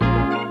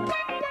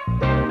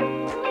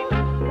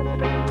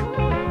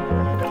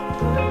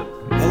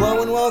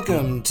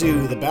welcome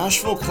to The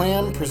Bashful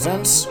Clam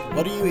presents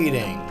What Are You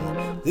Eating?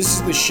 This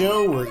is the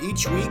show where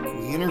each week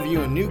we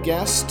interview a new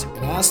guest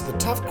and ask the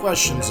tough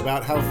questions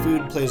about how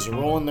food plays a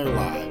role in their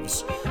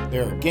lives.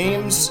 There are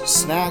games,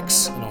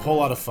 snacks, and a whole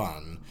lot of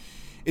fun.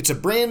 It's a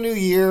brand new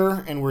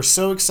year, and we're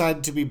so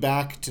excited to be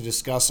back to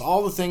discuss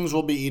all the things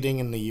we'll be eating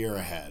in the year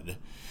ahead.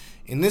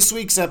 In this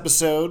week's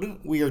episode,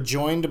 we are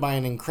joined by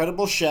an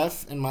incredible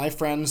chef and my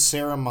friend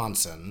Sarah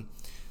Monson.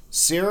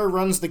 Sarah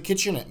runs the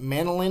kitchen at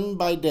Mandolin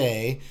by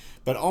day,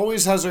 but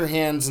always has her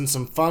hands in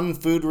some fun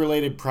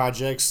food-related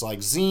projects like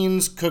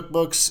zines,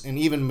 cookbooks, and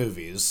even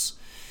movies.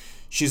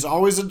 She's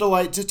always a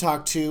delight to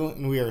talk to,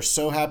 and we are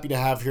so happy to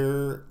have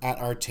her at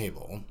our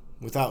table.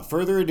 Without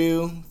further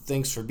ado,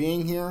 thanks for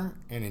being here,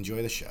 and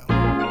enjoy the show.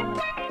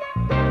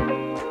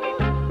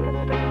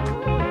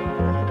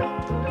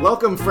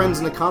 Welcome, friends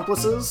and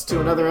accomplices, to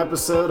another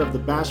episode of The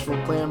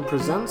Bashful Clam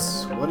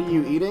Presents What Are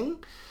You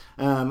Eating?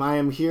 I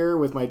am here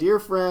with my dear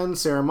friend,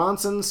 Sarah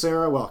Monson.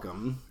 Sarah,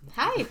 welcome.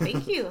 Hi,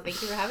 thank you.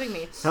 Thank you for having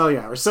me. Hell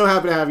yeah, we're so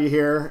happy to have you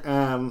here.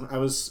 I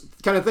was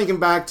kind of thinking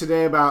back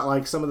today about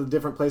like some of the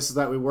different places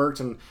that we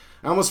worked, and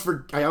I almost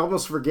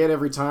forget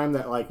every time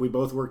that like we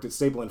both worked at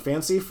Staple and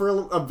Fancy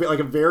for a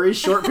very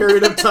short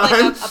period of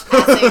time.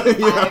 Like a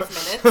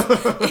passing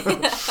 5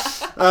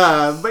 minutes.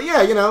 But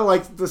yeah, you know,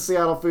 like the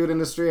Seattle food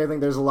industry, I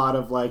think there's a lot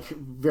of like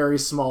very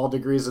small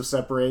degrees of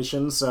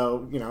separation.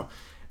 So, you know,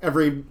 I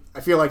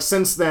feel like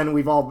since then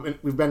we've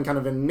been kind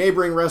of in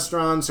neighboring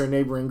restaurants or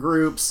neighboring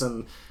groups,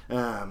 and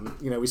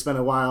you know, we spent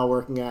a while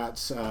working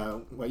at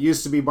what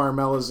used to be Bar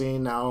Melazine,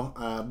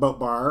 now Boat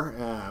Bar,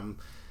 and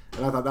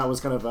I thought that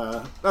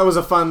was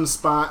a fun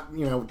spot,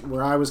 you know,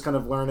 where I was kind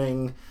of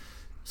learning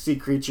sea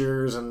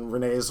creatures and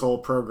Renee's whole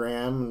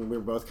program, and we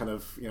were both kind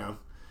of, you know,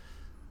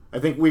 I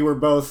think we were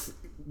both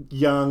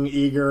young,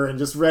 eager, and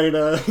just ready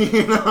to,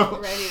 you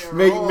know,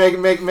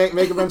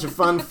 make a bunch of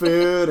fun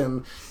food,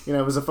 and you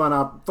know, it was a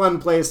fun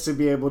place to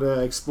be able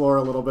to explore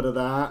a little bit of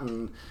that,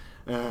 and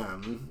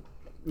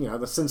you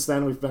know, since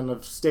then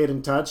have stayed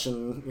in touch,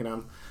 and you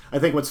know, I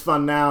think what's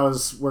fun now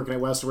is working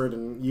at Westward,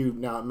 and you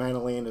now at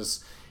Mandolin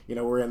is, you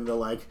know, we're in the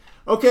like,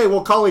 okay,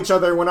 we'll call each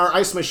other when our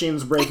ice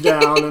machines break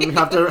down and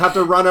have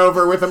to run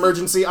over with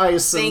emergency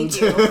ice. Thank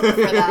you for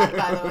that,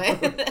 by the way.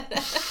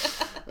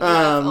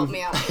 Help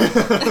me out.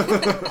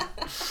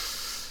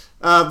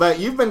 But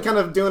you've been kind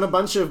of doing a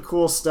bunch of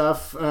cool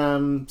stuff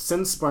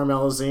since Bar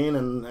Melazine,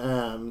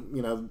 and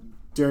you know,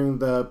 during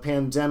the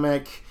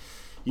pandemic,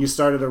 you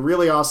started a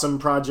really awesome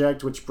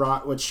project, which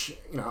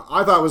you know,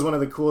 I thought was one of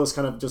the coolest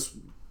kind of just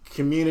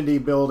community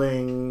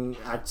building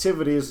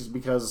activities,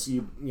 because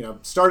you know,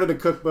 started a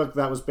cookbook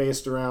that was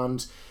based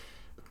around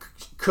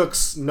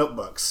cooks'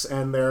 notebooks,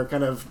 and they're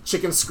kind of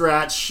chicken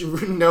scratch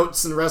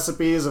notes and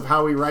recipes of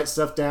how we write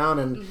stuff down,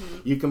 and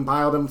you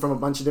compiled them from a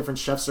bunch of different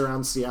chefs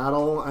around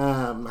Seattle.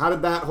 How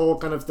did that whole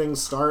kind of thing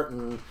start,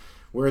 and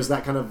where has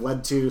that kind of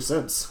led to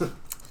since?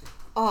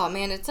 Oh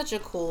man, it's such a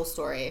cool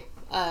story.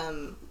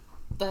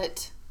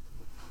 But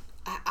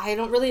I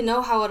don't really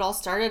know how it all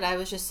started. I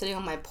was just sitting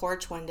on my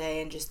porch one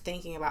day and just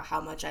thinking about how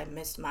much I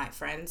missed my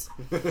friends.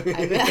 You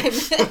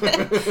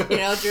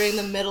know, during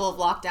the middle of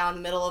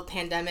lockdown, middle of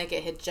pandemic,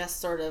 it had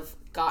just sort of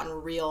gotten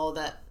real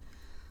that,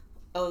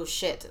 oh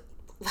shit,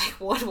 like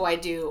what do I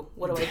do?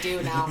 What do I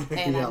do now?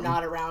 And I'm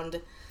not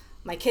around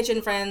my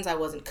kitchen friends. I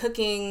wasn't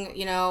cooking,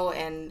 you know,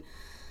 and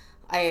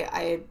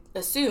I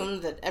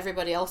assumed that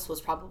everybody else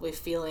was probably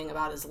feeling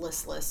about as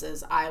listless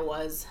as I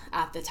was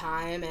at the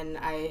time, and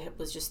I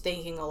was just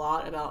thinking a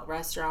lot about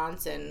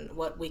restaurants and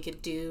what we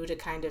could do to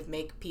kind of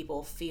make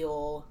people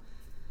feel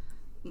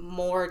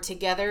more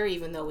together,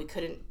 even though we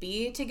couldn't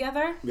be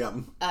together. Yeah.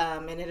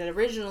 And it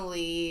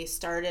originally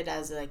started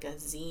as like a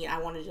zine. I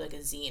wanted to do like a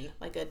zine,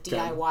 like a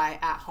DIY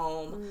at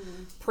home,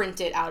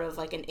 print it out of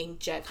like an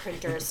inkjet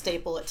printer,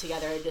 staple it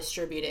together,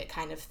 distribute it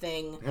kind of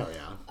thing. Hell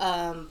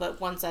yeah. But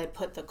once I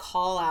put the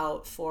call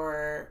out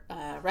for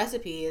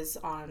recipes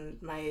on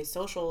my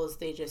socials,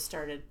 they just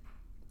started.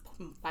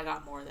 I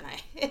got more than I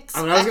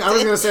expected. I mean, I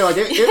was going to say, like,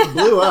 it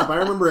blew up. I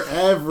remember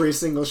every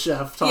single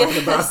chef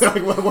talking about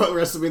like what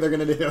recipe they're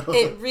going to do.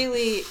 It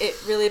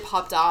really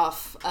popped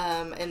off.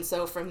 And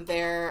so from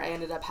there, I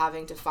ended up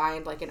having to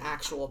find like an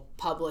actual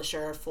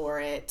publisher for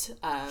it,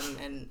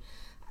 and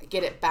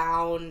get it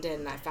bound.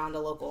 And I found a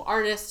local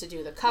artist to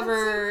do the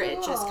cover.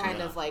 That's so cool. It just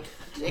kind of like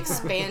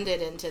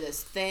expanded into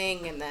this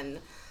thing. And then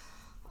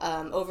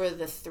over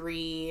the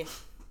 3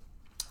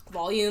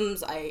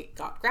 volumes, I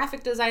got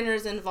graphic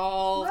designers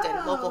involved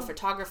and local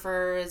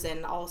photographers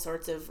and all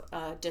sorts of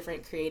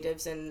different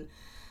creatives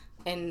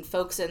and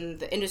folks in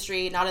the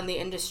industry, not in the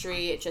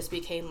industry. It just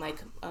became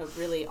like a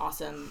really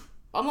awesome,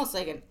 almost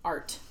like an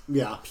art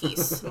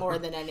piece more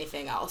than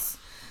anything else.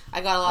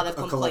 I got a lot of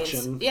complaints.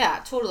 Collection. Yeah,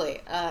 totally.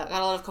 Got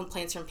a lot of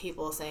complaints from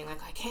people saying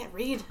like, I can't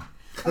read.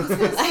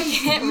 I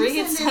can't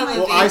read some of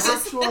these.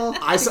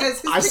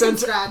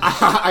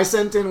 I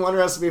sent in one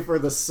recipe for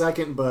the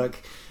second book,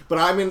 But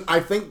I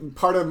think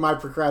part of my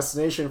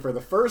procrastination for the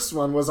first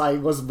one was I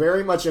was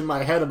very much in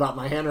my head about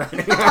my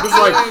handwriting. I was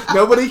like,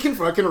 nobody can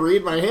fucking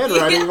read my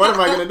handwriting. What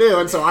am I going to do?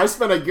 And so I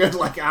spent a good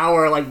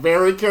hour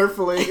very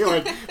carefully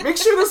make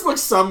sure this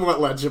looks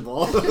somewhat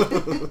legible.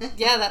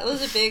 Yeah, that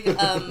was a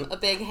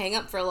big hang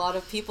up for a lot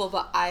of people,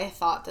 but I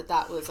thought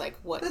that was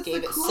what That's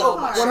gave the it cool so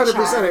part. much 100%.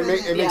 charm.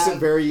 It makes it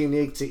very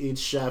unique to each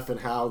chef and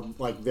how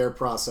their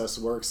process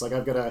works.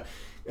 I've got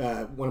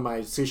one of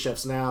my sous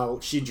chefs now.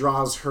 She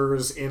draws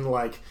hers in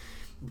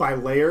by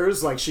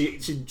layers.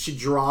 She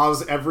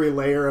draws every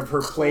layer of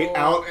her plate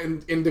out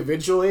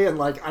individually,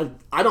 and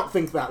I don't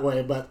think that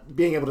way, but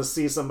being able to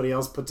see somebody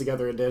else put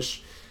together a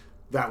dish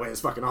that way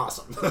is fucking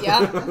awesome.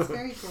 Yeah, that's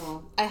very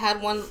cool. I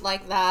had one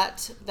like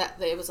that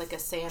it was like a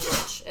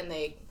sandwich, and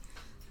they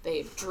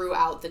drew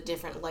out the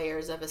different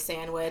layers of a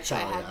sandwich.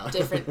 Hell I had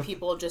different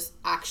people just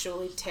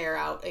actually tear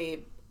out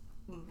a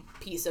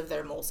piece of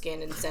their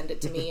moleskin and send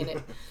it to me, and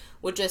it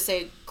would just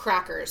say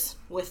crackers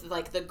with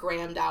the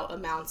grammed out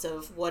amounts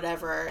of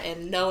whatever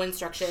and no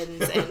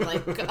instructions and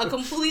a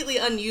completely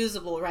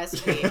unusable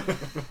recipe.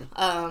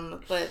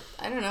 But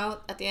I don't know,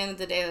 at the end of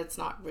the day, that's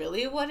not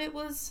really what it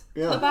was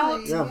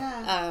about.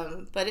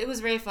 But it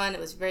was very fun.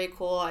 It was very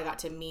cool. I got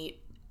to meet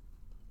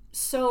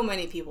so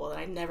many people that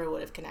I never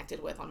would have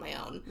connected with on my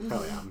own.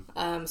 Hell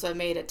yeah. So I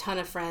made a ton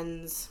of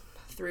friends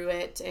through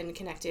it and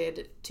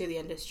connected to the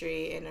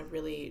industry in a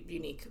really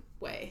unique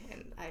way.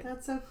 And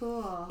that's so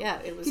cool. Yeah,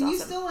 it was Can awesome. you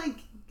still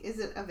is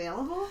it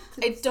available?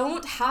 I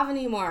don't have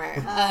any more.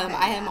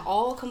 I am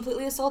all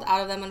completely sold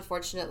out of them,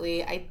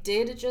 unfortunately. I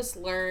did just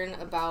learn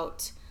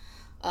about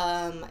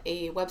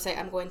a website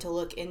I'm going to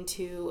look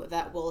into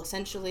that will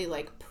essentially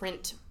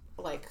print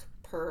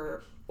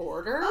per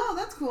order. Oh,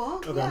 that's cool.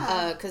 Okay.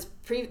 Yeah. Because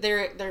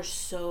they're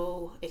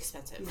so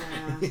expensive.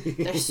 Yeah.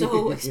 They're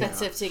so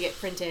expensive to get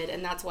printed,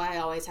 and that's why I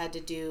always had to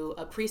do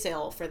a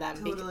pre-sale for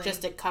them,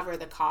 just to cover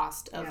the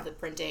cost of the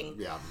printing.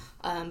 Yeah.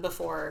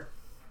 Before.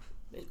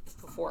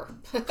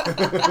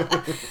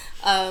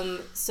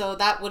 So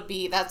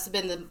that's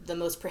been the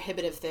most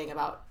prohibitive thing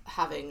about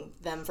having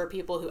them for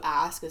people who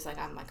ask is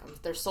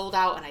they're sold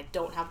out and I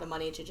don't have the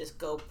money to just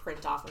go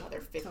print off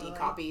another 50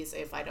 copies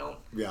if I don't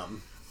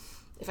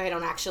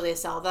actually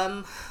sell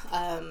them.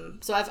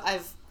 So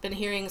I've been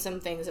hearing some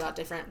things about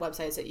different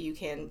websites that you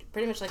can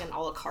pretty much an a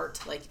la carte,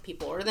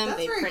 people order them,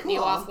 they print you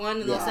off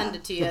one and they'll send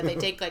it to you. They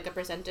take a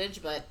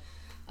percentage, but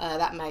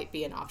that might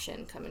be an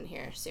option coming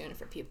here soon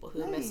for people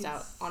who missed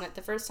out on it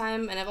the first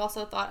time. And I've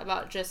also thought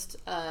about just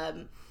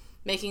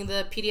making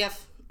the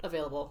PDF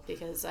available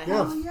because I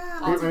have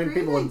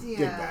people would dig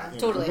that.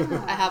 Totally.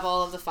 I have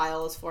all of the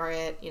files for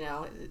it,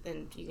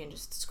 and you can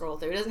just scroll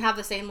through. It doesn't have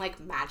the same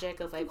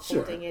magic of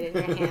holding it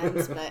in your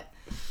hands, but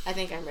I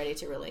think I'm ready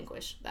to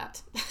relinquish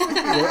that.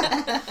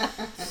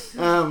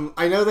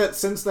 I know that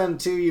since then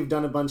too, you've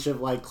done a bunch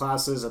of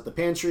classes at the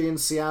pantry in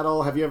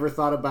Seattle. Have you ever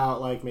thought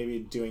about maybe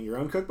doing your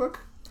own cookbook,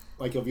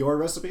 of your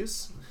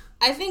recipes?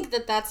 I think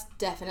that's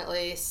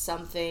definitely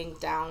something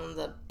down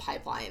the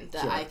pipeline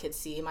that I could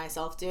see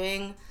myself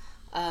doing.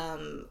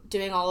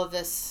 Doing all of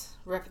this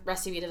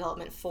recipe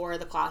development for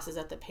the classes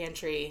at the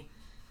pantry,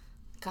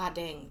 god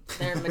dang,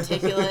 they're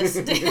meticulous.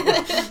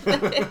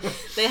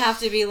 They have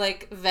to be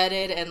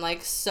vetted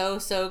and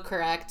so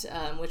correct,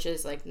 which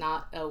is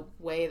not a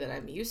way that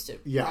I'm used to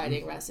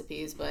writing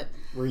recipes, but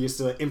we're used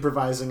to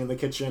improvising in the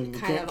kitchen. You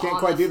can't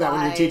quite do that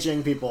when you're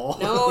teaching people.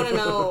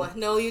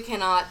 No, you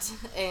cannot.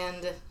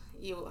 And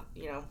you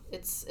know,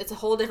 it's a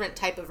whole different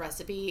type of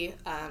recipe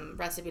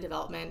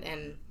development.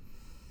 And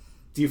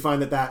do you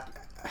find that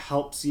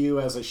helps you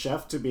as a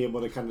chef to be able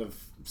to kind of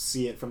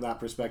see it from that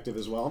perspective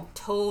as well?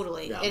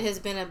 Totally. Yeah. It has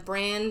been a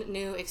brand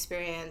new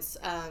experience.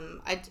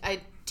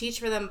 I teach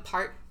for them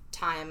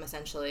part-time,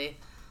 essentially.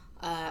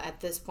 At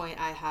this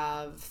point, I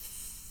have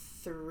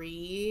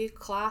 3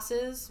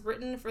 classes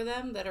written for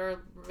them that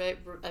are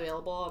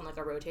available on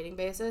a rotating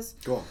basis.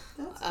 Cool.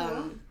 That's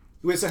cool.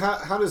 Wait, so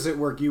how does it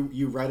work?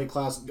 You write a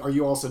class. Are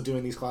you also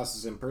doing these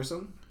classes in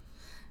person?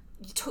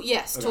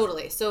 Yes, okay.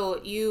 Totally. So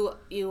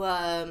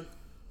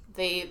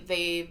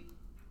they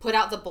put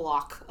out the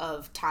block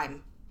of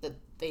time that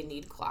they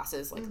need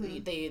classes.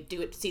 They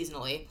do it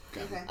seasonally.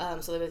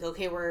 Okay. So they're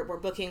okay, we're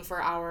booking for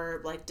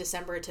our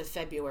December to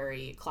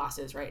February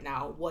classes right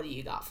now. What do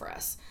you got for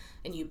us?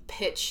 And you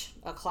pitch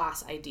a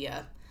class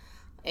idea,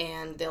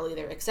 and they'll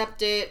either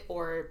accept it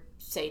or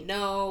say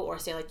no, or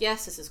say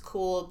yes, this is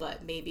cool,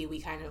 but maybe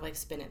we kind of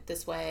spin it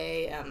this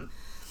way.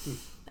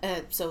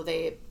 So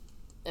they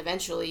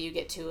eventually you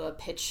get to a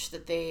pitch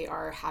that they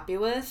are happy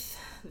with,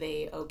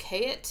 they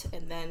okay it,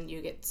 and then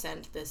you get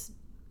sent this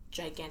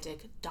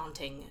gigantic,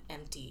 daunting,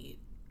 empty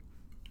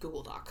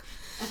Google Doc.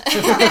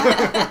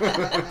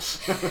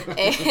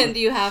 And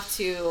you have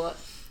to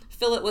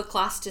fill it with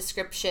class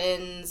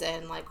descriptions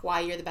and why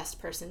you're the best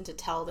person to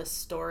tell this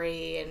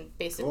story, and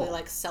basically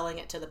cool. Selling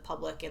it to the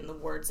public in the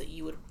words that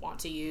you would want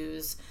to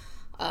use,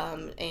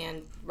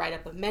 and write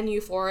up a menu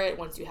for it.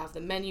 Once you have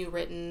the menu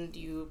written,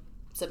 you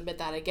submit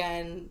that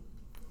again.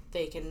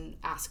 They can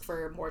ask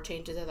for more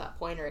changes at that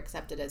point or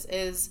accept it as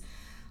is.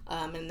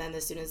 And then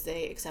as soon as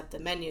they accept the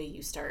menu,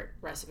 you start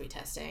recipe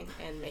testing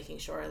and making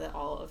sure that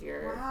all of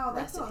your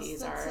recipes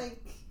that's are...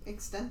 like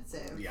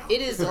extensive. Yeah.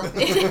 It is a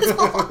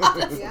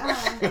lot of Yeah.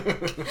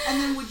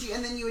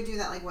 And then you would do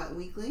that like what,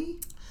 weekly?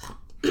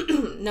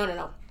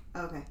 No.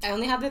 Okay. I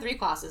only have the 3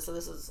 classes,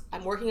 so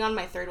I'm working on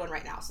my 3rd one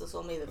right now, so this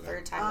will be the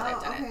 3rd time that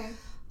I've done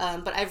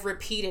it. But I've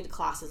repeated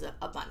classes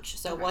a bunch.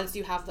 So once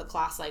you have the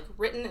class like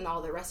written and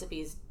all the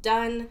recipes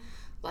done,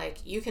 like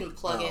you can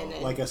plug in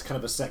and like as kind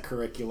of a set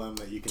curriculum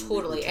that you can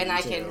totally, and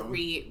I can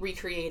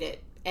recreate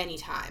it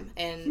anytime.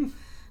 And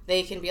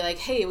they can be like,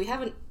 hey, we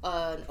have an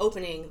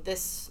opening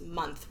this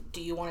month.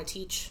 Do you want to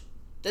teach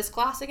this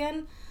class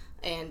again?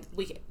 And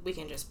we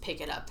can just pick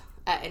it up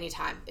at any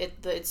time.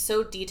 It's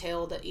so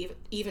detailed that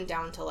even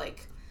down to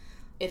like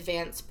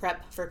advanced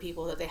prep for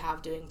people that they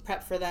have doing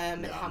prep for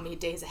them and how many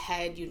days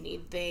ahead you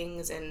need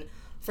things, and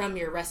from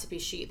your recipe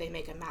sheet they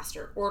make a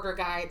master order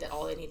guide that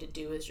all they need to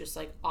do is just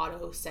like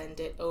auto send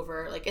it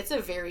over. Like it's a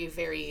very,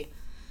 very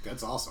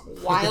that's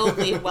awesome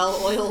wildly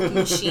well-oiled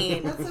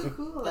machine. That's so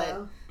cool.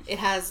 But it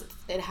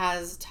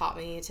has taught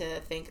me to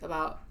think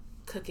about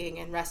cooking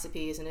and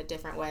recipes in a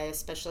different way,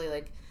 especially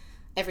like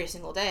every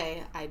single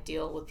day I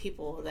deal with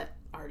people that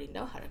already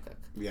know how to cook.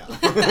 Yeah.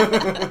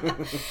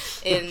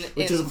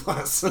 Which is a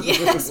plus.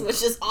 Yes,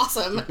 which is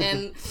awesome.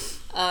 And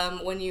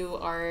when you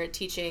are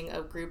teaching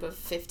a group of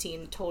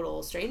 15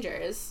 total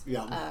strangers,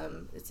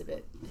 it's a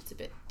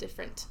bit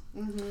different.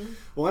 Mm-hmm.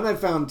 Well, and I've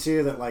found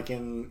too that like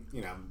in,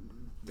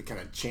 the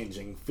kind of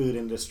changing food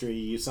industry,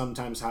 you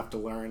sometimes have to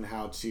learn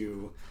how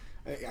to,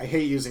 I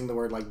hate using the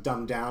word like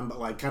dumb down, but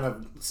like kind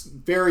of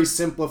very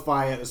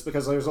simplify it. It's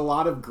because there's a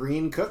lot of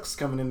green cooks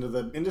coming into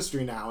the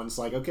industry now, and it's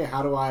like, okay,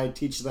 how do I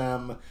teach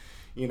them,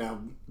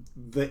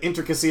 the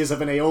intricacies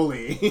of an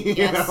aioli?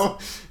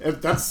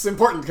 That's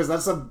important because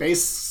that's a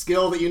base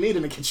skill that you need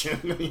in a kitchen.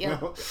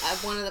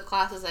 One of the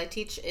classes I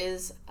teach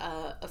is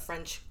a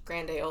French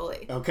grand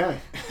aioli. Okay.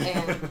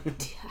 And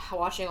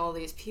watching all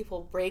these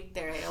people break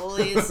their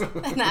aiolis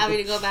and having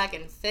to go back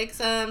and fix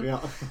them.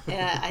 Yeah.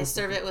 And I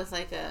serve it with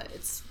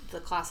the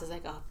class is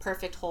like a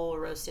perfect whole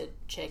roasted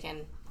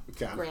chicken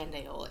grand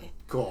aioli.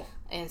 Cool.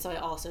 And so I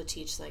also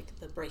teach like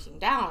the breaking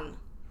down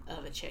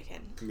of a chicken.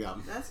 Yeah.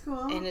 That's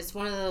cool. And it's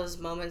one of those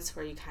moments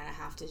where you kind of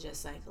have to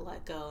just like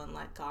let go and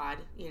let God,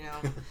 it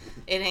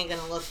ain't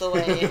gonna look the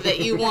way that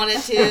you want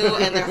it to,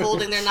 and they're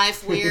holding their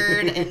knife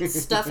weird and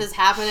stuff is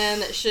happening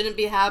that shouldn't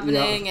be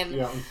happening,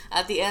 and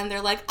at the end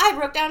they're like, I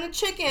broke down a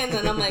chicken,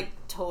 and I'm like,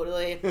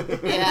 totally,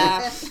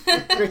 yeah.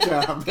 Good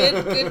job.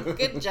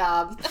 good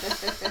job.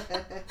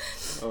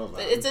 Oh,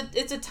 but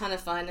it's a ton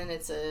of fun, and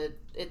it's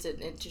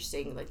an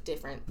interesting like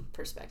different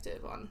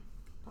perspective on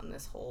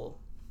this whole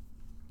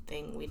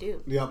thing we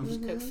do. Yep.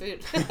 Cook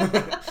food.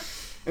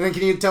 And then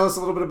can you tell us a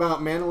little bit about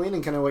Mandoline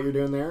and kind of what you're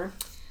doing there?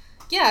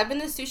 Yeah, I've been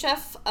the sous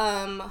chef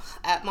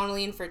at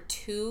Monson for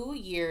 2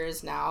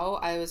 years now.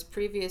 I was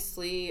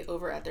previously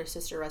over at their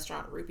sister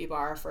restaurant, Rupee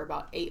Bar, for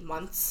about 8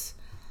 months.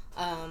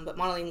 But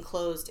Monson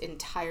closed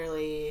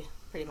entirely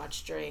pretty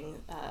much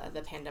during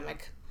the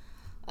pandemic.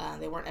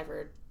 They weren't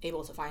ever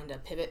able to find a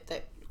pivot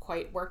that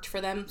quite worked for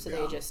them, so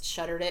they just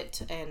shuttered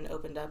it and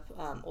opened up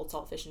Old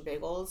Salt Fish and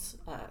Bagels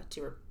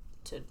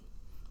to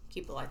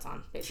keep the lights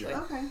on, basically.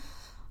 Sure. Okay.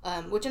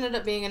 Which ended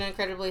up being an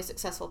incredibly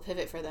successful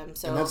pivot for them.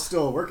 So and that's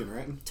still working,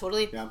 right?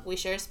 Totally. Yeah. We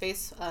share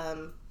space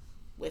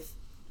with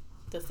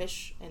the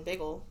fish and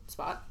bagel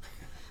spot.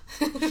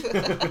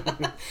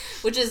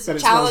 Which is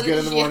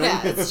challenging.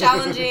 Yeah, it's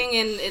challenging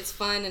and it's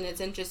fun and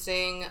it's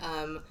interesting.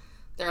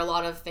 There are a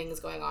lot of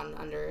things going on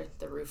under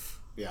the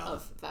roof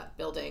of that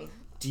building.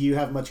 Do you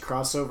have much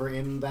crossover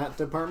in that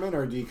department,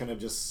 or do you kind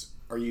of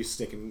are you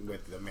sticking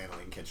with the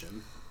Mandoline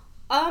kitchen?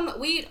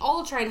 We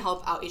all try and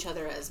help out each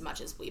other as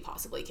much as we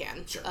possibly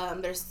can. Sure.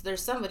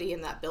 There's somebody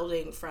in that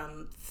building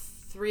from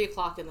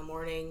 3:00 in the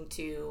morning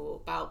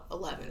to about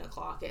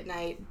 11:00 at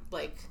night.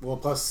 Well,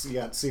 plus you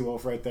got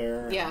Seawolf right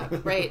there. Yeah,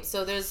 right.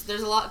 So there's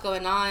a lot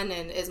going on,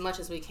 and as much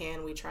as we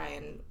can, we try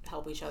and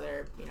help each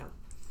other.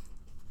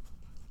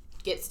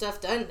 Get stuff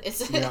done.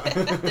 It's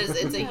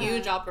a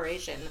huge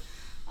operation.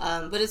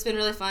 But it's been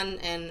really fun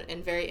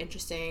and very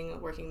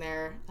interesting working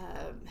there,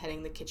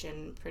 heading the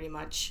kitchen pretty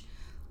much.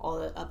 All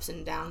the ups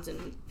and downs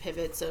and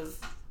pivots of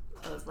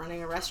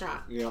running a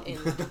restaurant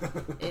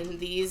in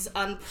these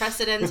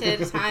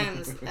unprecedented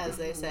times, as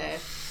they say.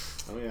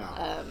 Oh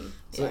yeah.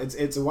 So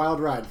it's a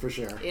wild ride for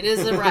sure. It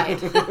is a ride.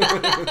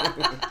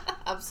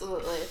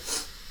 Absolutely.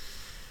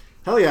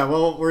 Hell yeah.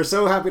 Well, we're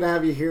so happy to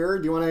have you here.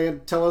 Do you want to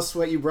tell us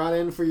what you brought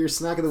in for your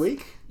snack of the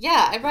week?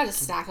 Yeah, I brought a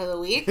snack of the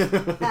week.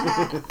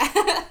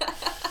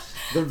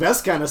 The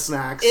best kind of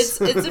snacks. It's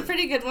a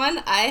pretty good one.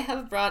 I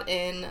have brought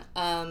in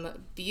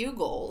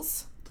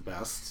bugles.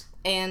 Best.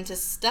 And to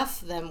stuff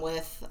them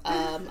with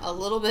a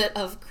little bit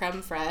of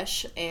creme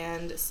fraiche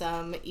and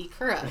some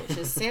ikura, which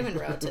is salmon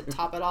roe, to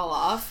top it all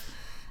off.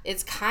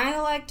 It's kind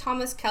of like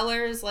Thomas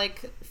Keller's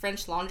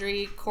French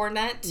laundry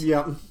cornet,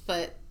 yep.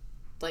 but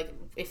like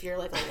if you're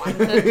like a line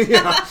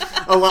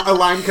cook. a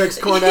line cook's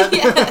cornet.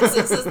 Yes,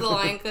 this is the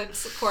line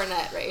cook's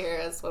cornet right here.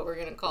 That's what we're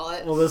gonna call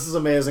it. Well, this is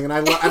amazing, and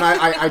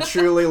I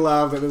truly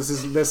love that this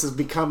has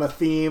become a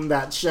theme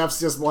that chefs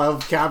just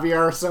love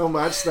caviar so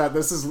much that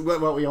this is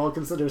what we all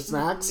consider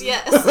snacks.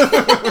 Yes,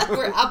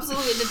 we're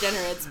absolutely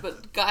degenerates,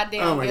 but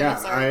goddamn, oh my god,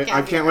 us our caviar.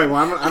 I can't wait.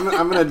 Well,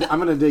 I'm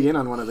gonna dig in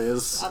on one of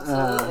these.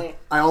 Absolutely.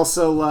 I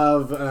also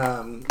love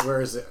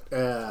where is it?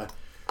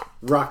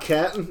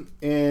 Roquette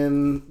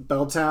in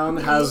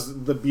Belltown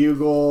has the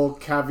Bugle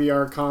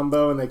caviar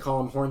combo, and they call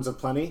them Horns of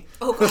Plenty.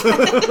 Oh, God.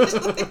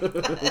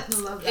 That's I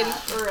love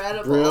that.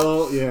 incredible.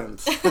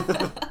 Brilliant.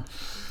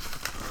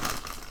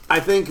 I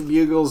think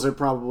Bugles are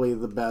probably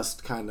the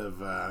best kind of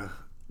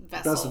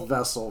best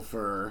vessel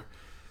for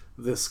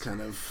this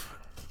kind of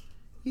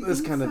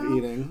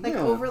eating. Like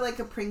over like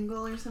a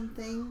Pringle or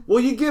something. Well,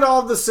 you get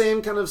all the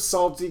same kind of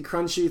salty,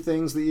 crunchy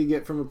things that you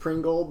get from a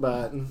Pringle,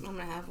 but I'm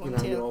gonna have one you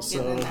too.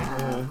 also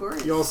Of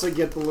course. you also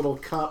get the little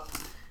cup,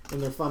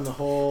 and they're fun to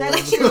hold.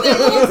 That's true.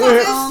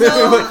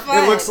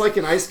 It looks like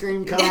an ice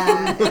cream cup.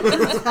 Yeah,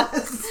 it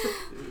does.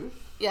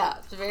 Yeah,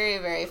 it's very,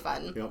 very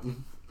fun. Yep.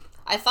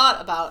 I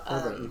thought about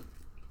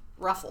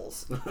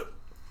Ruffles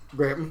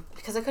Great.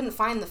 because I couldn't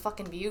find the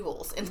fucking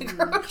Bugles in the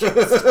grocery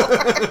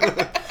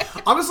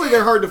store. Honestly,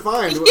 they're hard to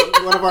find.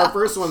 One of our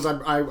first ones,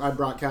 I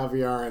brought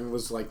caviar and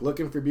was like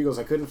looking for Bugles.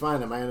 I couldn't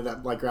find them. I ended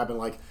up like grabbing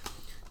like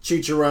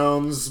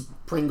chicharrones,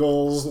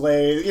 Pringles,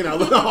 Lay's,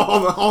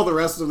 all the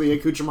rest of the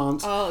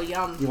accoutrements. Oh,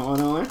 yum. You want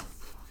one on there?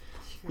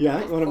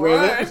 Yeah, you want to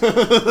Of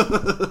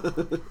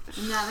brave it?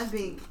 I'm not a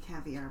big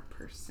caviar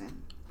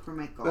person. For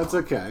Michael. That's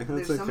okay.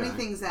 There's so many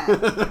things that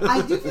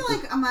I do feel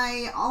like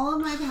all of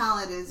my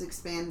palate is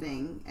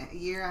expanding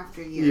year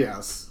after year.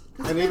 Yes.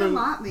 That's a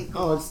lot, Michael.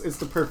 Oh, it's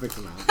the perfect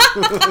amount.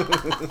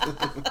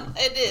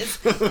 It is.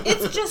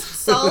 It's just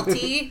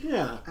salty.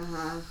 Yeah.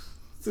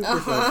 Super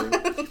Uh-huh.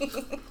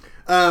 fuzzy.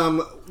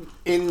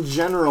 In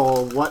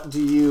general, what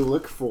do you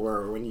look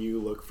for when you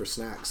look for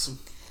snacks?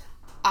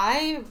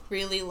 I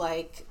really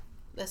like.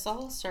 This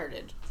all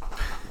started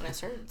when I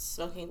started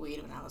smoking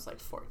weed when I was like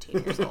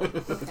 14 years old.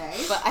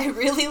 Okay. But I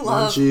really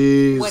love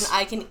Munchies. when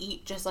I can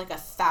eat just like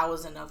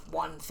 1,000 of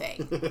one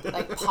thing.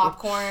 Like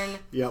popcorn,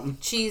 Yep.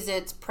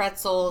 Cheez-Its,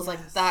 pretzels,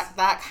 Yes. like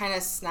that kind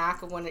of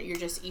snack of when you're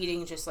just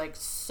eating just like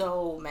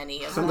so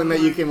many of Something them.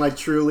 that you can like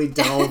truly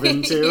delve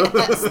into.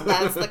 Yes,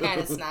 that's the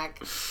kind of snack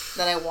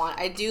that I want.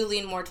 I do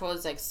lean more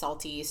towards like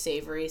salty,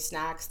 savory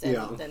snacks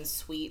than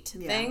sweet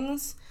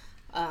things.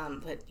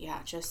 But yeah,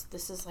 just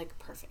this is like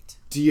perfect.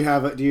 Do you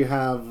have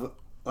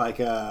like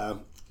a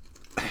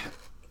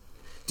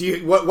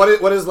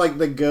what is like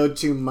the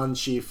go-to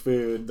munchie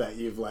food that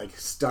you've like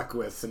stuck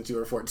with since you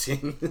were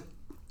 14?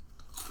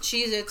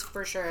 Cheez-Its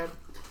for sure.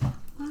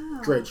 Wow.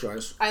 Great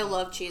choice. I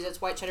love Cheez-Its.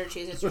 White cheddar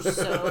Cheez-Its are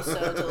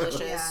so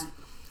delicious. Yeah.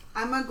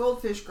 I'm a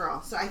goldfish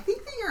girl, so I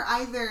think that you're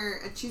either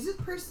a Cheez-It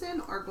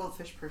person or a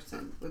goldfish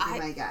person, would be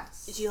my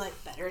guess. Do you like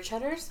better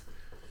cheddars?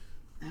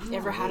 Oh, You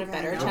ever had a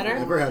better cheddar? I've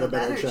never had a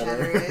better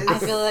cheddar. is. I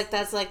feel like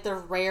that's like the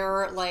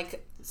rare,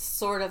 like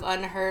sort of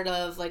unheard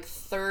of, like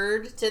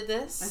third to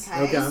this.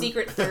 Okay. The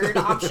secret third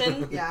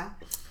option Yeah.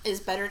 is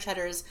better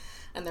cheddars,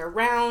 and they're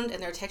round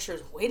and their texture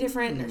is way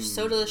different. And they're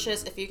so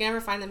delicious. If you can ever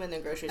find them in the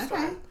grocery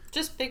store,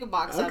 just pick a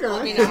box up.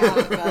 Let me know how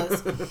it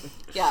goes.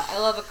 Yeah, I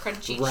love a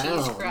crunchy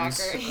cheese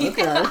cracker.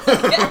 Okay.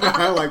 Yeah.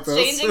 I like those.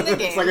 Changing the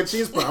game. It's like a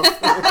cheese puff.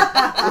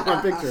 That's what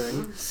I'm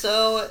picturing.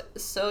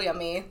 So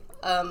yummy.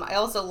 I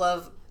also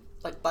love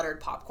like buttered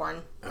popcorn.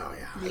 Oh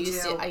yeah.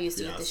 I used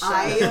to eat the shit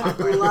I out of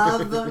popcorn.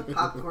 love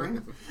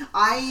popcorn.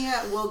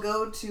 I will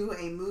go to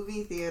a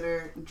movie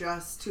theater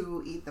just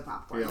to eat the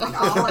popcorn. Yeah. Like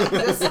I'll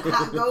just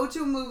go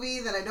to a movie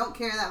that I don't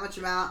care that much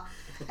about.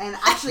 And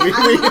actually,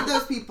 I'm one of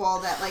those people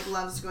that like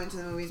loves going to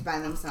the movies by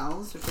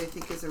themselves, which I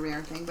think is a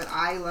rare thing. But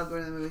I love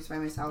going to the movies by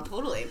myself.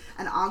 Totally.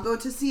 And I'll go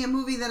to see a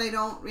movie that I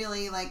don't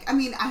really like. I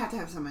mean, I have to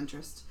have some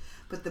interest,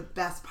 but the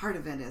best part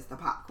of it is the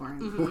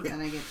popcorn that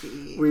I get to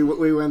eat. We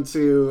went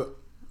to,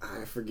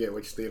 I forget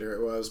which theater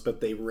it was, but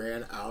they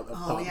ran out of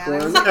popcorn. Yeah,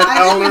 that was And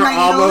like,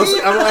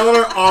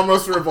 Eleanor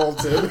almost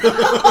revolted.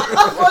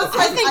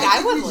 I think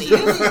I would leave.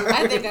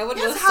 I think I would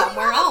go Yes, how do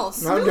somewhere you not-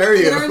 else. How dare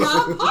you? Theater,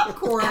 not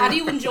popcorn. How do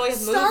you enjoy a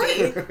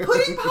movie? Start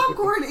putting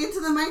popcorn into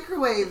the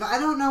microwave. I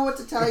don't know what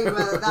to tell you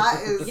about it.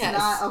 That is Yes.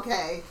 not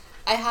okay.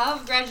 I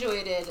have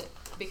graduated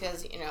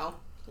because,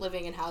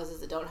 living in houses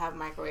that don't have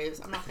microwaves,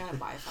 I'm not gonna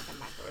buy a fucking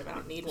microwave. I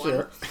don't need one.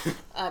 Sure.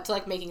 To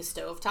like making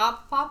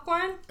stovetop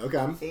popcorn.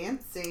 Okay.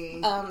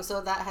 Fancy.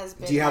 So that has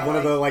been. Do you have one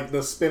of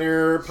the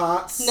spinner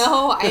pots?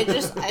 No, I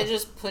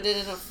just put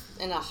it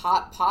in a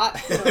hot pot,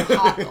 put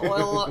hot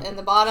oil in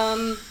the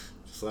bottom.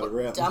 Just let it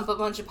rip. Dump a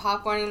bunch of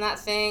popcorn in that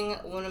thing.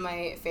 One of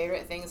my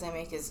favorite things I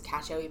make is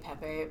cacio e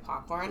pepe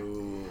popcorn.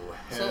 Ooh,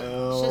 So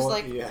hell it's just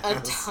like yes.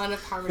 a ton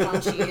of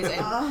Parmesan cheese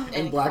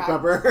and black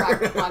crab- pepper.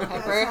 Black That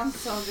pepper. sounds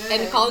so good.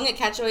 And calling it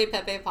cacio e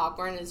pepe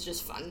popcorn is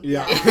just fun.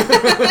 Yeah.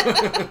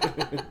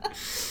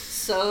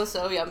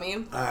 So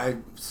yummy. I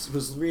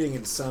was reading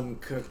in some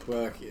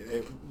cookbook,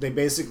 they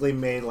basically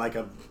made like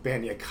a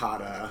bagna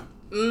cotta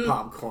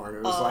popcorn.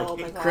 It was Oh,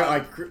 my God.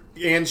 like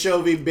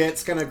anchovy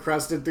bits kind of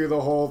crusted through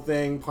the whole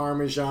thing,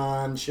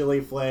 Parmesan,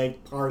 chili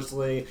flake,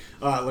 parsley.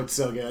 Oh, it looked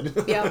so good.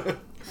 Yep. Yeah,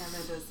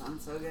 that does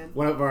sound so good.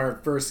 One of our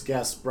first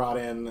guests brought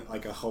in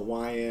like a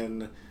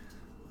Hawaiian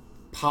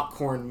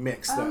popcorn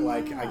mix that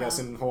I guess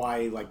in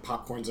Hawaii, like,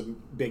 popcorn's a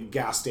big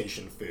gas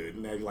station food,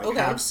 and they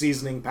have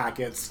seasoning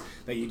packets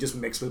that you just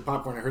mix with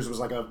popcorn. Hers was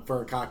like a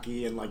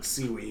furikake and like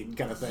seaweed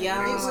kind of thing.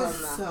 Yeah, it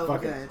was so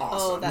good.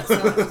 Awesome. Oh, that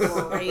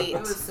sounds great. It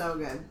was so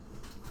good.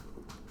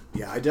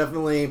 Yeah, I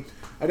definitely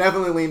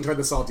lean toward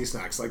the salty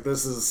snacks. Like,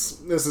 this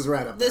is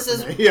right up there. This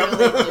is for me. really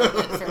doing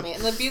it for me.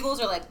 And the bugles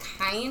are like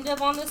kind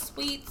of on the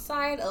sweet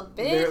side a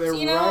bit. They're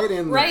you know,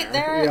 right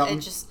there. Yep. It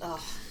just,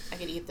 I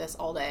could eat this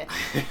all day.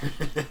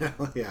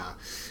 Yeah.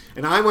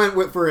 And I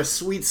went for a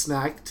sweet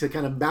snack to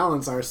kind of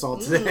balance our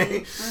salt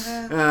today.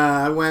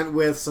 I went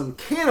with some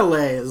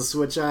cannelés,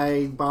 which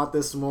I bought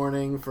this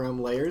morning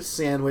from Layers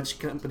Sandwich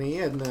Company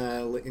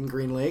in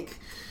Green Lake.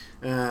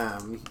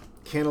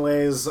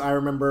 Cannelés, I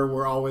remember,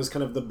 were always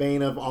kind of the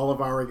bane of all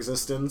of our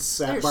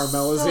existence at Bar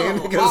Melazine,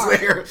 so because hard.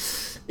 they're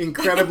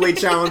incredibly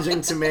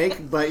challenging to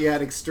make, but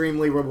yet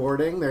extremely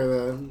rewarding. They're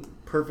the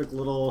perfect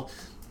little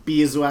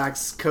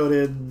beeswax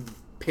coated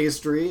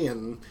pastry,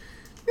 and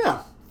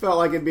yeah, felt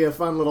like it'd be a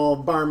fun little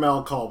Bar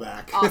Mel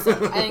callback.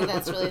 Awesome. I think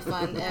that's really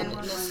fun and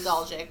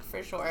nostalgic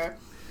for sure.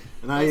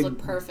 And Those look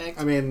perfect.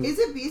 I mean, is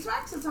it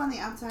beeswax that's on the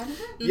outside of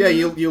it? yeah,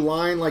 you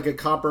line like a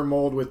copper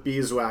mold with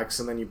beeswax,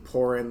 and then you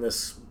pour in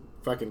this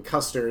fucking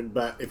custard.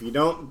 But if you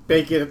don't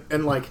bake it,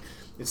 and like,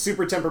 it's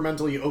super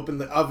temperamental, you open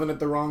the oven at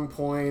the wrong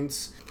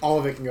point, all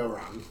of it can go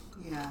wrong.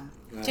 Yeah.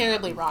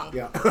 Terribly wrong.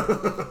 Yeah.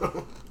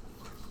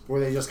 Where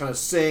they just kind of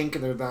sink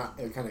and they're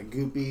kind of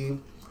goopy.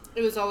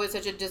 It was always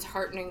such a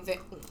disheartening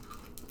thing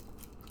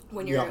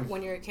when your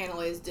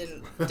cannelés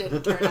didn't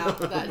turn out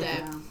that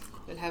day,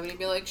 and having to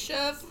be like,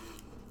 Chef,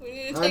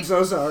 I'm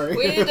so sorry.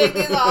 We need to take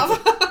these off.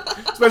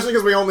 Especially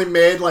because we only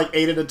made like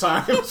 8 at a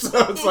time,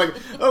 so it's like,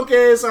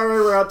 okay,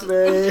 sorry, we're out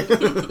today.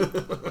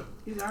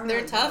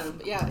 They're tough.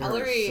 Good. Yeah,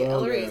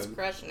 Ellery's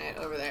crushing it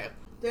over there.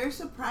 They're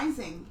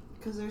surprising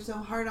because they're so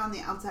hard on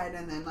the outside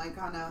and then like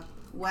kind of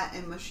wet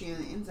and mushy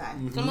on the inside.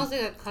 It's almost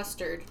like a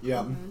custard.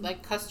 Yeah.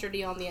 Like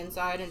custardy on the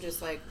inside and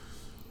just like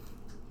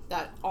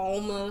that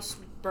almost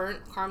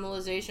burnt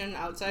caramelization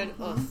outside.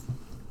 Ugh.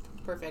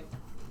 Perfect.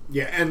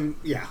 Yeah, and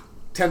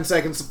 10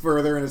 seconds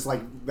further and it's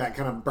like that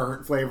kind of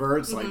burnt flavor.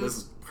 It's like, this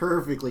is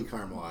perfectly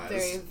caramelized.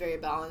 Very, very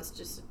balanced.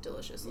 Just a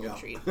delicious little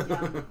treat.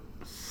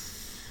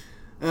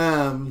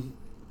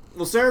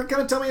 Well, Sarah,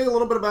 kind of tell me a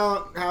little bit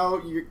about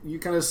how you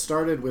kind of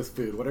started with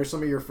food. What are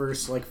some of your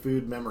first like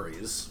food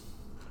memories?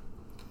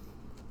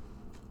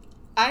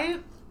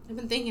 I've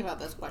been thinking about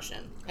this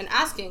question and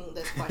asking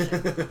this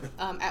question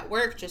at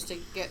work just to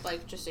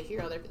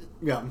hear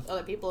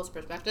other people's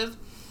perspectives.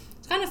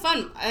 It's kind of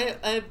fun.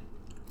 I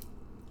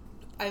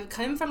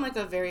come from like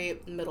a very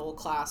middle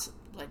class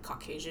like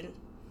Caucasian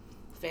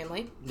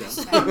family,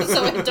 so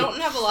I don't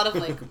have a lot of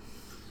like.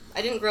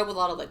 I didn't grow up with a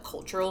lot of like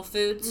cultural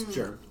foods.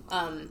 Sure.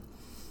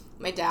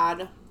 My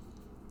dad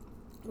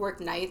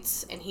worked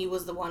nights, and he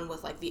was the one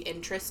with like the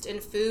interest in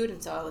food,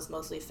 and so I was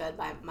mostly fed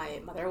by my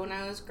mother when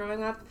I was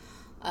growing up.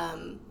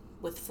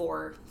 With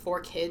four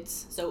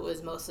kids, so it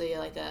was mostly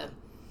like a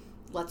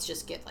let's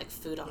just get like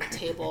food on the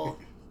table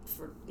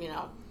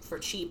for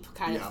cheap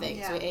kind of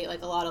thing. So we ate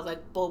like a lot of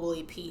like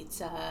boboli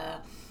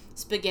pizza,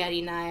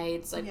 spaghetti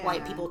nights, like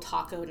white people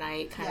taco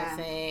night kind of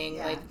thing,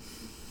 like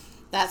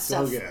that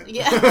so stuff. Good.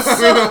 Yeah,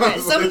 so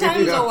good.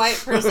 Sometimes a white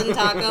person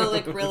taco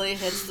like really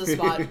hits the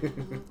spot.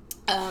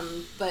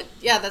 But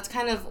yeah, that's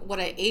kind of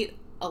what I ate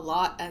a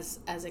lot as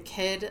a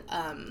kid.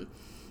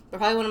 But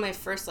probably one of my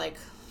first like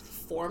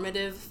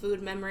formative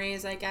food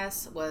memories, I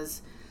guess,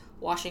 was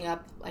washing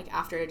up like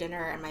after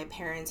dinner, and my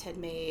parents had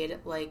made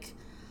like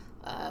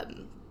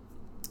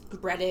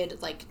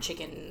breaded like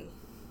chicken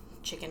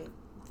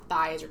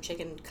thighs or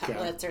chicken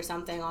cutlets or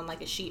something on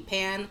like a sheet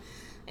pan,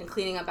 and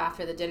cleaning up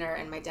after the dinner,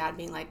 and my dad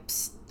being like,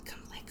 psst,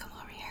 come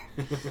over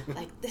here,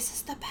 like this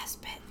is the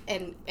best bit,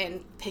 and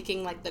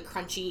picking like the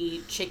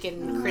crunchy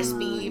chicken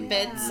crispy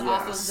bits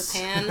off of the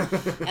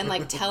pan and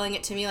like telling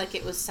it to me like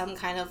it was some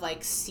kind of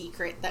like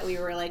secret that we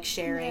were like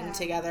sharing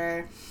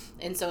together,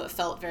 and so it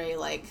felt very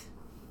like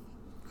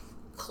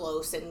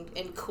close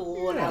and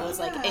cool, and I was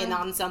like in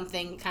on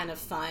something kind of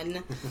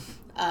fun.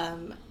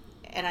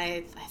 And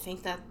I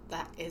think that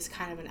is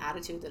kind of an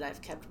attitude that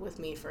I've kept with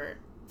me for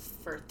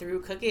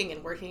through cooking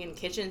and working in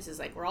kitchens, is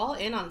like we're all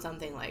in on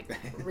something like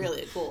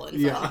really cool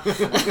and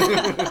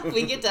fun.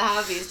 We get to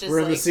have these just we're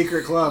in the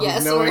secret club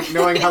of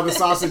knowing how the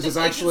sausage is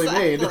actually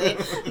made.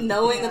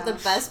 Knowing that the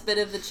best bit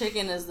of the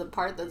chicken is the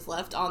part that's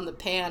left on the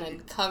pan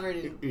and covered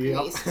in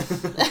grease.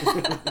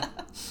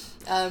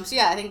 So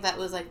yeah, I think that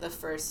was like the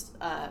first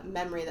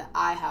memory that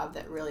I have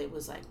that really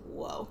was like,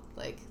 whoa,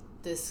 like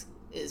this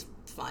is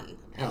fun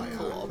and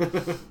cool.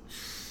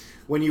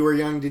 When you were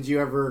young, did you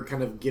ever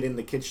kind of get in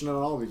the kitchen at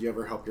all? Did you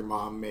ever help your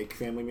mom make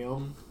family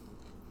meal?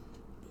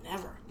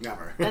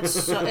 Never. That's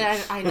so,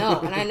 I know,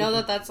 and I know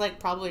that that's like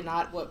probably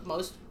not what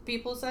most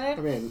people say. I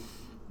mean,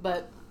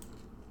 but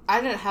I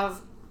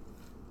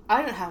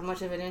didn't have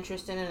much of an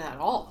interest in it at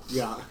all.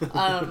 Yeah.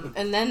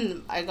 And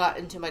then I got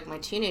into like my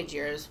teenage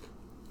years,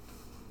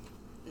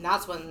 and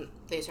that's when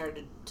they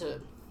started to,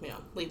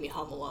 leave me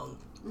home alone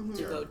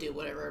to go do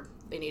whatever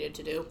they needed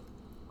to do.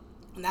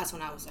 And that's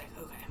when I was like,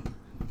 okay,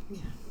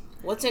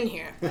 what's in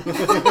here?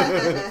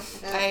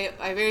 I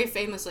very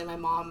famously, my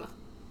mom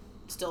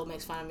still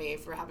makes fun of me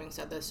for having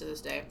said this to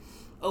this day,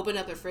 opened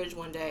up the fridge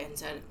one day and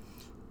said,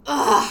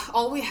 ugh,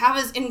 all we have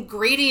is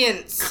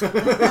ingredients. Oh,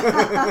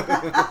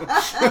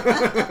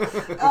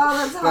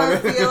 that's how I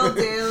feel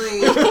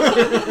daily.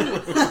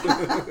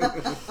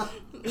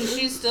 And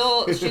she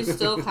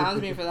still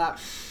clowns me for that.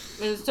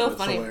 And it's so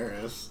funny.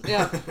 Hilarious.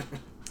 Yeah.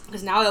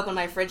 Because now I open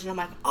my fridge and I'm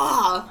like,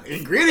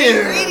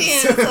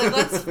 ingredients!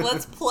 Like,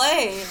 let's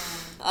play.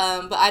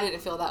 But I didn't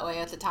feel that way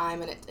at the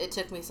time, and it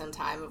took me some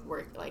time of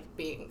work, like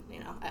being,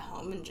 at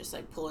home and just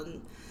like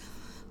pulling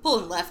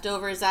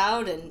leftovers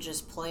out and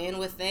just playing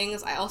with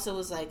things. I also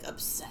was like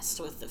obsessed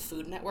with the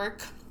Food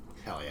Network.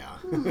 Hell yeah.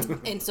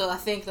 And so I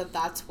think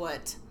that's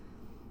what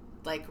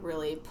like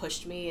really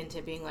pushed me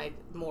into being like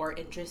more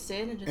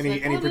interested in just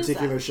any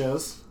particular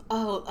shows?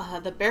 Oh,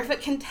 the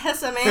Barefoot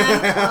Contessa, man.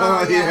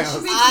 Oh, yeah.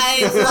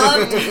 I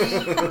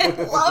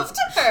loved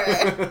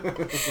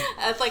her.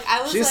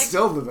 She's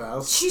still the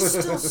best. She's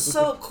still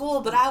so cool,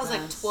 but I was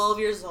like 12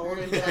 years old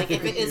and like,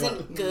 if it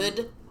isn't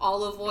good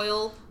olive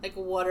oil, like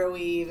what are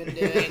we even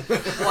doing?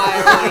 Why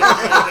are we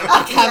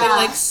like having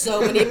like so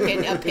many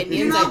opinions?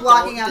 You're not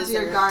walking out to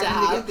your garden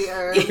to get the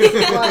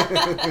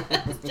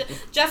herb.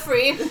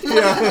 Jeffrey,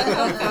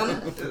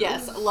 come.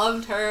 Yes,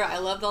 loved her. I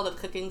loved all the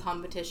cooking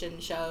competition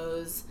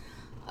shows.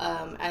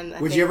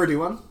 Would you ever do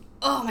one?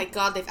 Oh my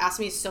God, they've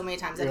asked me so many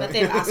times. I bet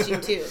they've asked you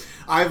too.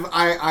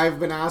 I've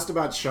been asked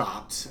about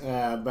Chopped,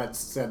 but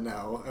said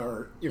no.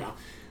 Or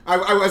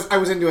I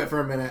was into it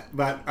for a minute,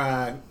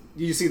 but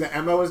you see that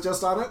Emma was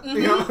just on it,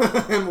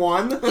 and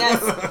won.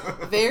 Yes,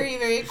 very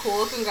very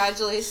cool.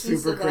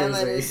 Congratulations Super to them.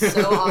 crazy. That is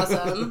so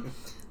awesome.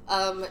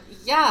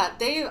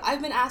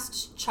 I've been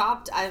asked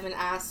Chopped. I've been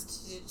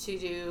asked to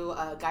do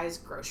guys'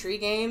 grocery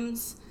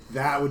games.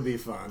 That would be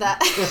fun.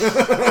 That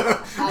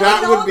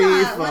would be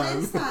fun. What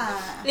is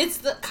that? It's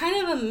the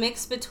kind of a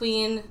mix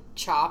between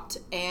Chopped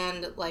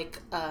and like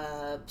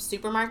a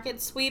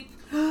supermarket sweep.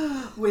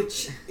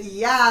 Which,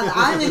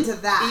 I'm into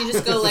that. You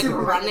just go like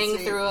Supermarket running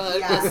sweep. through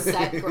a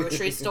set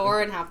grocery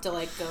store and have to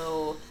like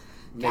go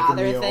Make a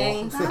gather meal.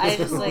 things. That's I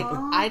just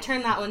cool. I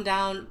turned that one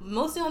down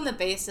mostly on the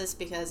basis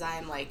because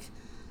I'm like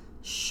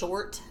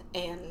short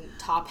and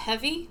top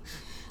heavy.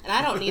 And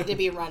I don't need to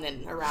be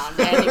running around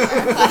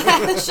anywhere.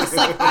 But it's just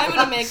like, I'm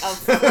going to make a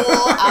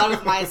fool out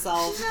of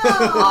myself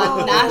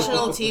on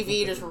national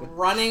TV just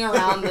running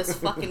around this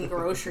fucking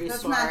grocery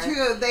store. That's not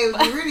true. They would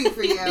be rooting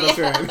for you. That's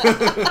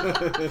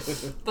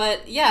right.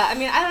 But yeah, I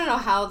mean, I don't know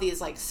how these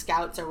like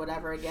scouts or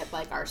whatever get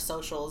like our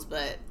socials,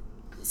 but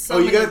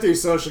you got it through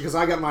social, because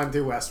I got mine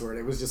through Westward.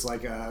 It was just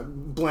like a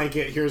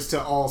blanket, here's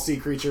to all sea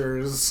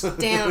creatures.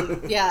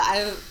 Damn,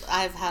 yeah,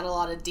 I've had a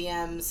lot of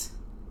DMs.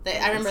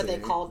 I remember they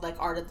called like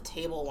Art at the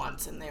Table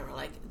once, and they were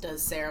like,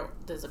 "Does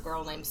a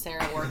girl named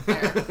Sarah work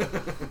there?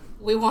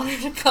 We want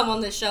her to come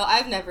on the show."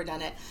 I've never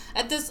done it.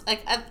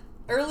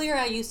 Earlier,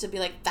 I used to be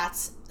like,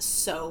 "That's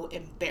so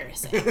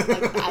embarrassing."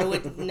 Like I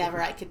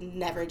could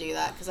never do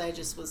that because I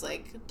just was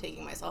like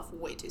taking myself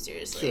way too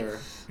seriously. Sure.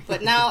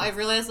 But now I've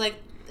realized like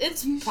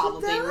it's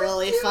probably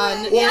really do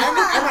fun. it. Well,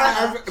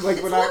 Yeah. I've like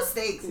It's when low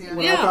stakes, you know.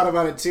 when I thought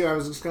about it too, I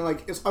was just kind of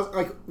like, it's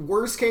like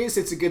worst case,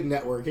 it's a good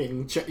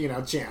networking,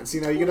 chance.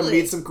 You're gonna Totally.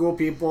 meet some cool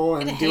people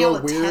and Gonna hang out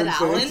do with weird Ted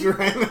things, Allen.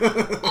 right?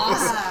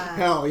 Awesome.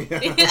 Hell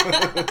yeah.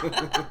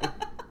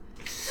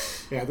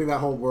 Yeah, I think that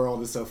whole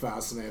world is so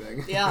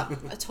fascinating. Yeah,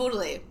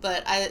 totally.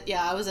 But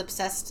I was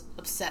obsessed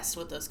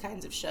with those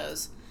kinds of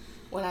shows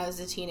when I was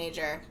a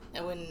teenager,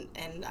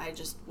 and I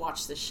just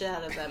watched the shit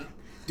out of them.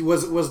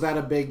 Was that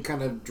a big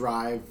kind of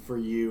drive for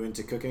you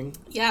into cooking?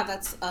 Yeah,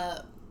 that's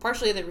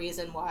partially the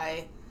reason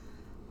why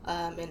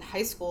in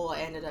high school I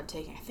ended up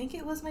taking, I think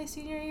it was my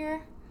senior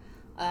year,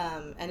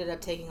 ended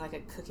up taking like a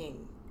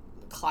cooking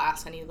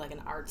class. I needed like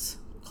an arts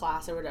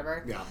class or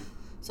whatever. Yeah.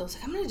 So I was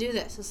like, I'm going to do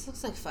this. This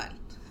looks like fun.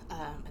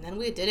 And then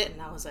we did it,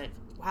 and I was like,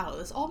 wow,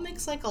 this all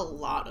makes like a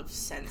lot of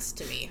sense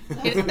to me.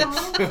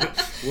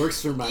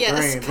 Works for my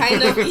Yes, brain.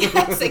 kind of.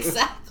 Yes,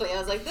 exactly. I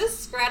was like, this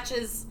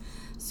scratches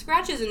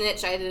an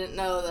itch I didn't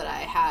know that I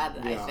had,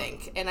 Yeah. I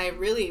think. And I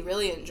really,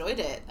 really enjoyed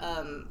it.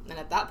 And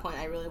at that point,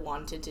 I really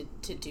wanted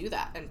to do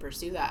that and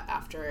pursue that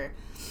after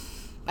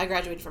I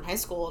graduated from high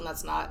school, and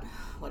that's not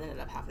what ended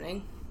up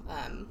happening.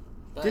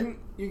 But Didn't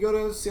you go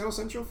to Seattle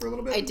Central for a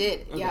little bit? I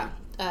did, Okay. yeah.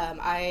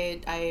 I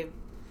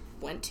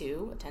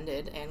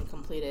attended, and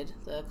completed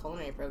the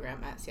culinary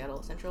program at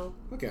Seattle Central.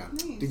 Okay.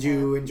 Nice. Did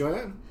you enjoy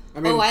that? I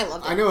I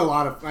loved it. I know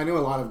a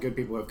lot of good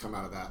people who have come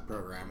out of that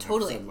program.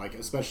 Totally. And, like,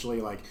 especially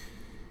like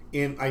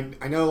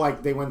I know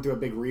like they went through a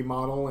big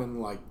remodel in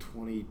like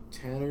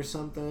 2010 or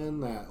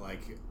something that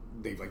like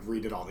they like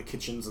redid all the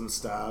kitchens and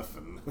stuff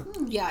and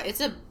Yeah,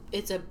 it's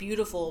a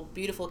beautiful,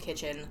 beautiful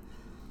kitchen.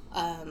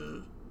 How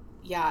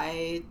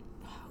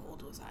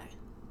old was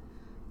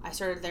I? I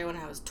started there when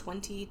I was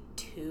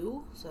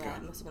 22, so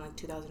that must have been like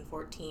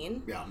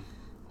 2014. Yeah.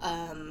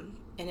 And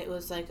it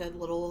was like a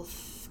little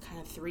kind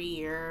of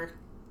 3-year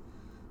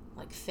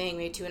like thing,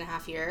 maybe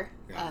 2.5-year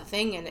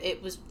thing, and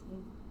it was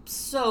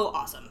so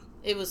awesome.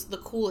 It was the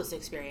coolest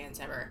experience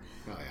ever.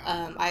 Oh,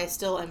 yeah. I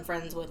still am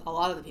friends with a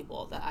lot of the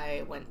people that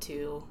I went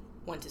to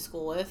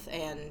school with,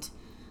 and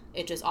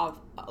it just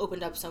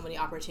opened up so many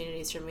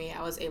opportunities for me.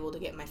 I was able to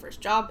get my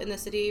first job in the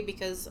city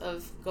because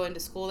of going to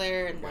school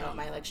there, and one of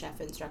my like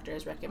chef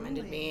instructors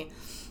recommended me.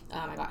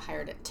 I got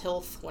hired at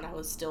TILF when I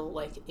was still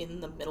like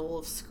in the middle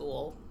of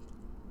school.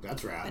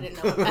 That's rad. I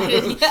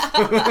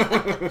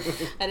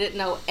didn't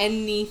know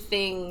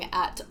anything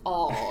at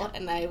all,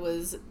 and I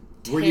was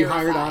terrified. Were you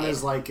hired on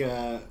as like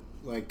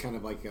kind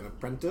of like an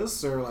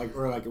apprentice or like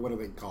what do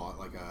they call it?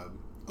 Like a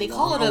They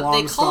call it a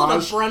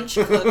brunch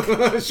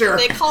cook. Sure.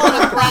 They call it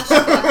a brunch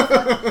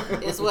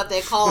cook is what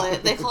they call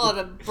it. They call it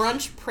a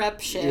brunch prep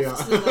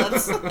shift. Yeah.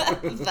 So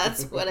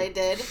that's what I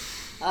did.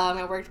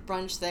 I worked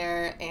brunch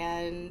there,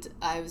 and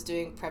I was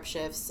doing prep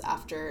shifts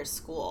after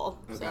school.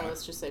 Okay. So I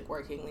was just like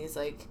working these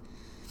like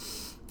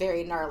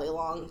very gnarly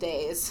long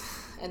days,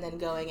 and then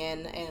going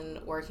in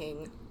and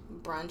working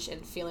brunch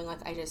and feeling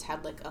like I just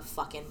had like a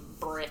fucking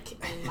brick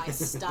in my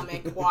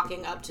stomach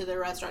walking up to the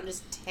restaurant,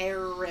 just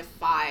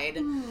terrified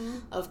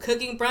of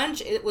cooking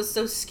brunch. It was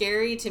so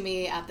scary to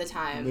me at the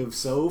time. Move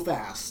so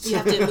fast. You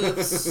have to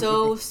move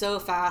so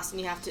fast, and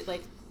you have to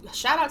like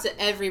shout out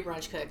to every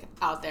brunch cook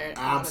out there.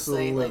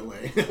 Absolutely.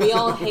 Honestly. Like, we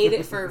all hate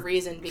it for a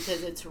reason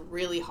because it's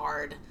really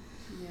hard.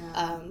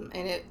 Yeah.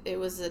 And it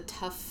was a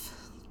tough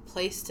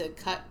place to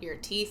cut your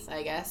teeth,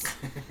 I guess.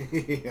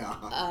 Yeah.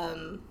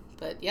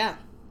 But yeah.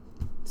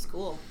 It's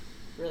cool.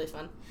 Really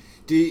fun.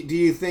 Do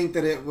you think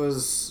that it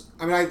was...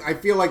 I mean, I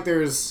feel like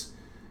there's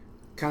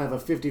kind of a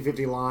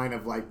 50-50 line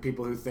of, like,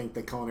 people who think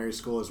that culinary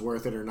school is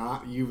worth it or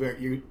not.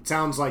 You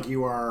sounds like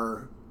you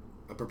are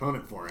a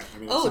proponent for it. I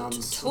mean, it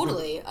sounds...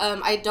 Totally.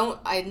 I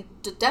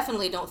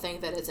definitely don't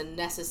think that it's a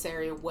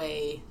necessary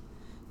way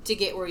to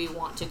get where you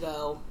want to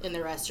go in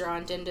the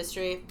restaurant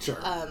industry. Sure.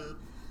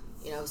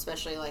 You know,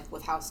 especially like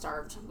with how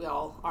starved we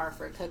all are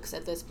for cooks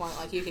at this point.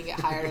 Like, you can get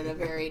hired at a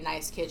very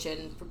nice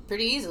kitchen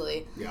pretty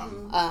easily. Yeah.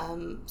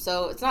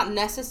 So it's not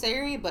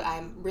necessary, but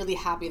I'm really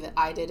happy that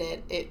I did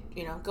it. It,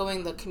 you know,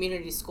 going the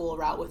community school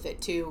route with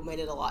it too made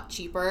it a lot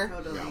cheaper.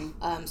 Totally.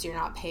 So you're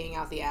not paying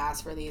out the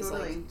ass for these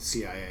like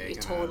CIA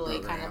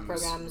kind of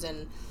programs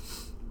and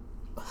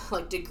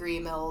like degree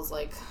mills.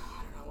 Like,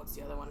 I don't know, what's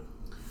the other one?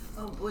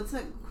 Oh, what's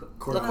that?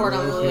 The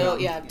Cordon Bleu,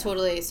 yeah,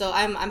 totally. So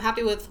I'm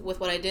happy with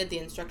what I did. The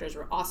instructors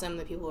were awesome.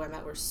 The people who I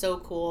met were so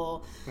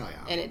cool. Oh,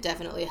 yeah. And it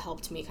definitely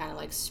helped me kind of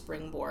like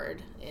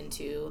springboard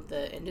into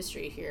the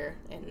industry here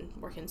and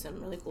work in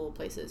some really cool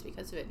places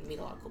because of it and meet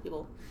a lot of cool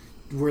people.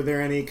 Were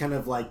there any kind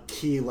of like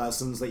key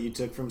lessons that you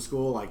took from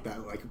school like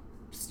that, like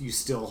you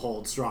still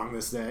hold strong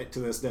to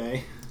this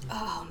day?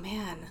 Oh,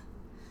 man.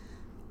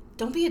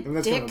 Don't be a dick.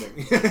 That's a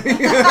good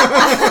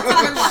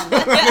one.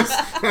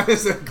 That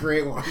is a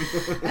great one.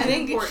 I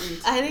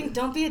think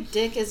don't be a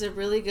dick is a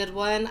really good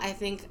one. I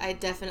think I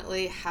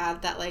definitely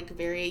had that like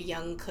very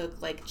young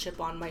cook like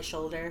chip on my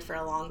shoulder for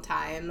a long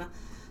time.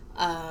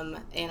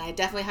 And I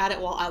definitely had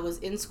it while I was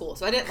in school.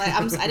 So I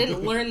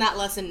didn't learn that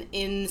lesson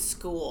in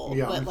school,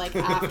 but like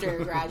after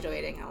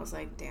graduating, I was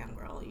like, damn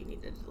girl, you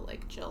needed to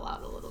like chill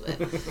out a little bit.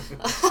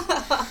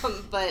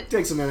 But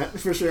takes a minute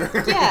for sure.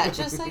 Yeah,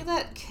 just like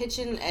that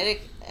kitchen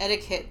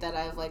etiquette that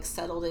I've like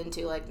settled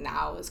into like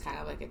now is kind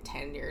of like a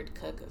tenured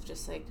cook of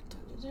just like,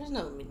 there's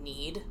no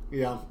need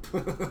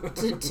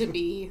to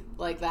be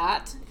like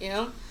that, you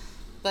know?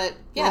 But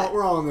yeah,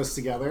 we're all in this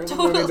together.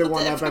 Totally. We need to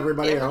one up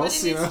everybody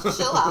else. Everybody needs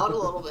to chill out a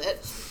little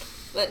bit.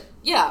 But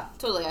yeah,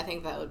 totally. I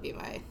think that would be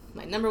my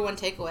number one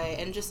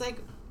takeaway. And just like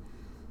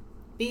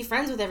be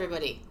friends with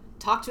everybody.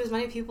 Talk to as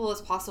many people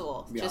as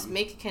possible. Yeah. Just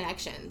make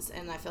connections.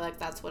 And I feel like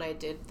that's what I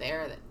did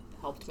there that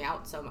helped me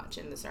out so much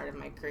in the start of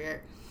my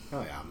career.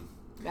 Oh yeah.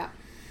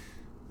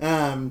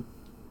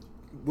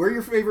 Where are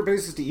your favorite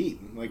places to eat?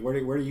 Like where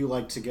do you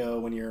like to go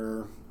when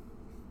you're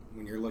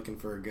looking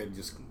for a good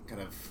just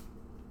kind of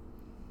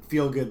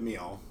feel-good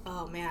meal?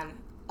 Oh, man.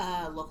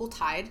 Local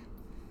Tide.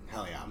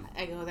 Hell yeah.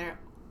 I go there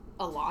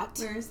a lot.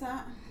 Where is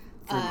that?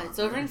 It's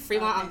over in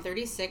Fremont on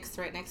 36th,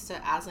 right next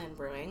to Aslan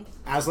Brewing.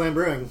 Aslan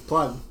Brewing,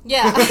 plug.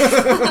 Yeah.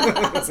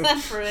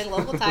 Aslan Brewing,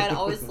 Local Tide,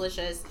 always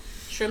delicious.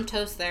 Shrimp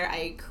toast there,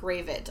 I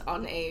crave it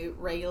on a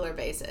regular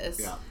basis.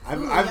 Yeah.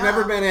 I've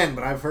never been in,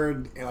 but I've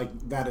heard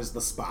like that is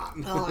the spot.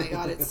 Oh my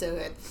god, it's so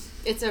good.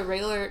 It's not a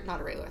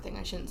regular thing,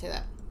 I shouldn't say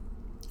that.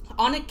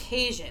 On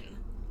occasion,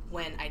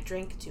 when I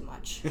drink too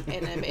much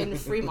and I'm in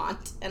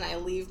Fremont and I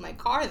leave my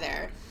car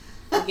there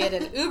and get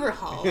an Uber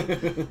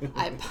home,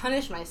 I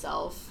punish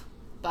myself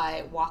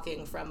by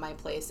walking from my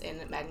place in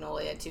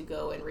Magnolia to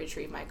go and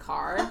retrieve my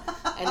car,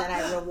 and then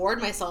I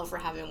reward myself for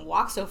having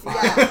walked so far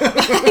by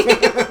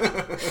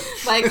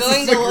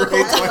going to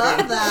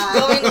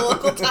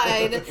Local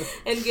Tide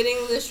and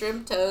getting the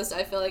shrimp toast.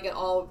 I feel like it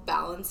all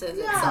balances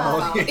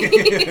itself out.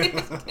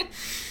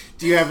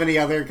 Do you have any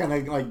other kind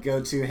of like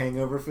go-to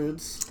hangover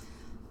foods?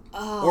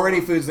 Oh. Or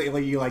any foods that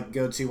you like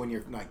go to when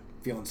you're like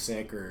feeling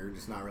sick or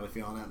just not really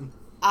feeling it?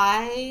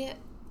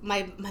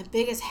 My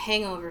biggest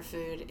hangover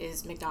food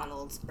is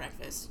McDonald's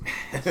breakfast.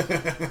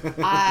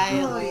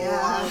 I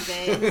love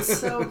it. It's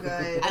so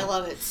good. I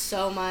love it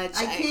so much.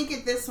 I can't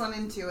get this one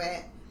into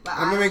it. But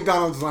I'm a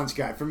McDonald's lunch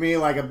guy. For me,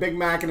 like a Big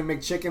Mac and a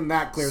McChicken,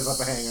 that clears up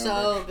a hangover.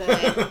 So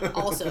good.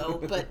 Also,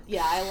 but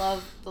yeah, I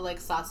love the like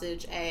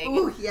sausage, egg,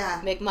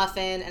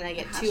 McMuffin, and I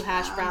get 2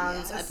 hash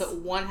browns. Yes. I put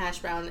 1 hash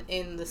brown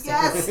in the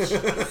sandwich.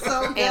 Yes,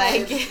 so good. And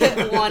I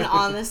get 1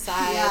 on the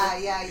side.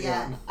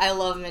 Yeah. I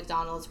love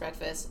McDonald's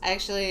breakfast. I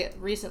actually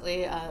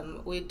recently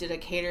we did a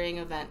catering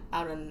event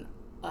out on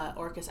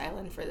Orcas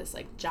Island for this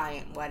like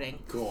giant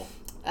wedding. Cool.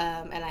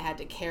 And I had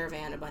to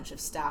caravan a bunch of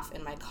staff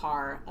in my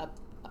car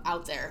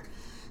out there.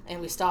 And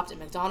we stopped at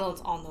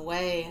McDonald's on the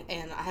way,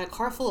 and I had a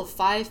car full of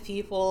 5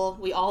 people.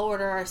 We all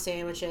order our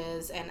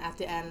sandwiches, and at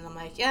the end, I'm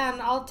like, yeah,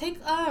 and I'll take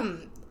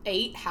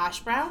 8 hash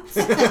browns.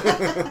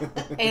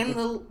 And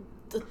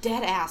the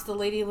dead ass, the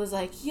lady was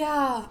like,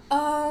 yeah,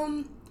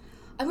 I'm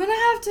gonna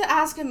have to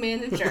ask a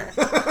manager.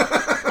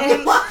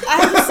 And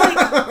I was like,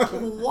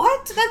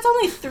 what? That's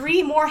only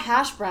 3 more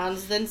hash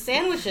browns than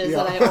sandwiches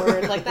that I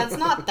ordered. Like, that's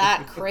not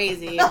that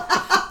crazy.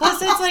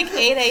 Plus, it's like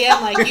 8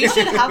 a.m. Like, you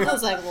should have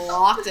those, like,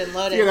 locked and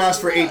loaded. You could ask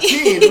for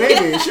 18,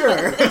 maybe,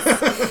 sure.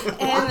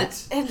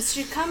 And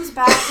she comes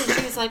back and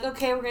she's like,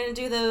 okay, we're gonna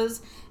do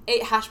those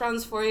 8 hash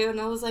browns for you. And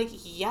I was like,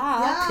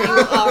 yeah. You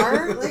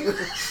are.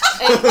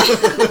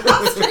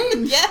 How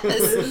strange.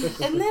 Yes.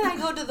 And then I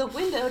go to the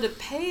window to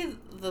pay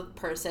the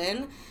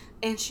person,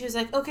 and she was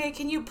like, okay,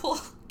 can you pull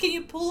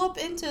up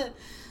into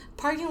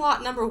parking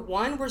lot number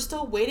 1? We're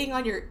still waiting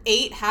on your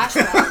 8 hash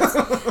browns.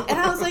 And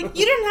I was like,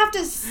 you didn't have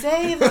to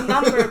say the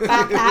number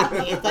back at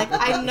me. Like,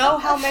 I know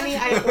how many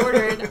I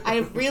ordered. I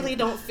really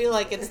don't feel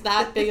like it's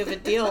that big of a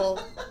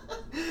deal.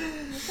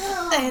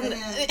 Oh, and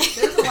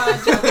there's a lot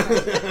of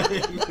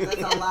judgment.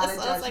 That's a lot of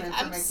judgment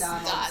from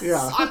McDonald's.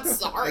 Yeah. I'm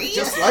sorry.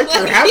 Just like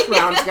your hash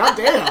browns,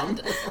 goddamn.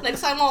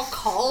 Next time I'll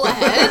call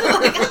ahead.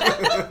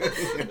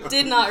 Like,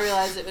 did not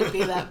realize it would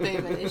be that big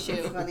of an issue.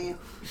 It's funny.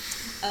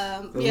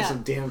 Those are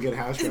some damn good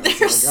hash browns.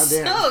 They're so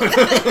good.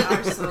 They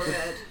are so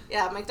good.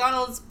 Yeah,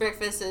 McDonald's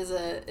breakfast is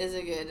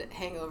a good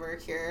hangover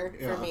cure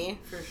for me.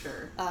 For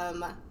sure.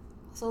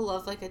 Also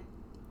love like a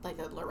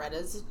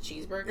Loretta's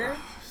cheeseburger.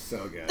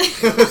 So good.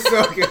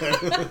 So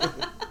good.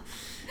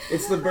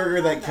 It's the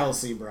burger that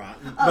Kelsey brought.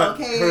 But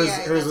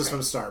hers was from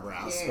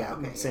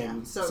Starbrowse.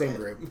 Same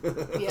group.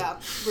 Yeah,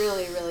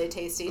 really, really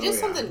tasty. Just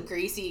something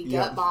greasy,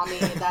 gut bomby.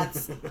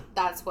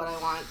 That's what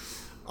I want.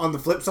 On the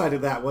flip side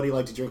of that, what do you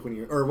like to drink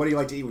what do you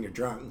like to eat when you're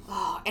drunk?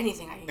 Oh,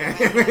 anything I can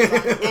get my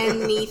hands on.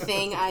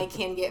 Anything I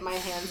can get my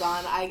hands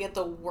on. I get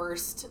the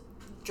worst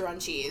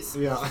drunchies.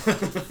 Yeah.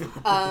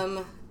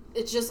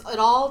 It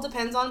all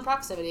depends on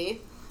proximity.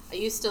 I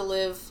used to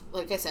live,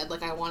 like I said,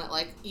 like I want it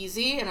like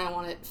easy and I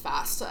want it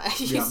fast. I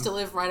used to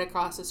live right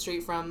across the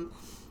street from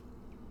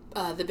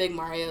the Big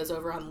Mario's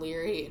over on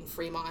Leary in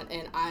Fremont,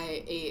 and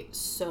I ate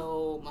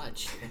so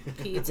much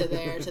pizza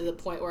there to the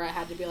point where I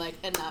had to be like,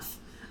 enough.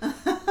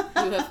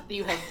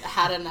 You have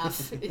had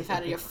enough. You've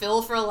had your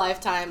fill for a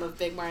lifetime of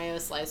Big Mario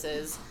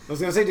slices. I was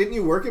gonna say, didn't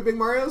you work at Big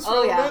Mario's for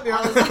a little bit?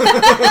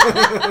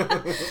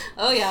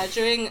 Yeah.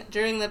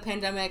 During the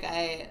pandemic,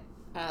 I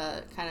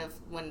kind of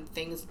when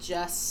things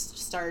just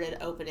started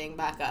opening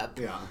back up.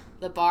 Yeah.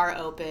 The bar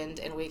opened,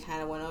 and we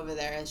kind of went over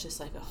there. It's just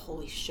like,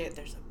 holy shit,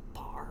 there's a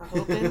bar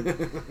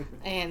open,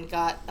 and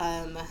got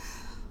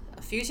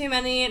a few too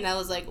many, and I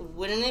was like,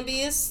 wouldn't it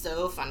be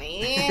so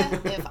funny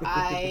if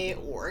I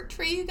worked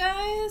for you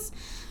guys?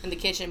 And the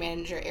kitchen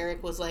manager,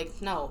 Eric, was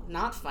like, no,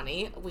 not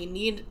funny. We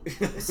need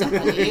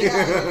somebody.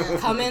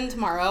 Come in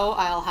tomorrow.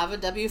 I'll have a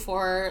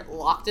W-4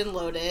 locked and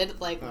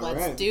loaded. Like,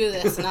 let's do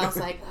this. And I was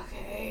like,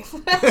 okay.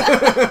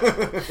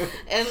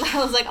 And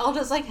I was like, I'll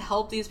just, like,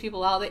 help these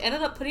people out. They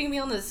ended up putting me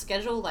on the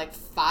schedule, like,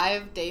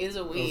 5 days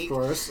a week. Of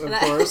course.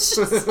 I was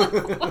just like,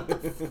 what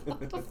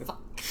the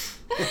fuck?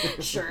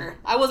 Sure.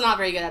 I was not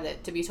very good at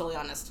it, to be totally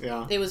honest.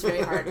 Yeah. It was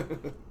very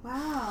hard.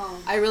 Wow.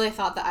 I really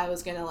thought that I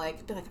was going to,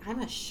 like, be like, I'm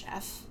a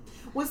chef.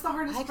 What's the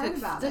hardest part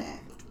about it?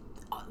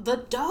 The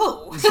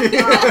dough.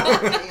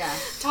 Yeah.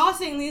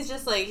 Tossing these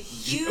just like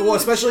huge. Well,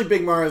 especially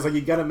Big Mario's, like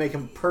you got to make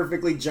them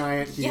perfectly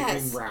giant,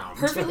 heaping round.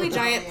 Perfectly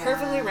giant,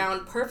 perfectly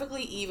round,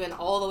 perfectly even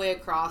all the way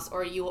across,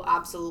 or you will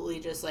absolutely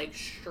just like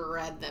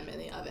shred them in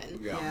the oven.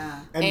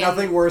 Yeah. And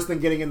nothing worse than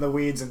getting in the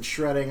weeds and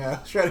shredding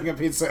a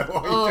pizza.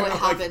 It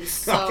happens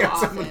so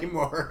often.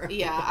 More.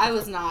 Yeah, I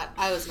was not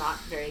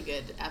very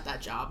good at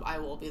that job. I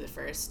will be the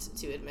first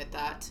to admit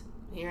that.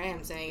 Here I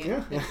am saying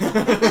it. Yeah.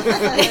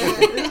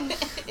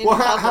 Well,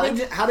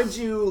 how did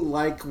you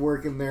like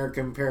working there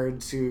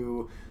compared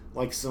to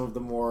like some of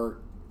the more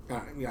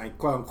like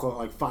quote unquote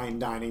like fine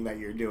dining that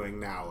you're doing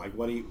now? Like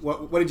what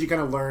did you kind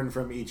of learn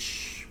from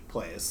each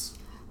place?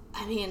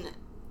 I mean,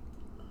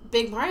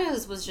 Big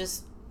Mario's was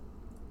just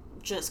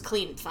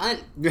clean fun.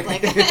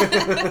 Like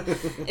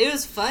it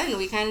was fun.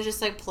 We kind of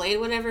just like played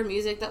whatever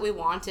music that we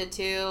wanted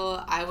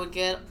to. I would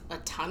get a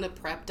ton of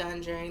prep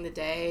done during the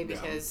day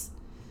because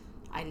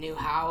I knew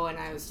how, and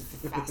I was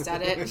fast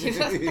at it.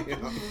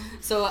 Yeah.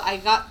 So I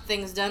got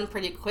things done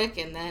pretty quick,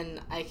 and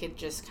then I could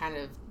just kind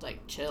of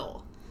like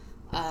chill.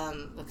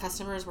 The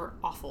customers were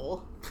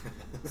awful,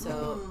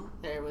 so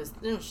there was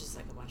just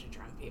like a bunch of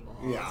drunk people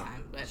all the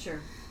time. But sure.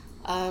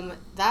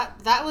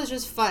 That was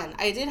just fun.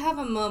 I did have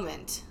a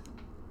moment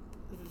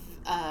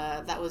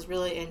that was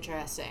really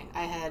interesting.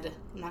 I'm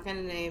not going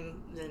to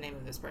name the name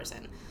of this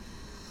person,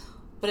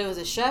 but it was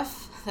a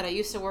chef that I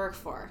used to work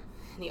for,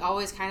 and he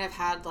always kind of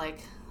had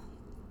like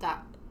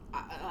that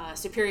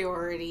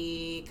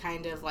superiority,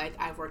 kind of like,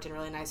 I've worked in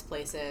really nice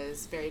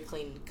places, very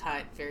clean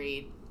cut,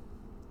 very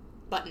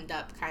buttoned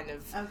up kind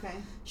of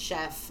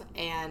chef,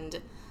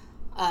 and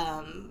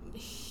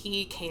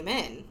he came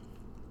in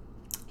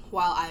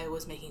while I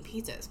was making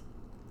pizzas,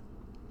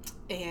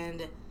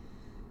 and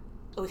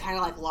we kind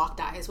of like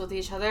locked eyes with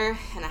each other,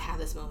 and I had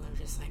this moment of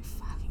just like,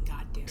 fucking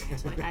goddamn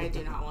it, like I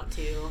do not want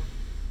to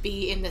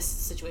be in this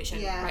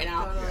situation right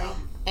now. Totally.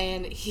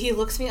 And he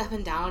looks me up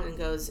and down and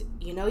goes,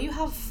 you know, you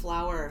have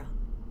flour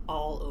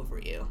all over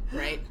you,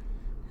 right?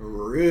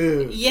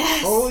 Rude.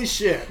 Yes. Holy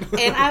shit.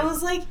 And I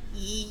was like,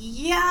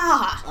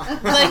 yeah.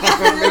 Like,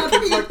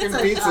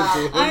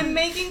 I'm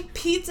making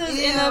pizzas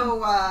in a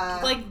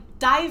like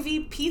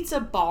divey pizza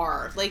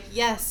bar. Like,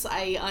 yes,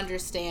 I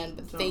understand,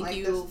 but thank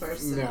you for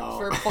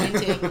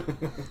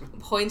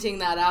pointing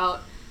that out.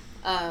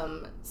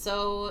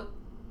 So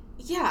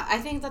yeah, I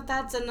think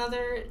that's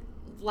another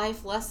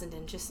life lesson,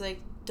 and just like,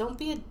 don't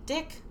be a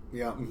dick.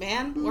 Yeah.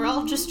 Man, we're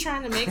all just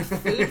trying to make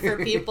food for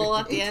people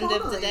at the end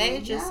of the day.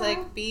 Just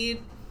like,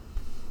 be...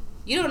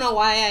 You don't know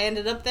why I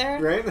ended up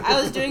there. Right?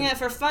 I was doing it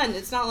for fun.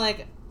 It's not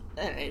like...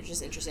 It's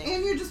just interesting.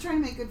 And you're just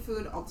trying to make good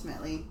food,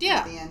 ultimately,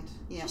 at the end.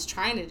 Yeah. Just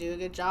trying to do a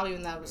good job,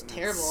 even though I was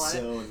terrible at it.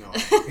 So annoying.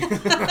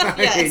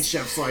 I hate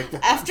chefs like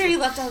that. After he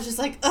left, I was just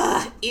like,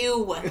 ugh,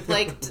 ew.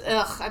 Like,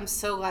 ugh, I'm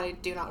so glad I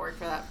do not work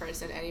for that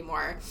person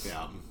anymore.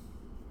 Yeah.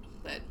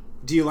 But...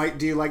 Do you like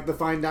the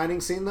fine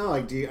dining scene, though?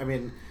 Like, I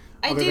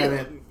do. Than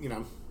it, you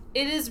know...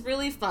 It is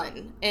really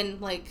fun,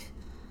 and like,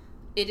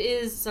 it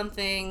is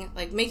something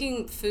like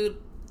making food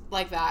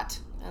like that,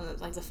 and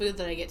like the food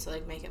that I get to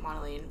like make at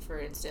Monson, for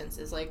instance,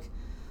 is like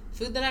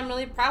food that I'm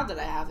really proud that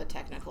I have a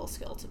technical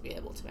skill to be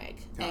able to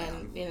make,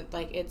 and you know,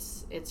 like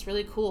it's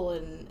really cool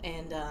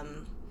and a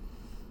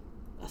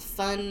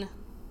fun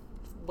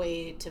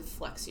way to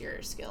flex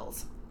your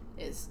skills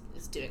is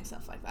doing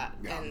stuff like that,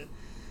 and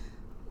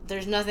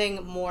there's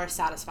nothing more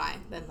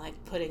satisfying than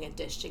like putting a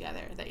dish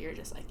together that you're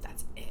just like,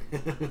 that's it.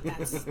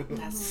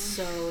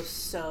 That's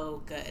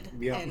so good.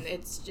 Yep. And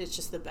it's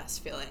just the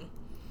best feeling.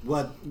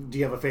 What do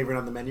you have a favorite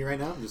on the menu right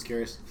now? I'm just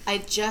curious. We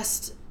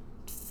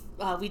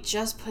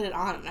just put it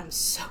on, and I'm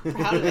so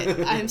proud of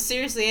it. I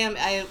seriously am.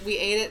 We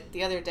ate it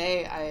the other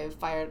day. I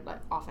fired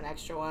off an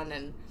extra one,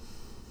 and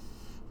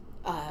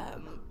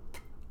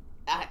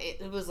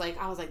it was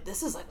like, I was like,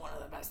 this is like one of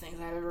the best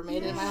things I've ever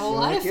made in my whole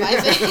life. I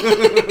think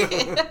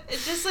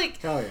it's just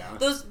like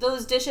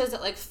those dishes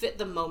that like fit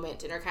the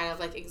moment and are kind of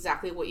like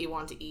exactly what you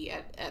want to eat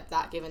at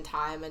that given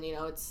time. And you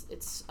know,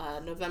 it's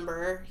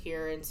November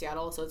here in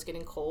Seattle, so it's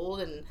getting cold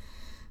and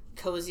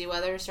cozy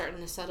weather starting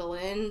to settle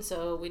in.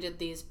 So we did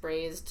these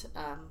braised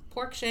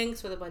pork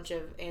shanks with a bunch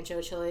of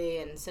ancho chili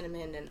and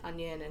cinnamon and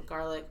onion and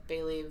garlic,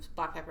 bay leaves,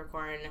 black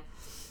peppercorn.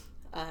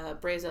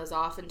 Braise those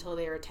off until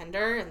they were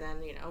tender, and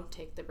then, you know,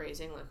 take the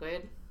braising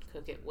liquid,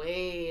 cook it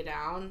way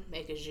down,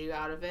 make a jus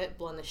out of it,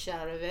 blend the shit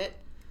out of it,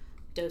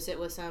 dose it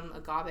with some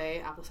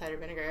agave apple cider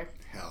vinegar.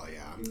 Hell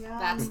yeah.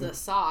 That's the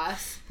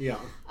sauce. Yeah.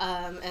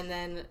 And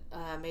then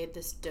made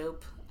this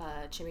dope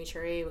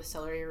chimichurri with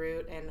celery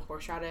root and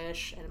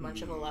horseradish and a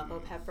bunch of Aleppo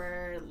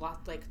pepper, a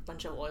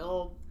bunch of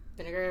oil,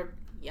 vinegar.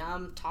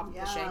 Yum, top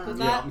the shank with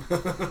that.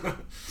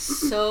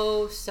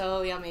 So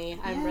yummy.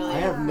 I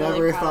have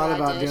never thought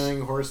about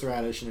doing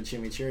horseradish and a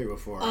chimichurri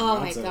before.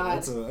 Oh my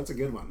god, that's a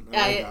good one.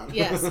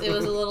 Yes, it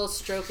was a little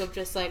stroke of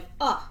just like,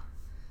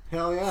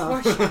 hell yeah,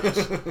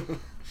 horseradish.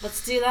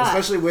 Let's do that.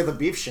 Especially with a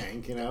beef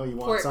shank, you know, you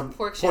want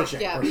pork shank.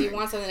 But you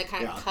want something to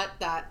kind of cut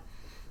that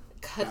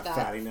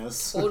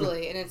fattiness.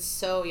 Totally, and it's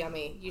so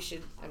yummy. You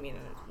should. I mean,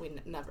 we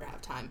never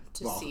have time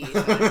to see each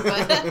other,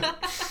 but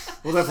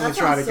we'll definitely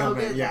try to come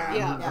in.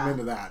 Yeah, I'm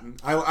into that.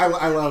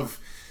 I love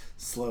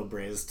slow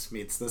braised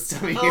meats this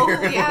time of year.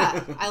 Oh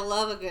yeah, I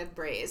love a good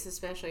braise,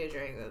 especially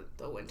during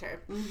the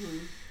winter.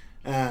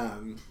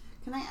 Mm-hmm.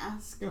 Can I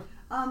ask?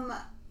 I'm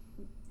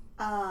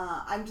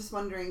just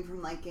wondering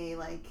from like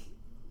a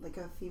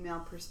female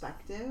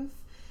perspective.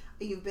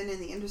 You've been in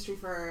the industry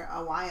for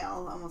a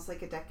while, almost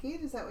like a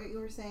decade. Is that what you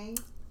were saying?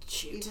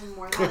 Shoot. Even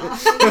more than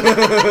that.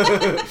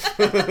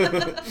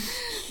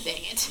 Dang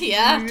it.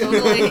 Yeah,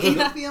 totally. Do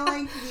you feel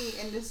like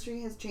the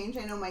industry has changed?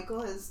 I know Michael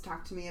has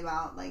talked to me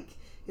about like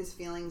his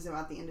feelings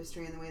about the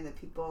industry and the way that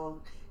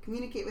people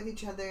communicate with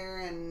each other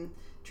and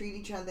treat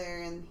each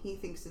other, and he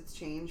thinks it's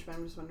changed, but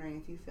I'm just wondering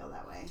if you feel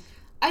that way.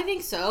 I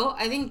think so.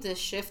 I think the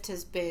shift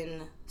has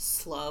been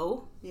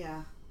slow.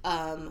 Yeah.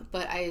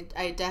 But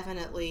I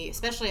definitely,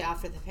 especially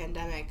after the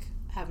pandemic,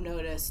 have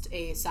noticed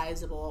a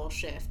sizable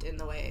shift in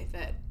the way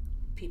that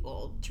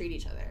people treat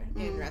each other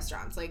in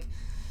restaurants. Like,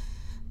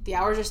 the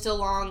hours are still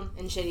long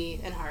and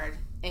shitty and hard,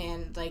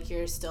 and like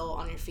you're still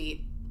on your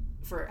feet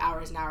for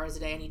hours and hours a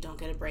day, and you don't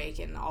get a break,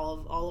 and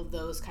all of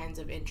those kinds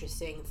of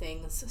interesting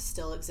things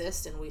still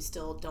exist, and we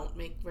still don't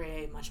make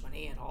very much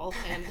money at all,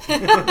 and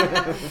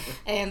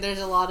and there's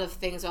a lot of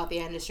things about the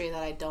industry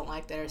that I don't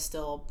like that are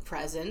still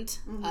present.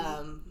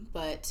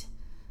 But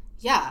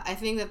yeah, I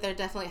think that there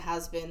definitely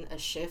has been a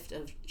shift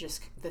of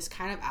just this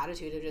kind of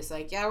attitude of just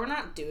like, yeah, we're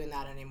not doing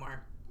that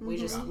anymore. We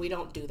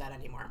don't do that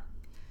anymore.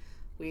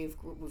 We've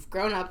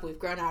grown up, we've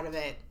grown out of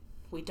it.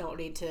 We don't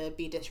need to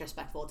be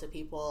disrespectful to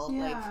people.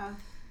 Yeah. Like,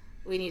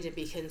 we need to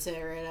be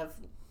considerate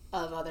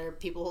of other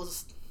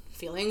people's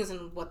feelings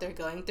and what they're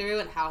going through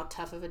and how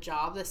tough of a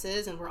job this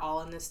is, and we're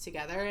all in this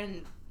together,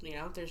 and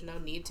there's no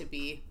need to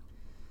be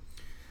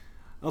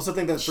I also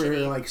think that for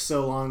shitty. like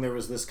so long there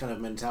was this kind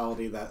of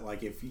mentality that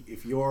like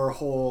if your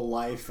whole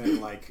life and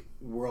like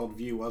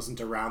worldview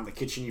wasn't around the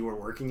kitchen you were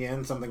working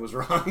in, something was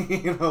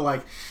wrong.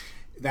 Like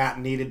that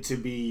needed to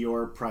be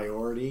your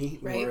priority.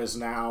 Right. Whereas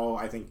now,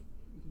 I think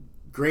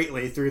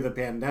greatly through the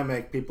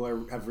pandemic,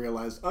 people have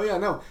realized, oh yeah,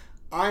 no,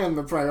 I am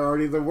the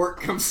priority. The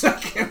work comes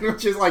second,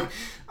 which is like,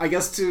 I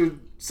guess to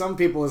some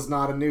people is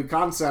not a new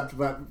concept,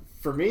 but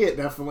for me it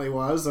definitely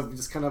was. Of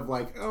just kind of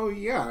like, oh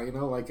yeah,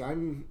 like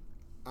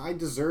I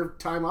deserve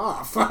time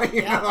off.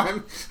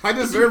 I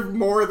deserve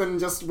more than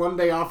just one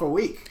day off a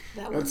week.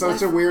 It's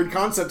such a weird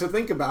concept to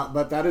think about,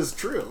 but that is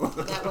true.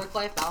 That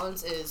work-life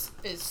balance is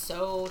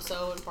so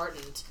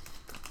important,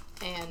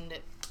 and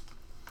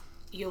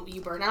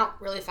you burn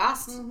out really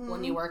fast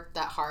when you work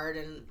that hard,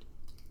 and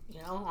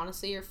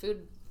honestly your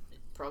food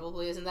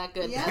probably isn't that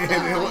good.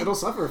 Yeah. It'll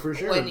suffer for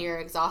sure when you're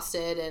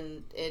exhausted,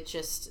 and it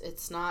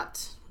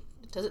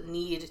doesn't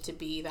need to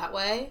be that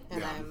way,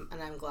 and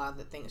I'm glad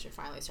that things are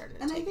finally starting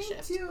to take a shift. And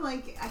I think too,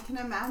 like, I can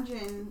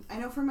imagine, I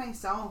know for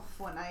myself,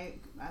 when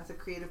as a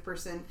creative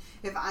person,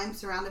 if I'm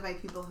surrounded by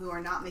people who are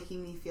not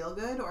making me feel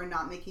good or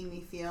not making me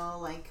feel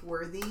like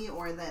worthy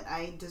or that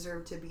I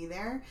deserve to be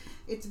there,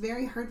 it's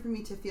very hard for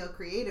me to feel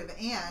creative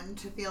and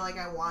to feel like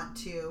I want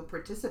to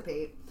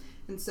participate.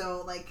 And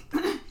so, like,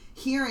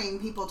 hearing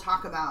people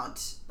talk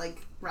about like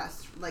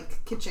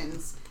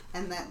kitchens,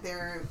 and that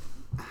there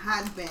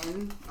had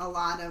been a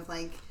lot of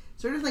like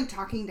sort of like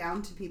talking down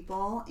to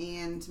people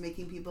and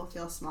making people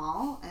feel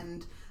small,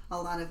 and a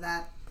lot of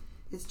that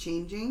is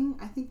changing,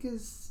 I think,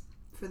 is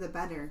for the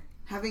better.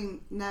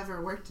 Having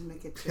never worked in the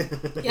kitchen.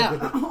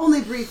 Yeah.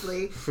 Only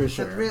briefly. For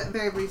sure. A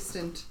very brief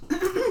stint.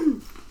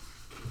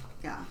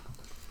 Yeah.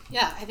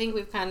 Yeah, I think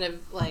we've kind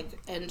of like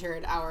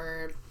entered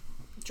our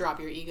drop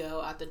your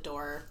ego at the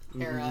door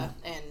era,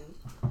 and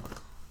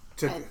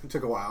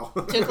took a while.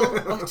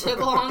 took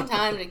a long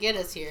time to get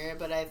us here,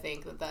 but I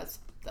think that's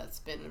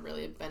been a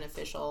really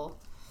beneficial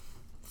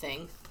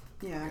thing.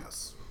 Yeah.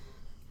 Yes.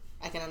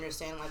 I can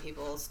understand why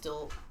people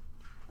still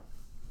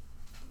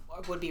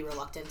would be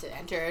reluctant to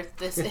enter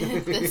this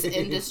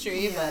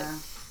industry, but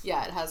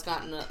yeah, it has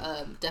gotten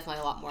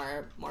definitely a lot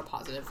more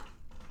positive.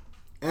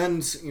 And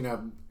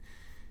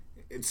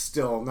it's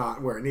still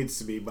not where it needs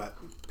to be, but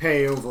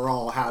pay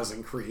overall has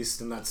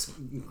increased, and that's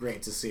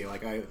great to see.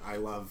 Like I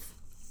love.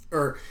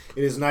 Or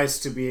it is nice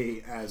to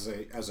be as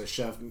a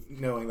chef,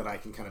 knowing that I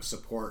can kind of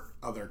support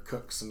other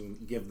cooks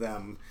and give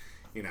them,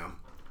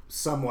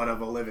 somewhat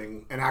of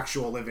an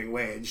actual living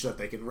wage that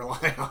they can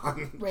rely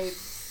on. Right.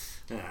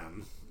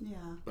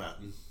 But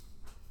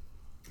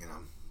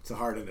it's a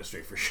hard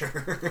industry for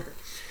sure.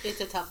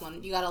 It's a tough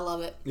one. You gotta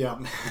love it. Yeah.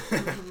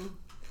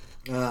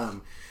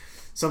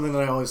 Something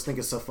that I always think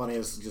is so funny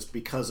is just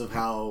because of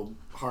how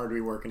hard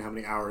we work and how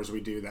many hours we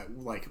do, that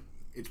like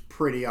it's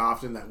pretty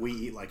often that we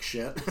eat like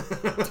shit.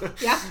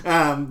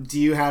 Yeah. Do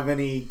you have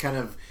any kind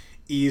of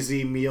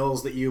easy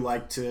meals that you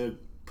like to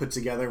put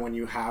together when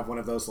you have one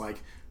of those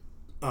like,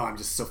 oh, I'm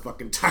just so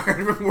fucking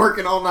tired of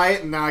working all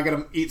night and now I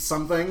gotta eat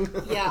something?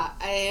 Yeah,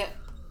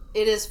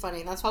 it is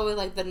funny. That's probably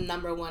like the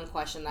number one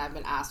question that I've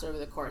been asked over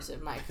the course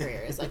of my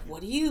career is like,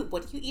 what do you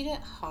eat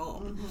at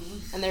home?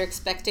 Mm-hmm. And they're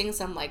expecting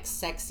some like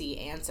sexy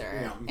answer.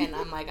 Yeah. And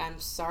I'm like, I'm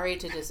sorry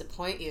to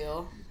disappoint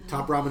you.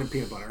 Top ramen and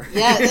peanut butter.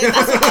 Yeah, that's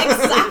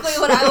exactly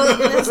what I was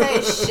going to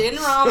say. Shin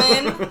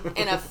ramen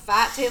and a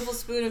fat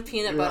tablespoon of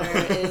peanut butter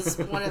is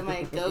one of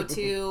my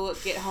go-to.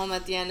 Get home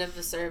at the end of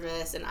the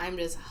service and I'm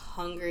just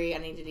hungry. I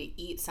needed to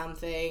eat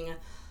something.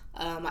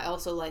 I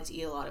also like to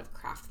eat a lot of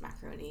Kraft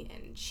macaroni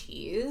and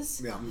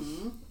cheese. Yeah.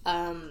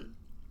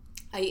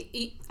 I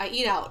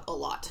eat out a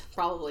lot,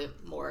 probably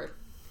more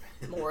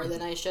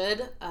than I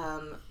should.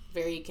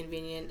 Very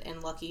convenient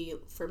and lucky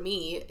for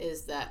me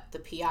is that the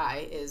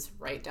PI is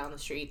right down the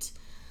street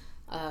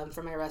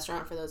from my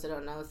restaurant. For those that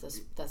don't know,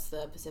 that's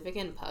the Pacific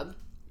Inn Pub.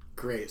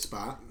 Great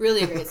spot.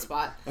 Really great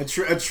spot. a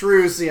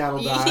true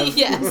Seattle dive.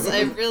 Yes,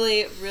 a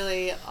really,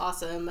 really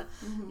awesome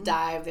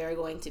dive. They're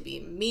going to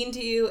be mean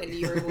to you, and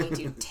you're going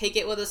to take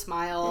it with a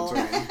smile.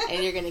 That's right.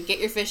 And you're going to get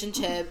your fish and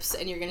chips,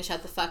 and you're going to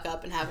shut the fuck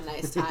up and have a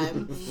nice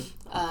time.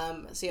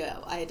 So yeah,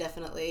 I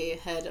definitely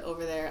head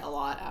over there a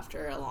lot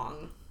after a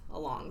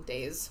long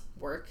day's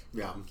work.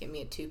 Yeah. Give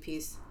me a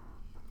 2-piece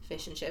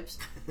fish and chips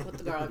with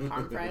the garlic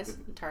parm fries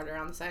and tartar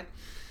on the side.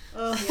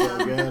 Oh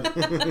So yeah.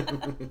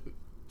 good.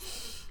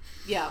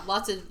 Yeah,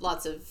 lots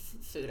of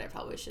food I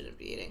probably shouldn't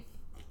be eating.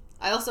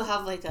 I also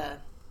have like a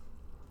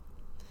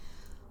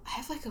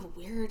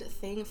weird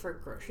thing for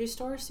grocery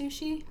store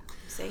sushi.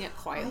 I'm saying it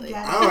quietly.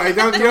 Oh,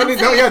 don't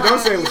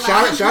say it.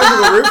 Shout it to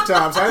the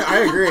rooftops. I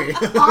agree.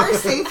 Our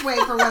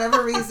Safeway, for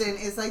whatever reason,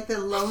 is like the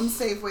lone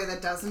Safeway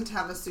that doesn't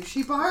have a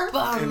sushi bar.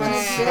 Bummer. And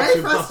it's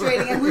very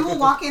frustrating. And we will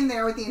walk in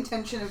there with the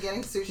intention of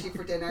getting sushi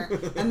for dinner,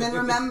 and then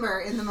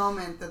remember in the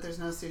moment that there's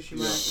no sushi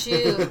bar.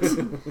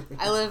 Shoot.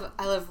 I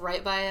live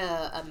right by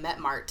a Met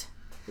Mart,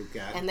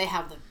 Okay. and they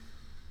have the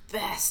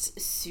best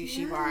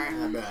sushi bar.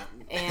 I bet.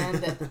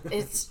 And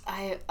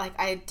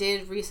I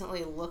did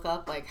recently look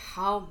up like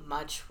how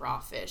much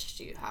raw fish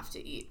do you have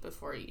to eat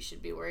before you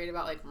should be worried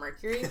about like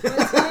mercury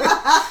poisoning.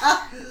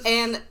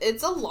 And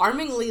it's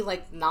alarmingly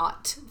like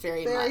not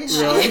very much. Really?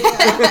 So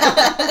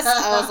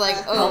I was like,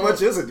 oh, How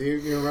much is it? Do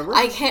you remember?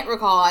 I can't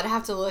recall. I'd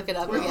have to look it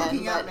up We're again.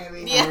 looking up, But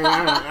maybe. yeah.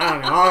 I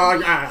don't know.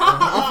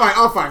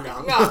 I'll find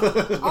out.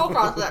 Yeah, I'll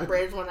cross that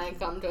bridge when I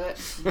come to it.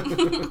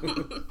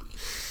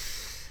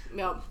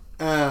 Yep.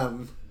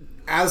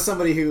 As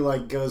somebody who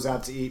like goes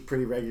out to eat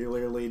pretty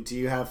regularly, do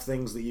you have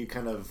things that you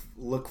kind of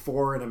look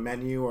for in a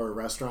menu or a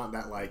restaurant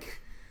that like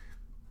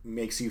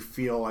makes you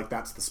feel like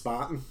that's the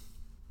spot?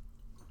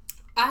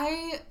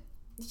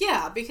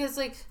 Because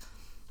like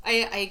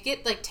I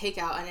get like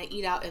takeout and I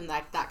eat out in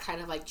like that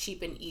kind of like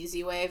cheap and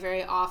easy way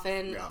very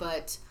often,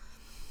 but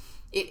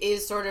it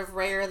is sort of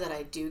rare that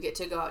I do get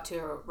to go out to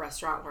a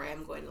restaurant where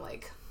I'm going to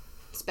like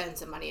spend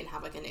some money and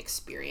have like an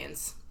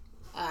experience.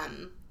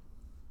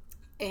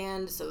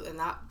 And so in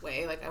that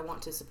way, like I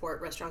want to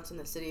support restaurants in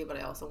the city, but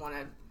I also want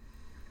to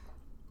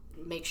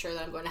make sure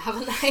that I'm going to have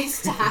a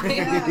nice time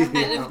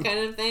kind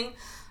of thing.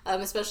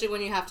 Especially when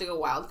you have to go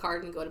wild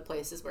card and go to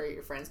places where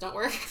your friends don't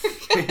work.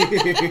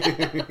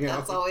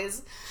 That's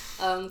always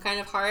kind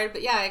of hard.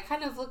 But yeah, I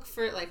kind of look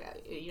for like,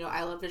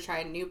 I love to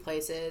try new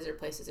places or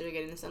places that are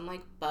getting some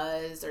like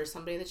buzz or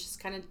somebody that's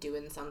just kind of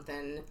doing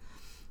something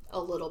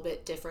a little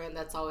bit different.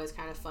 That's always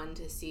kind of fun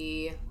to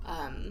see.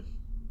 I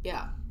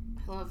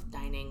love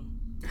dining.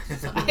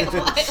 So I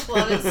love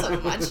it so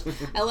much.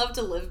 I love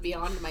to live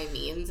beyond my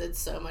means. It's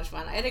so much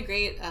fun. I had a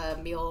great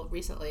meal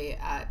recently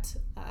at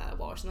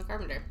Walsh and the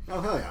Carpenter.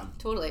 Oh hell yeah!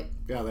 Totally.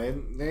 Yeah,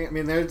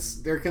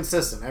 they're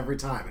consistent every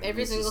time.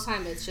 Every single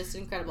time, it's just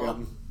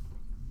incredible.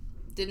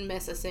 Didn't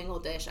miss a single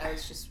dish. I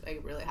was just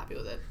really happy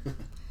with it.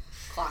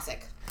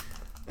 Classic.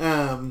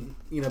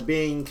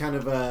 Being kind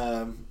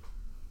of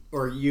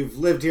or you've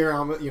lived here,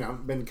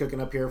 been cooking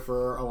up here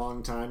for a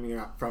long time. You're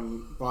not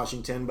from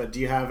Washington, but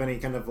do you have any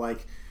kind of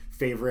like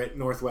favorite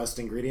Northwest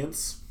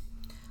ingredients?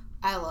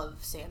 I love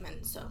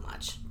salmon so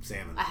much.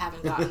 Salmon. I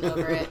haven't gotten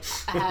over it.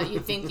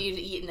 You'd think you'd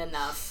eaten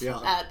enough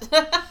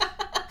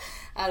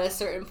at a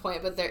certain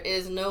point, but there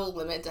is no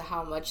limit to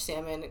how much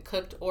salmon,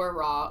 cooked or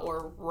raw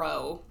or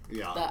roe,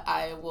 that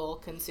I will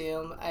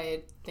consume.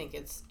 I think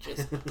it's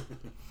just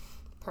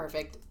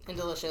perfect and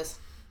delicious.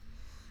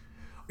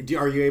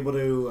 Are you able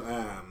to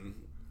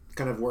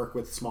kind of work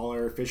with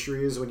smaller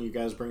fisheries when you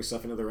guys bring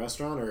stuff into the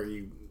restaurant, or are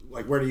you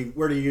like where do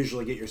you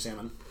usually get your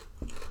salmon?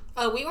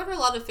 We order a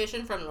lot of fish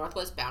in from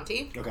Northwest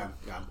Bounty. Okay,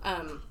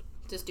 yeah.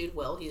 This dude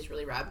Will, he's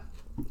really rad,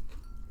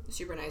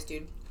 super nice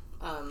dude.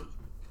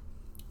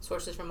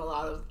 Sources from a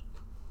lot of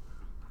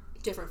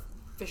different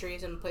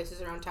fisheries and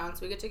places around town,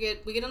 so we get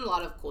in a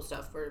lot of cool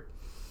stuff.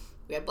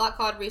 We had black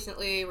cod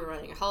recently. We're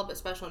running a halibut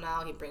special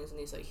now. He brings in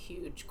these like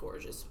huge,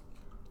 gorgeous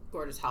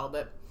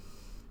halibut,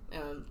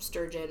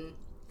 sturgeon.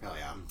 Hell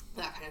yeah.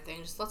 That kind of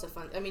thing. Just lots of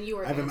fun. I mean,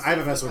 I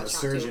haven't messed with a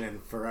sturgeon in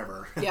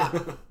forever. Yeah.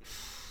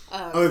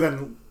 Other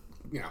than,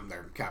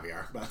 their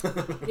caviar. But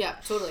yeah,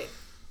 totally.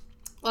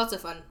 Lots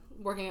of fun.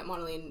 Working at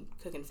Monson,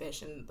 cooking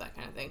fish and that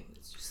kind of thing.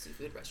 It's just a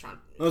seafood restaurant.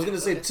 I was going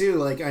to say, too,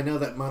 like, I know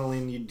that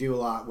Monson, you do a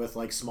lot with,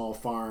 like, small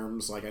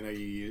farms. Like, I know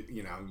you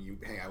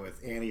hang out with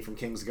Annie from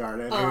King's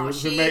Garden,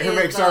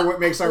 who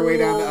makes our way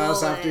down to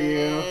us after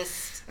you.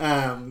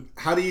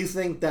 How do you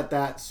think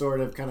that sort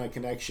of kind of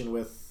connection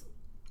with,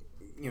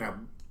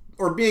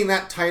 or being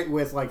that tight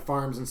with like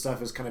farms and stuff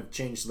has kind of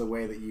changed the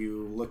way that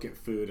you look at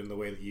food and the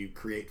way that you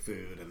create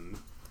food? And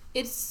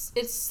it's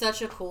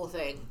such a cool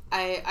thing.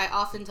 I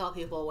often tell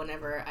people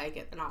whenever I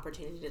get an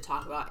opportunity to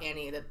talk about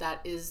Annie that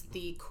is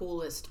the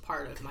coolest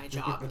part of my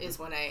job is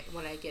when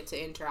I get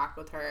to interact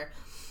with her,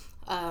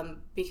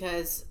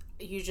 because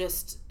she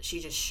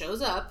just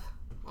shows up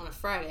on a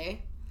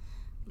Friday.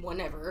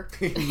 Whenever.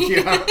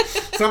 Yeah.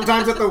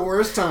 Sometimes at the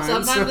worst time.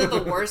 Sometimes at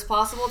the worst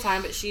possible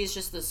time, but she's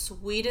just the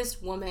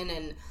sweetest woman,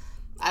 and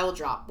I will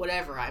drop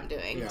whatever I'm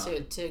doing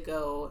to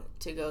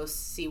go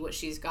see what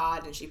she's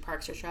got, and she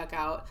parks her truck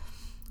out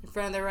in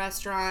front of the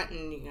restaurant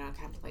and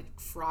kind of like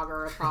frog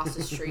her across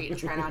the street and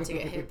try not to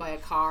get hit by a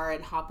car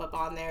and hop up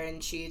on there,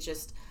 and she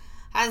just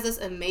has this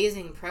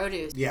amazing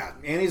produce. Yeah,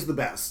 Annie's the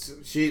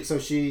best. She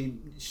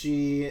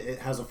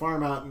has a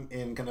farm out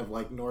in kind of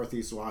like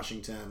northeast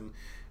Washington,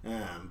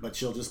 but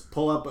she'll just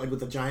pull up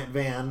with a giant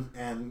van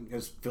and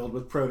it's filled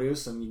with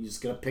produce, and you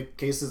just gotta pick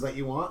cases that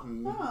you want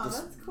and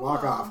just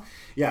walk off.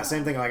 Yeah,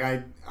 same thing. Like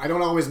I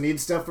don't always need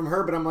stuff from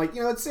her, but I'm like,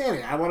 it's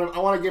Annie. I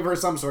want to give her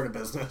some sort of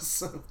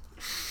business.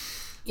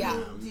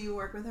 Yeah. Do you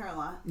work with her a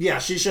lot? Yeah,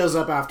 she shows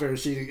up after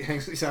she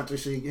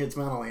hits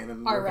Mount Elaine,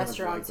 and our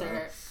restaurants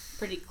are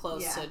pretty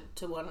close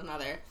to one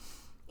another.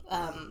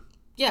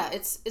 Yeah,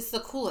 it's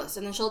the coolest.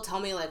 And then she'll tell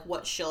me like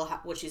what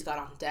she's got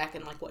on deck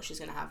and like what she's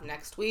gonna have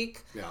next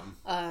week. Yeah.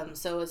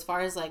 So as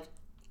far as like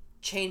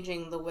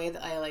changing the way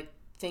that I like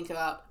think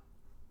about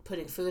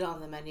putting food on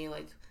the menu,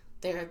 like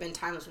there have been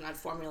times when I've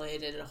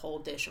formulated a whole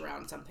dish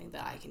around something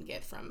that I can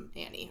get from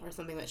Annie or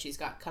something that she's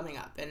got coming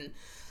up, and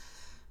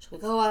she'll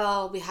be like,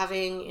 I'll be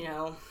having,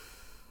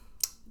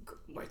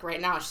 like right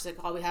now, she's like,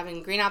 I'll be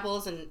having green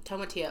apples and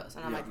tomatillos.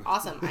 And I'm like,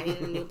 awesome, I need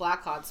a new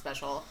black cod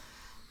special.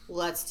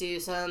 Let's do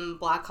some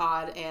black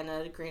cod and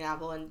a green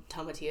apple and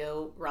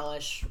tomatillo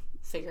relish,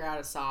 figure out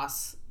a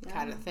sauce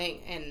kind of thing.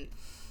 And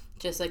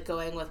just like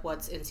going with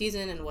what's in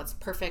season and what's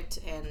perfect.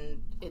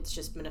 And it's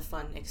just been a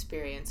fun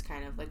experience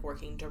kind of like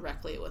working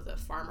directly with a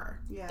farmer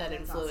that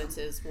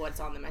influences what's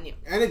on the menu.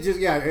 And it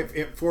just,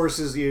 it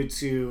forces you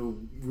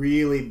to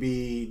really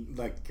be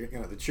like,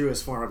 the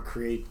truest form of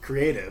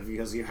creative,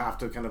 because you have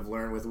to kind of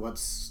learn with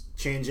what's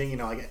changing.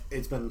 Like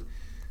it's been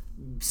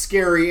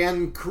scary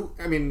and cool.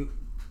 I mean,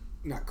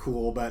 not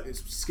cool, but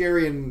it's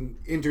scary and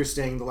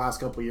interesting the last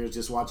couple of years,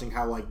 just watching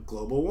how like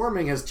global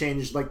warming has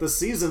changed like the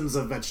seasons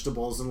of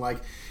vegetables. And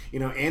like,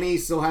 Annie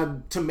still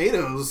had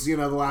tomatoes, the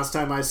last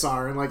time I saw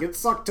her, and like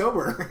it's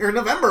October or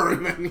November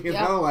even, you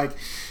know, like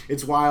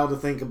it's wild to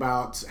think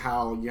about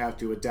how you have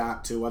to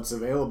adapt to what's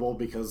available,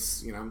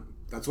 because,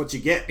 that's what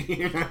you get.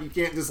 You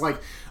can't just like,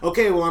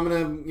 okay, well, I'm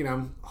going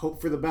to,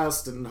 hope for the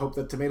best and hope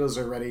that tomatoes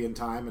are ready in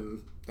time,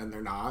 and then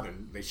they're not,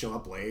 and they show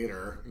up late,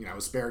 or,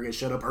 asparagus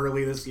showed up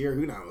early this year,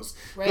 who knows?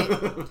 Right.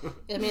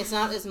 I mean, it's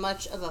not as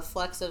much of a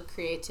flex of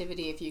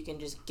creativity if you can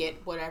just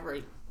get whatever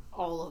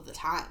all of the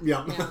time.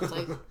 Yeah. It's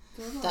like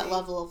that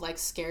level of like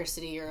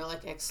scarcity or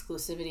like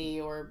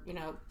exclusivity, or,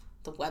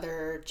 the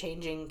weather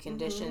changing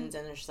conditions,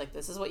 and it's just like,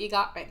 this is what you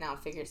got right now,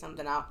 figure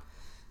something out.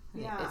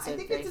 And I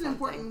think it's an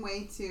important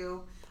way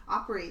to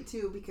operate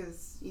too,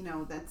 because,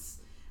 that's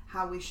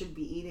how we should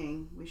be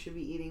eating. We should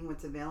be eating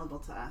what's available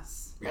to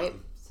us. Right.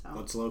 So.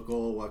 What's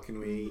local? What can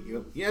we?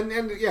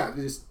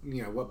 Just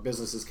what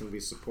businesses can we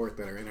support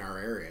that are in our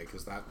area,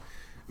 because that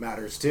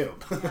matters too.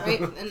 Right,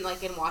 and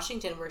like in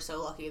Washington, we're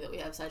so lucky that we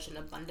have such an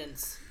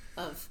abundance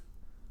of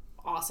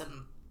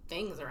awesome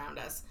things around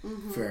us.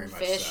 Mm-hmm. Very much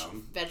Fish, so.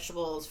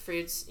 Vegetables,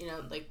 fruits.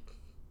 Like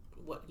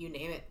what you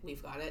name it,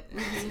 we've got it.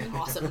 It's an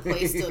awesome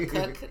place to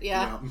cook.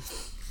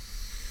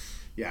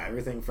 Yeah,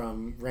 everything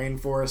from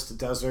rainforest to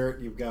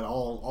desert, you've got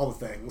all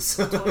the things.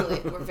 Totally.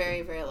 We're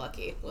very, very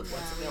lucky with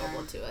what's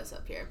available to us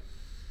up here.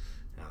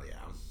 Hell yeah.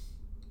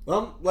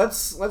 Well,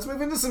 let's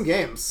move into some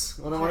games.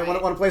 Want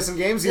to play some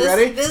games? You This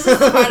ready? This is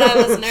the part I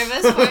was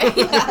nervous for.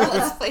 Yeah,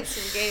 let's play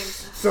some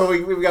games. So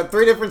we've got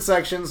 3 different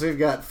sections. We've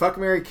got Fuck,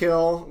 Marry,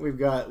 Kill. We've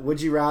got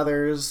Would You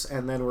Rathers.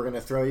 And then we're going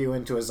to throw you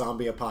into a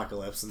zombie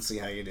apocalypse and see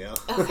how you do.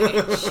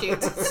 Okay,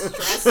 shoot.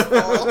 Stressful.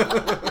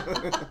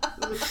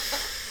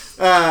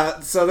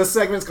 So this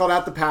segment's called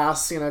At the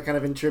Pass, kind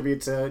of in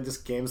tribute to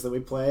just games that we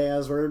play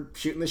as we're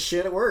shooting the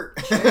shit at work.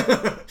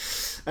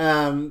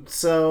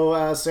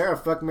 So Sarah,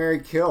 Fuck, Marry,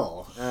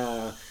 Kill.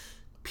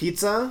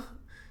 Pizza,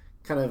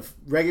 kind of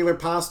regular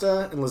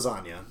pasta, and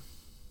lasagna.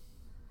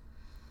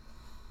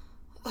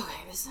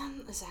 Okay, this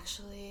one is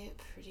actually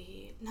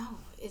pretty... No,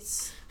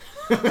 it's...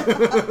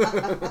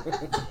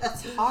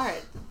 it's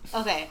hard.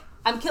 Okay,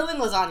 I'm killing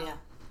lasagna.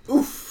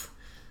 Oof.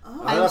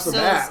 Oh. I'm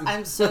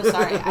so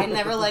sorry. I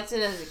never liked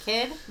it as a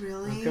kid.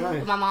 Really?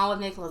 Okay. My mom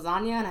would make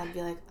lasagna, and I'd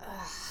be like, ugh.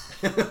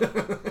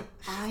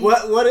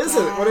 What is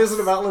it? What is it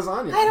about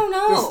lasagna? I don't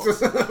know.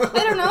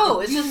 I don't know.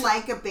 It's Do you just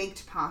like a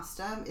baked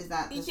pasta? Is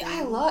that the thing?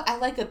 I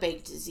like a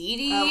baked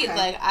ziti. Okay.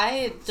 Like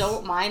I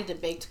don't mind a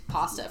baked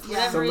pasta for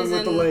whatever Something reason.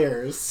 with the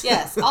layers.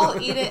 Yes, I'll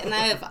eat it, and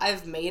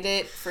I've made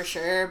it for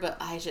sure, but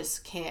I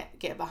just can't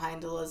get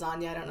behind a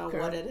lasagna. I don't know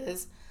what it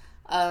is.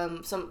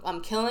 So I'm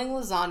killing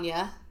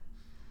lasagna.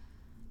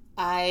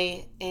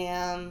 I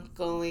am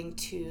going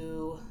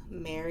to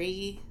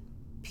marry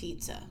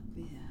pizza.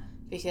 Yeah.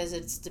 Because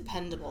it's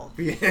dependable.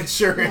 Yeah, it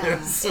sure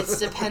is. It's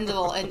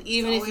dependable. And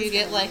even if you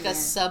get like a there.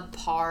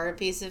 subpar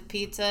piece of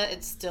pizza,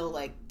 it's still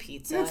like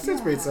pizza.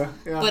 It's pizza.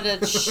 Yeah. But a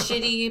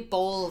shitty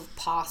bowl of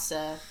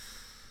pasta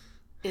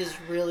is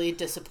really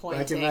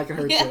disappointing. That can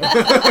hurt you.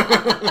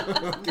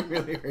 That can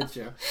really hurt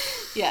you.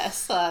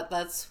 Yes,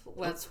 that's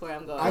where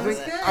I'm going. I with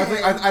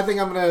think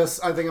I'm gonna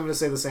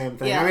say the same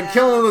thing. Yeah. I mean,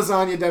 killing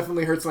lasagna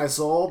definitely hurts my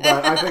soul,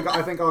 but I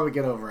think I'll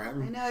get over it. I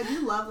know, I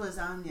do love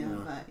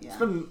lasagna, but yeah. It's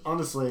been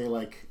honestly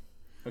like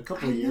a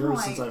couple of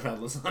years since I've had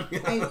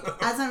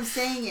lasagna. As I'm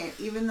saying it,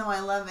 even though I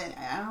love it,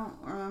 I don't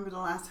remember the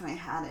last time I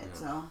had it,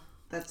 so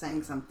that's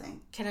saying something.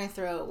 Can I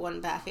throw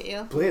one back at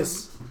you?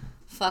 Please.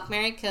 Fuck,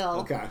 marry,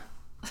 kill. Okay.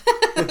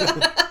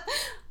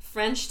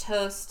 French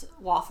toast,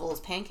 waffles,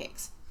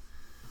 pancakes.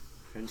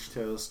 French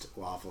toast,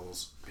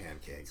 waffles,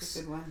 pancakes. That's a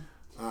good one.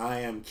 I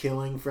am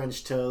killing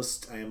French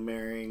toast. I am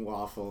marrying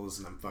waffles,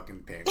 and I'm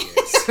fucking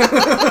pancakes. Nice.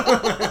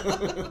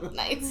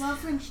 I love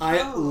French toast.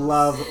 I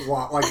love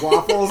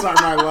waffles are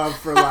my love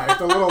for life.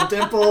 The little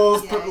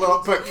dimples,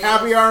 Yeah, put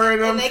caviar in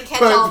them, And they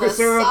catch all the put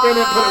syrup in it,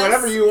 put sauce.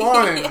 whatever you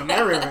want in them,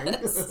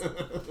 Yes.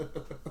 everything.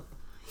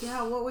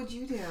 Yeah, what would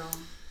you do?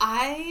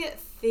 I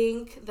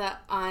think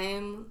that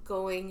I'm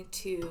going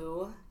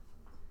to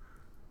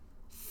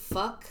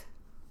fuck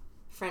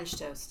French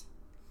toast.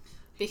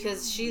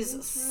 Because she's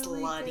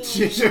really slutty.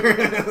 She sure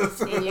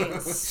is. And you can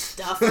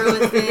stuff her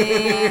with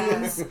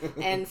things.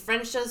 And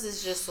French toast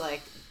is just like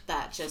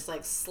that, just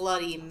like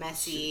slutty,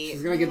 messy.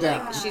 She's gonna get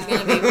down. She's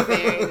gonna be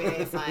very,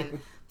 very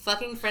fun.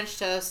 Fucking French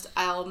toast.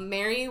 I'll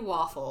marry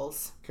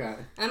waffles. Okay.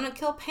 And I'm gonna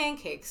kill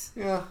pancakes.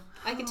 Yeah.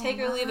 I could take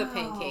or leave a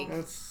pancake.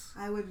 That's.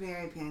 I would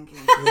marry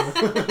pancakes.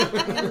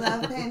 I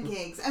love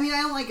pancakes. I mean,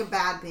 I don't like a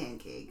bad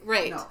pancake.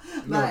 Right. No.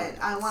 But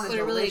I want But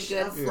a a really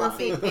delicious, good,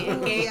 fluffy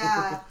pancake.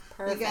 Yeah.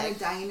 Perfect. Like at a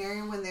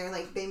diner when they're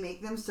like, they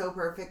make them so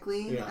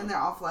perfectly and they're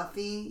all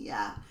fluffy.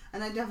 Yeah.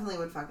 And I definitely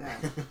would fuck a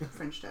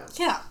French toast.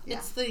 Yeah.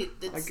 Yeah.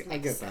 I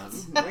get that.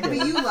 But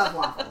you love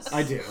waffles.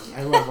 I do.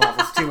 I love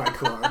waffles to my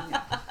core.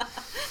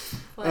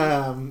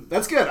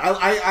 That's good.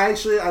 I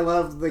actually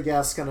love the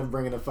guests kind of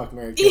bringing a fuck,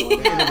 marry, kill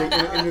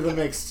into the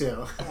mix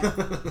too.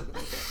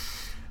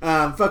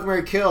 Fuck,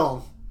 marry,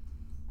 kill.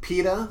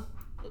 Pita,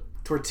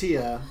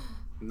 tortilla,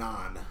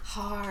 naan.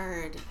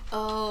 Hard.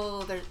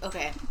 Oh, there's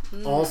okay.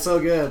 Also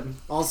good.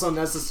 Also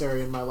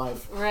necessary in my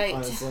life. Right.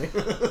 Honestly.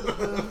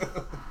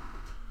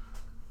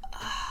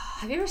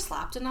 Have you ever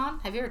slapped a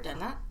naan? Have you ever done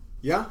that?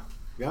 Yeah.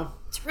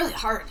 It's really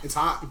hard. It's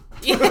hot.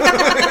 Yeah.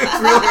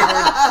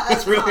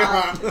 It's really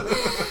hard.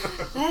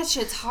 That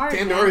shit's hard.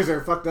 Tandoori's man.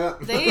 are fucked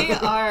up. They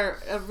are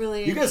a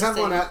really. You guys have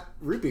one interesting- at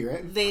Rupee,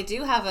 right? They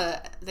do have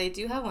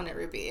one at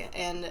Ruby,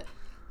 and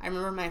I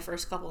remember my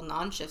first couple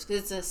naan shifts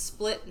because it's a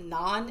split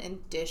naan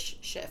and dish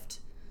shift.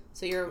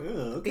 So you're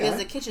okay. because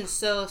the kitchen's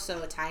so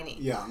tiny.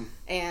 Yeah.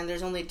 And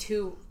there's only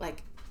two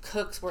like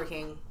cooks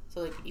working,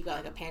 so like you got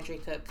like a pantry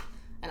cook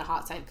and a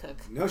hot side cook.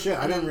 No shit.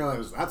 I didn't realize it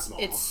was that small.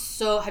 It's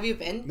so. Have you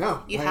been?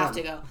 No. You I have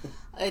to haven't. go.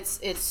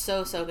 It's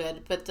so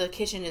good, but the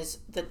kitchen is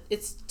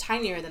it's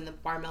tinier than the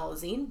Bar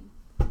Melazine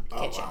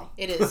kitchen. Wow.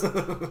 It is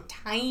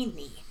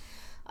tiny.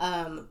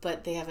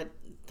 But they have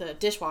the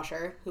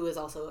dishwasher who is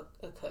also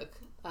a cook.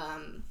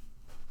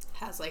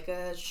 Has like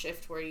a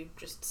shift where you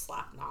just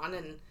slap naan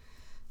and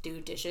do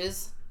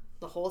dishes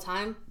the whole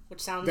time, which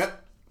sounds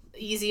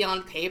easy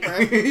on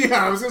paper.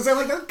 Yeah, I was gonna say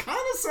like that kind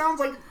of sounds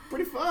like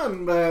pretty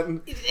fun, but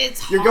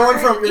It's hard. you're going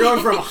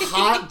from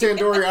hot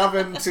tandoori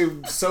oven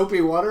to soapy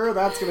water.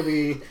 That's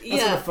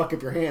gonna fuck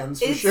up your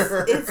hands for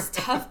sure. It's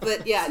tough,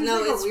 but yeah, Seems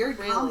no, like a it's weird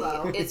really,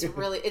 combo.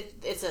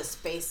 it's a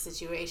space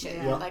situation.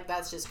 Yeah. Like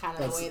that's just kind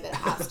of the way that it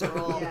has to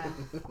roll. Yeah.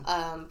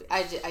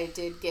 I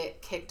did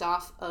get kicked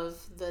off of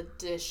the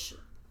dish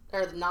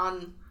or the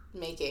naan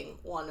making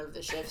one of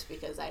the shifts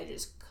because I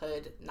just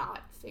could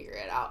not figure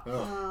it out.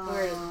 Oh. We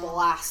were just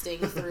blasting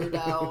through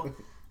dough,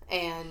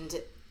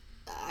 and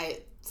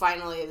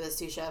finally the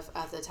sous chef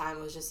at the time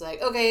was just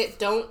like, okay,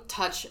 don't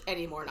touch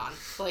any more naan.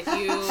 Like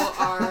you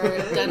are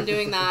done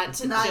doing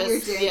that. Not your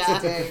day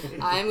today.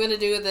 I'm gonna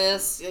do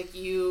this. Like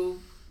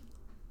you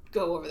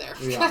go over there.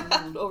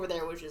 Yeah. Over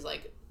there, which is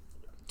like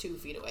 2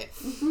 feet away.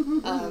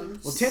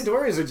 Well,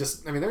 tandooris are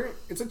just. I mean,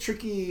 it's a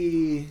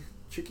tricky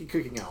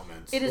cooking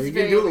element. It is You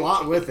very, can do a very lot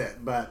tricky. with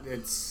it, but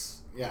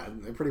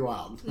they're pretty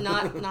wild.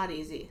 Not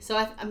easy.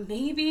 So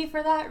maybe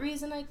for that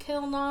reason I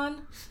kill naan.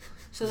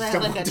 So I have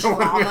Don't- like a don't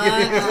trauma,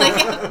 wanna-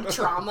 like a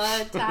trauma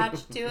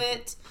attached to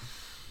it.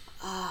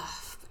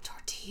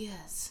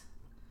 Tortillas.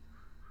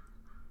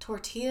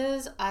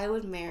 Tortillas I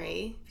would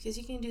marry because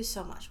you can do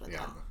so much with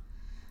them.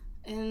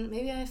 And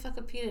maybe I fuck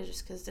a pita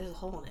just because there's a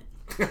hole in it.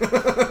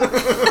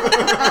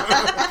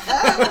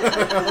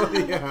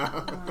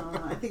 Yeah.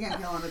 I think I'm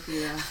killing a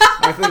pita.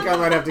 I think I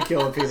might have to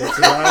kill a pita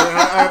too.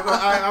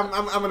 I'm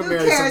gonna Who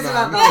marry cares some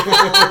about naan.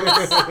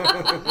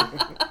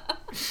 the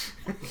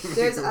holes?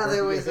 There's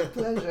other ways of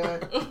pleasure.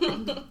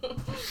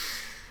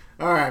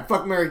 All right,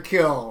 fuck, marry,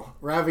 kill.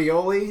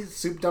 Ravioli,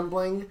 soup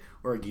dumpling,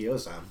 or a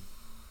gyoza.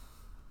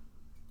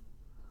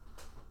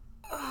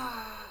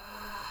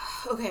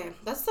 Okay,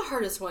 that's the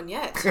hardest one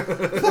yet. Are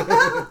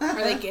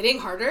they getting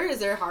harder? Is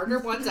there harder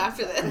ones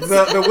after this?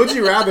 The would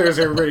you rathers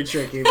are pretty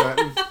tricky, but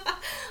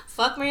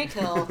Fuck, marry,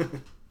 kill.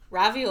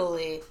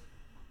 Ravioli.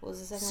 What was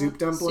the second soup one?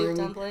 dumpling, Soup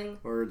dumpling.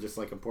 or just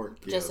like a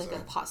pork gyoza. Just like a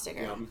pot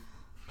sticker.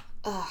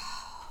 Yeah.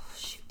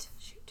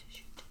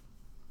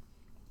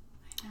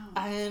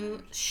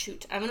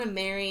 Shoot. I'm gonna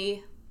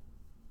marry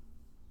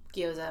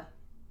gyoza.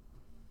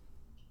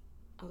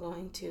 I'm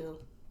going to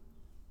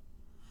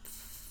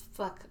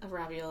fuck a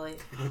ravioli.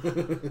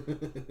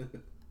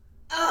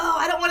 Oh,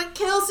 I don't want to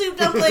kill soup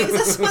dumplings.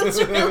 This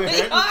one's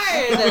really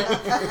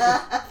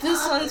hard.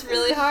 This one's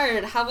really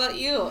hard. How about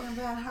you?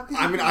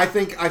 I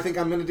think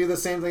I'm gonna do the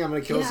same thing. I'm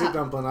gonna kill a soup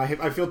dumpling.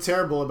 I feel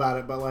terrible about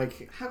it, but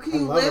like, how can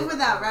you live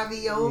without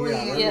ravioli?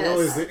 Yeah,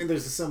 ravioli.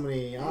 There's so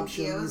many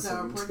options.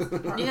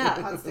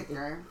 Pot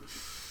sticker.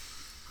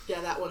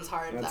 Yeah, that one's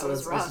hard. That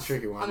was rough. That's a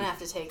tricky one. I'm gonna have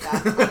to take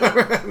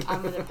that.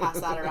 I'm gonna pass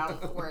that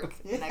around at work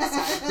next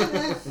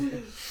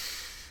time.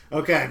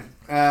 Okay.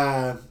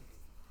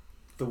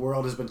 The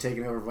world has been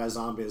taken over by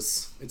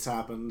zombies. It's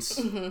happened.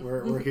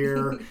 We're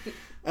here.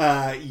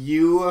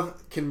 You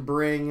can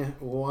bring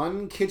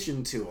one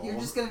kitchen tool. You're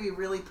just gonna be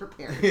really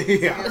prepared.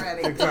 Yeah, get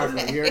ready.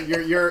 Exactly.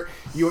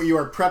 You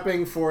are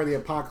prepping for the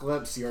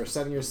apocalypse. You are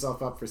setting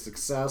yourself up for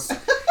success.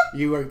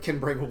 You can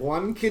bring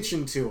one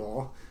kitchen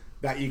tool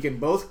that you can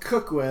both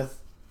cook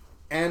with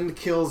and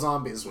kill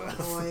zombies with.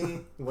 Boy.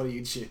 What do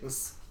you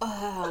choose?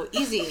 Oh,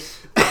 easy.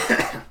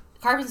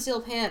 Carbon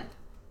steel pan.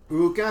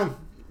 Okay.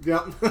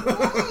 Yep.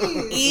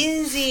 Nice.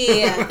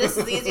 Easy. This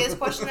is the easiest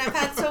question I've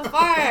had so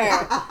far.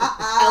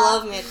 I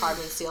love me a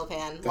carbon steel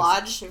pan.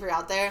 Lodge, if you're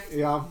out there.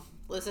 Yeah.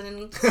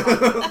 Listening.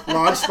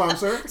 Lodge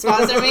sponsor.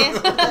 Sponsor me.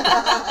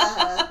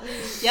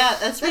 Yeah,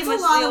 that's pretty much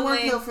a lot the of work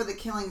only... though for the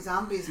killing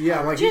zombies.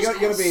 Yeah, like you gotta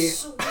be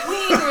swing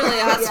really.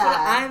 That's what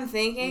I'm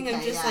thinking. Okay,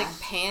 of just like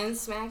pan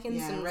smacking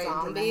some right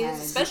zombies,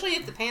 especially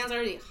if the pan's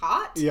already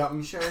hot. Yeah,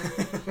 sure.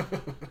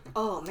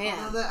 Oh man,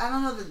 I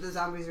don't know that the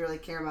zombies really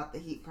care about the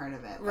heat part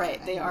of it.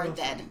 Right, they are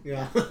dead.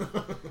 Yeah.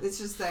 It's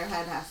just their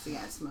head has to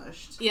get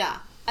smushed. Yeah,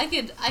 I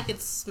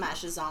could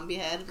smash a zombie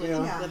head with,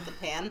 with the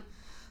pan.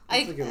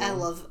 I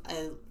love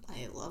a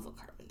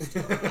carbon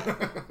steel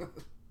pan.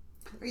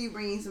 Are you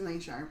bringing something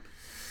sharp?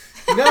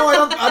 No, I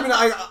don't. I mean,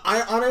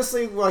 I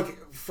honestly,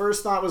 like,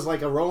 first thought was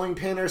like a rolling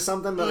pin or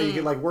something that you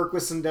could like work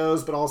with some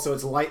doughs, but also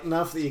it's light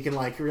enough that you can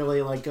like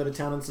really like go to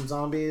town on some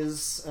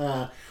zombies.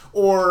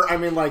 Or I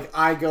mean, like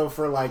I go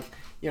for like,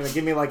 you know,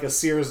 give me like a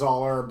Searsol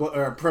or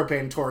a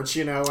propane torch.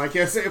 You know, like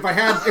if I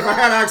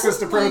had access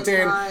to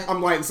propane,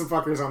 I'm lighting some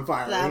fuckers on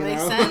fire. That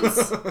makes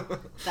sense.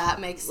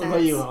 That makes sense. What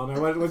about you,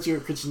 Eleanor? What's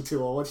your kitchen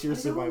tool? What's your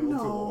survival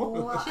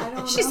tool? I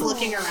don't She's know.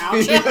 looking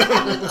around.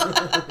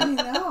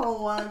 I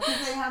know,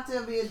 because they have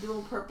to be a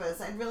dual purpose.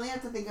 I'd really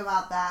have to think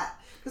about that.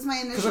 Because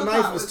my initial a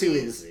knife was too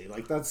easy.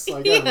 Like that's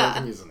like I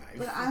can use a knife.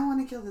 But I want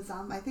to kill the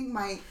zombie. I think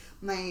my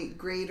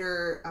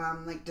greater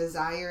like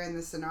desire in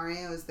the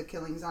scenario is the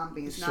killing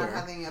zombies, not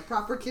having a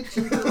proper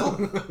kitchen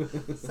tool.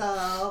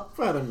 So,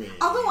 but I mean,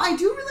 although I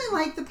do really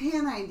like the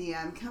pan idea,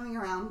 I'm coming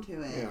around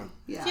to it.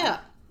 Yeah.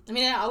 I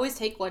mean, I always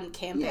take one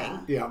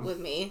camping with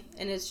me,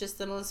 and it's just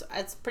the most.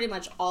 It's pretty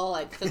much all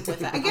I cook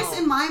with at I guess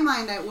home. in my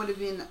mind, I would have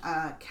been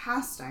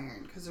cast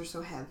iron because they're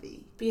so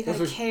heavy. But you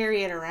gotta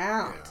carry it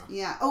around.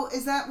 Yeah. Oh,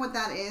 is that what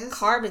that is?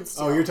 Carbon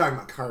steel. Oh, you're talking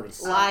about carbon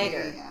steel.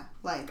 Lighter. Yeah,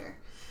 lighter.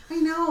 I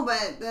know,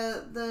 but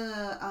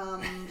the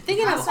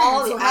thinking of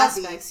all the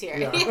aspects here.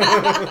 Yeah.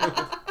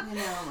 I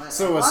know. But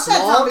so a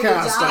small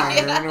cast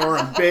iron or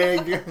a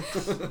big.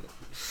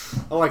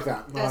 I like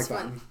that. That's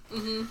fun.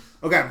 Mm-hmm.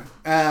 Okay.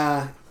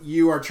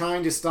 You are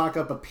trying to stock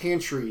up a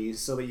pantry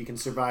so that you can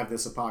survive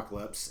this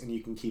apocalypse, and you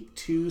can keep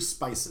 2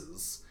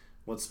 spices.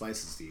 What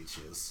spices do you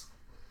choose?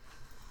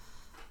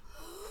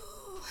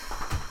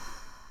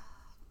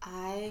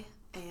 I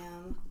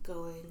am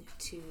going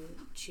to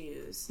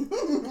choose.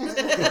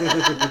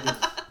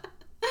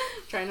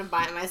 Trying to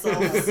buy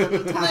myself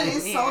some time. But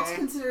is salt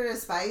considered a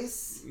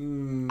spice?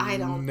 I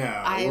don't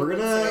know. No,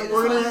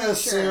 we're gonna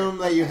assume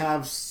that you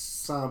have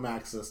some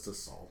access to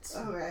salt.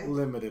 Okay.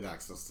 Limited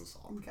access to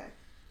salt. Okay.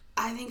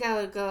 I think I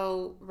would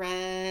go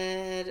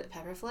red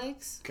pepper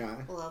flakes.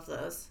 Okay. Love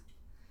those.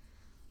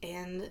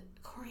 And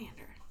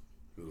coriander.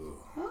 Ooh.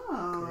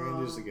 Oh.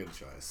 Coriander's a good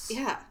choice.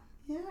 Yeah.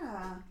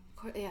 Yeah.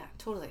 Yeah,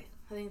 totally.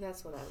 I think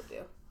that's what I would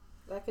do.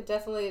 That could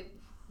definitely,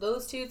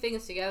 those 2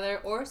 things together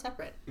or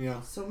separate.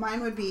 Yeah. So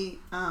mine would be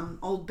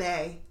Old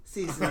Bay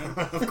seasoning.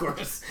 Of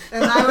course.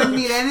 And I wouldn't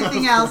need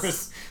anything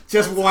else.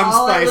 Just one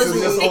spice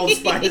and just Old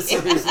Spice.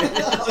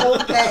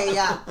 Old Bay,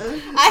 yeah.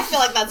 I feel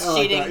like that's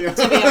cheating,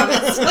 to be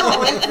honest.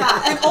 No, it's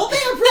not. And Old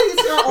Bay, I'm pretty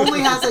sure, only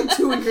has like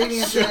 2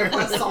 ingredients in it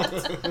plus salt.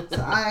 So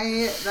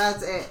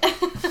that's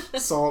it.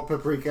 Salt,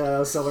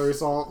 paprika, celery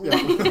salt. Yeah.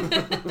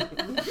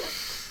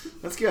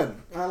 That's good.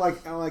 I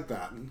like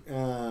that.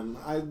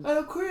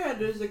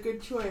 Coriander is a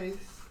good choice.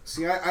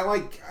 See, I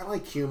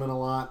like cumin a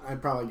lot.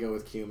 I'd probably go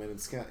with cumin.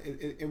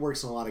 It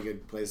works in a lot of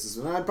good places.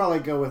 And I'd probably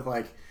go with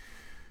like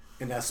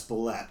an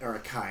Espelette or a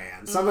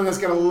cayenne, something that's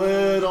got a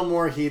little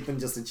more heat than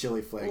just a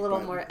chili flake. A little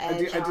more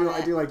edge.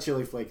 I do like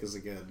chili flake as a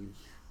good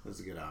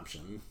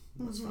option.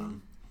 That's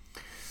fun.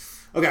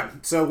 Okay,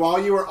 so while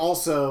you are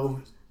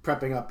also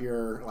prepping up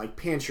your like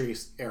pantry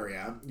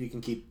area, you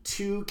can keep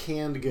 2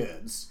 canned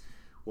goods.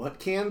 What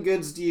canned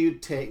goods do you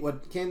take?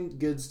 What canned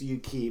goods do you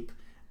keep?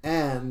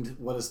 And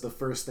what is the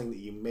first thing that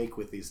you make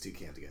with these 2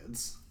 canned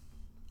goods?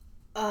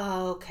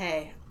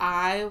 Okay.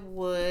 I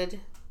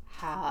would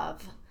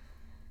have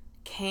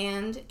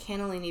canned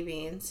cannellini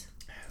beans.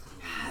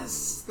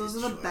 Yes. Those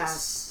are the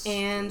best.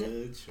 And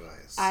Good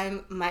choice. I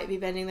might be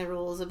bending the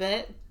rules a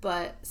bit,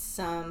 but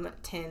some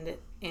tinned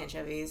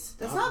anchovies.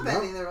 That's not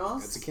bending the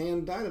rules. It's a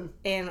canned item.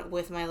 And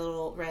with my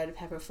little red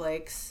pepper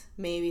flakes,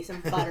 maybe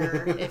some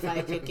butter if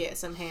I could get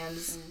some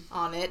hands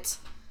on it.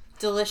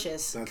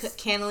 Delicious.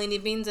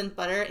 Cannellini beans and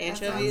butter,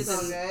 anchovies. That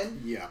sounds so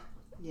good. Yeah.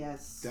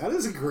 Yes. That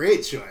is a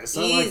great choice.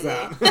 I Easy.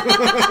 like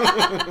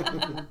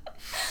that.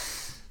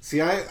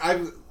 See,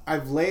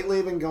 I've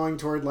lately been going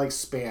toward like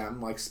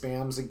Spam. Like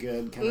Spam's a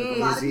good kind of A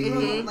lot of easy.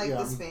 people like the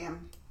Spam.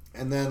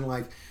 And then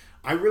like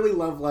I really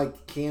love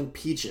like canned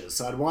peaches.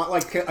 So I'd want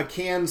like a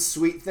canned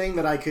sweet thing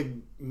that I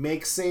could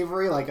make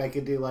savory. Like I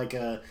could do like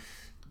a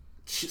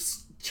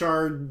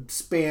charred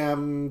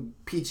Spam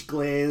peach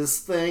glaze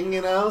thing,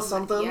 you know,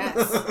 something.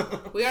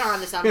 Yes. We are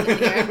onto something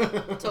here.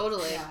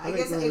 Totally. Yeah, I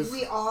guess if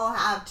we all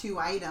have 2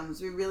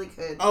 items, we really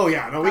could. Oh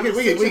yeah, no, we could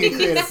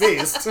create a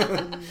feast.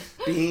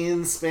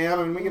 Beans,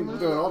 Spam, and we can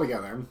do it all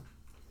together.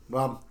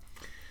 Well,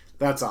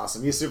 that's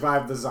awesome. You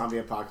survived the zombie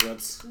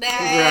apocalypse.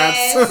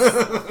 Nice.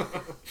 Congrats.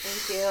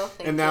 Thank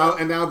you. And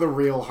now the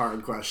real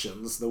hard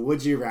questions, the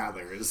would you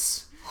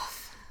rathers.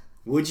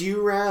 Would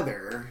you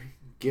rather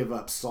give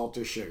up salt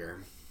or sugar?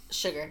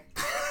 Sugar.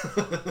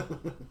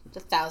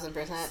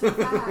 1,000%.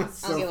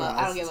 Fast.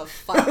 I don't give a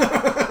fuck.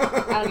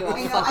 I don't give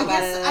a fuck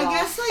about it at all. I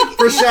guess like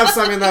For chefs,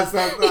 I mean that's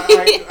that.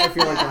 I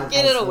feel like that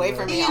Get it away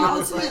from me, and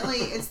honestly. ultimately,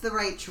 it's the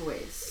right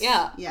choice.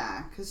 Yeah.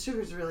 Yeah, because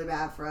sugar's really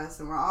bad for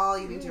us, and we're all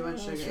eating too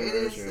much sugar.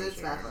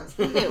 It's bad for us.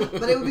 Ew.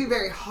 But it would be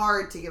very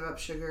hard to give up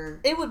sugar.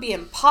 It would be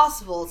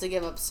impossible to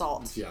give up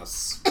salt.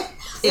 Yes.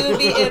 It would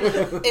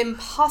be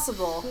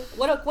impossible.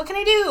 What can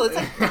I do? It's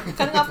like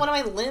cutting off one of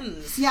my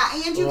limbs. Yeah,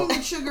 and you can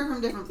get sugar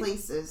from different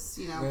places,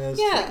 you know.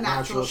 Yeah. Like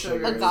natural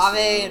sugar.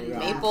 Agave and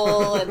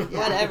maple and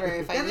whatever.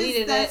 If I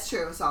needed that's it.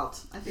 true.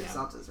 Salt. I think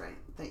salt is right.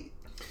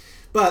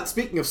 But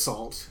speaking of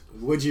salt,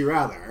 would you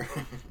rather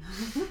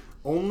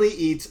only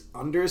eat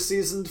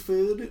under-seasoned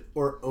food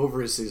or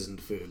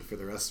over-seasoned food for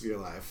the rest of your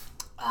life?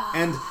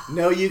 And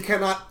no, you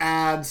cannot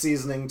add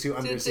seasoning to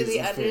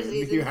under-seasoned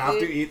food. You have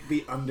to eat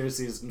the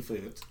under-seasoned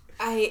food.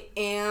 I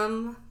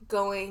am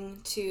going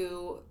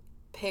to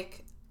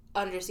pick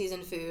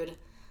under-seasoned food,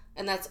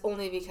 and that's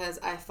only because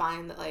I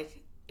find that, like,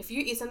 if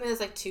you eat something that's,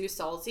 like, too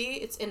salty,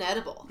 it's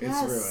inedible.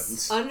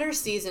 It's ruined.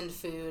 Under-seasoned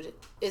food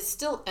is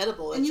still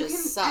edible. And it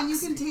just sucks. And you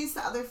can taste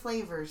the other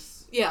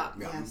flavors. Yeah.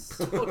 Yes.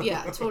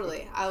 Yeah,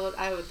 totally. I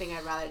would think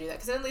I'd rather do that,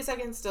 because at least I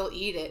can still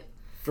eat it.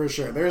 For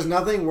sure. There's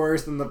nothing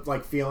worse than the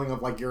like feeling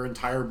of like your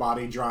entire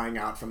body drying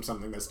out from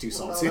something that's too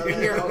salty.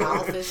 Your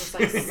mouth is just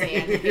like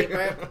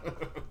sandpaper.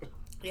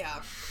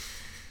 Yeah.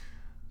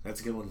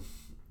 That's a good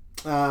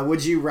one.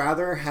 Would you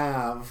rather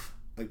have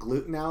a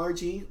gluten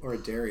allergy or a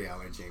dairy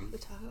allergy? We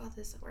talk about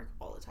this at work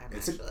all the time,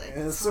 It's actually.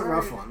 it's a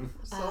rough one.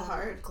 So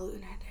hard.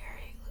 Gluten or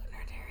dairy.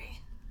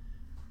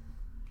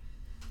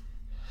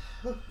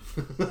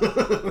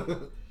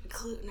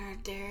 Gluten or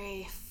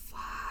dairy.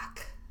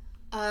 Fuck.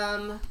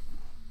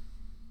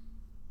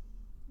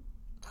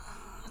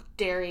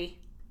 Dairy.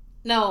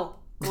 No.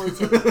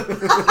 Gluten.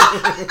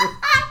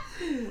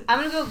 I'm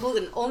gonna go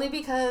gluten only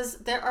because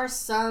there are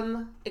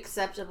some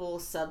acceptable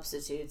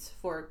substitutes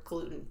for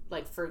gluten,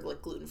 for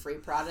gluten-free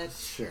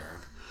products. Sure.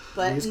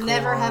 But Use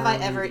never have I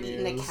corn, ever you can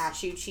eaten a use-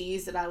 cashew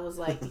cheese that I was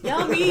like,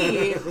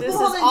 yummy! This is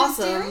Does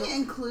awesome. dairy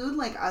include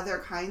like other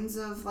kinds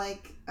of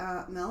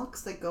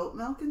milks, like goat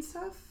milk and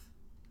stuff?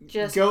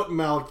 Just Goat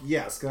milk,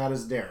 yes, that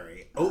is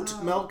dairy.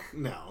 Oat milk,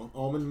 no.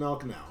 Almond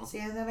milk, no.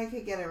 See, I thought I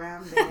could get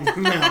around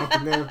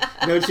it.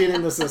 No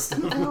cheating the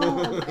system.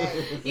 No,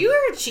 okay. you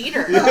are a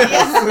cheater.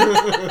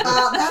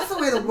 That's the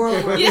way the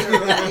world works.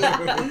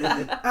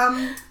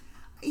 Yeah.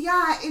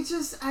 Yeah, it's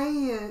just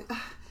I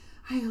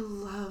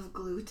love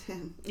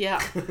gluten.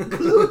 Yeah.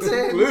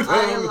 Gluten.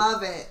 I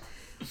love it.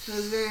 So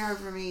it's very hard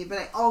for me, but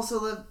I also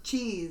love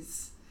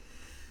cheese.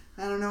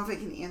 I don't know if I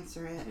can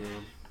answer it.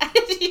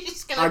 You're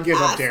just gonna I'll give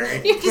pass. up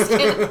dairy. You're just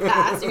gonna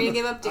pass. You're gonna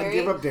give up dairy?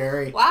 I'll give up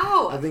dairy.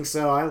 Wow. I think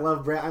so. I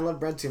love bread. I love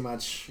bread too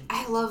much.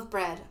 I love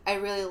bread. I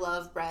really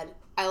love bread.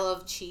 I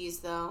love cheese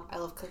though. I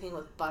love cooking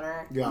with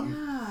butter. Yeah.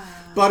 Yeah.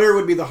 Butter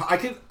would be I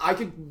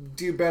could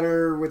do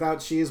better without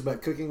cheese,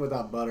 but cooking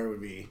without butter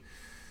would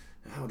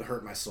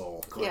hurt my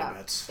soul quite a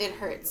bit. It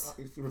hurts.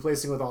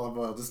 Replacing with olive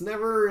oil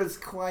is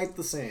quite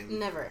the same.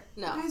 Never.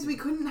 No. Guys, we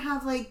couldn't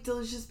have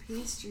delicious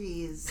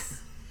pastries.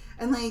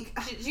 And Do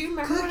you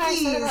remember what I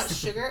said about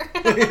sugar?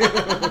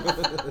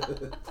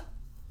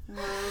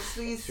 this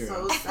is Sure.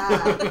 so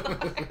sad.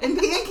 And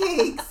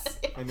pancakes.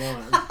 I know.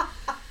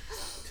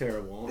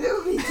 Terrible. It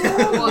would be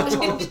terrible.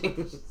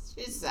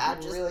 It's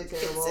sad. Just Really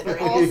terrible. But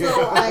considering.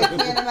 also, I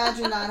can't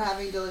imagine not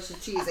having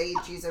delicious cheese. I eat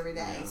cheese every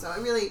day, so I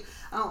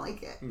don't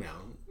like it. No.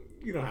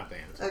 You don't have to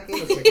answer. Okay.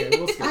 That's okay.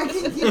 We'll skip I it.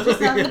 can keep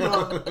this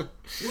out.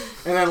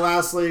 And then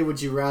lastly,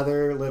 would you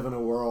rather live in a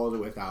world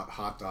without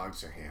hot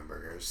dogs or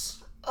hamburgers?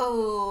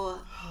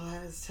 Oh,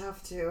 that is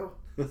tough too.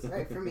 That's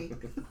right for me.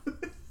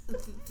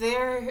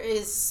 there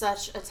is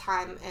such a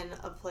time and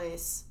a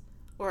place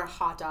where a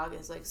hot dog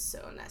is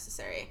so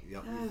necessary.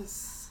 Yep.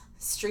 Yes.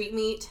 street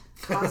meat.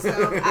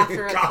 Costco.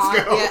 After a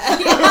Costco. Yeah.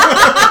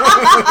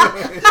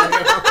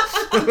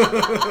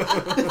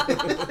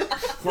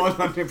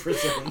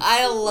 100%.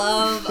 I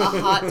love a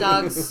hot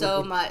dog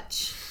so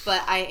much,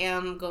 but I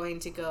am going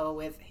to go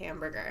with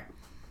hamburger.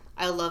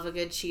 I love a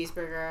good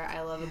cheeseburger.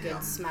 I love a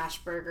good smash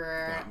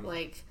burger. Yeah.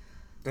 Like,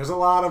 there's a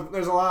lot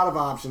of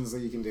options that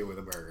you can do with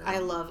a burger. I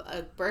love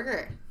a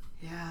burger.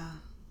 Yeah.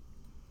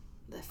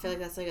 I feel like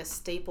that's like a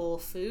staple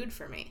food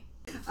for me.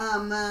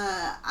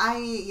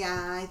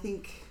 I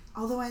think,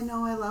 although I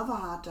know I love a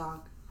hot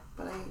dog,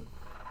 but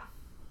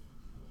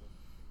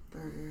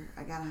burger.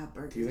 I gotta have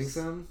burgers. Do you think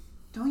so?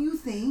 Don't you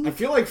think? I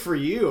feel like for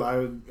you, I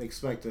would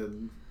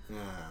expected.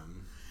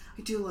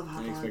 I do love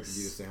hot I dogs. expected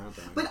you to say hot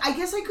dog. But I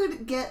guess I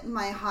could get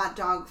my hot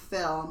dog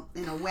fill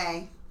in a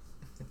way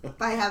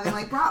by having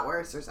like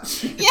bratwurst or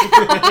something.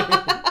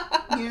 Yeah.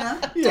 You know?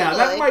 yeah, that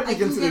totally. might be I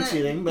can considered get it-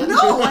 cheating. But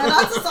No,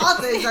 that's a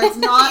sausage. That's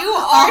not You a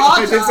are- hot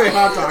I dog. did say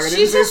hot dog. I didn't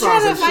She's say just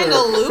trying to sausage. find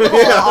sure. a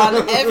loophole on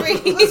every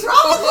What's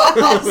wrong with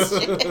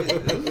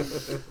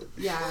question.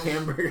 Yeah.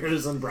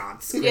 Hamburgers and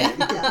brats. Yeah.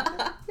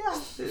 Yeah.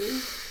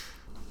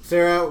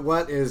 Sarah,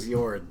 what is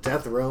your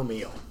death row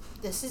meal?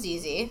 This is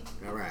easy.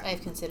 All right.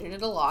 I've considered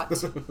it a lot.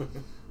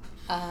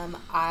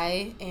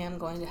 I am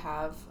going to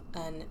have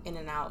an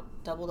In-N-Out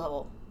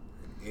double.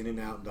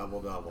 In-N-Out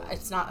double.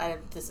 It's not.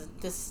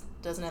 This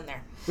doesn't end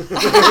there.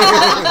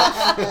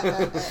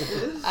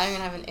 I'm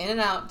gonna have an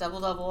In-N-Out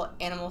double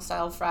animal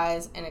style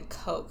fries and a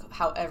Coke.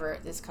 However,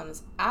 this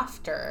comes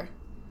after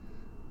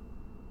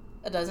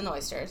a dozen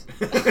oysters.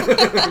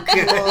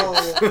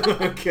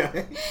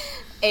 Okay.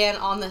 And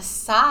on the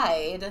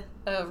side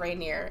of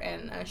Rainier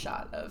and a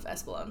shot of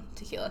Espolón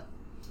tequila.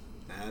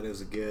 That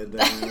is a good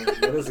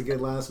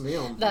last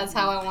meal. That's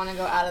how I want to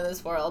go out of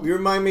this world. You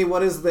remind me,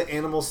 what is the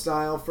animal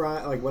style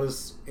fry? Like, what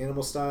is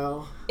animal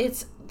style?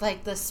 It's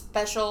like the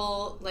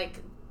special like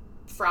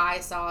fry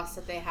sauce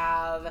that they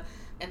have,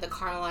 and the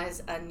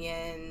caramelized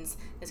onions.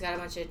 It's got a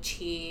bunch of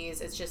cheese.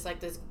 It's just like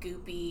this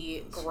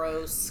goopy,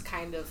 gross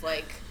kind of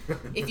like.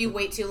 If you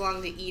wait too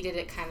long to eat it,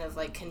 it kind of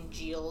like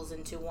congeals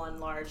into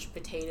one large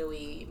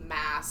potatoy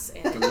mass,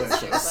 and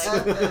it's just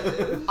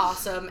like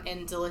awesome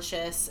and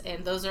delicious.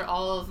 And those are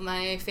all of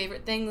my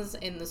favorite things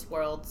in this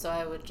world. So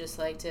I would just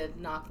like to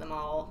knock them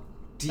all.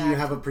 Do back. you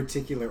have a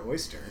particular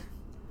oyster?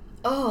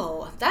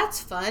 Oh, that's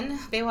fun.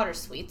 Bayswater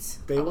Sweets.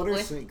 Bayswater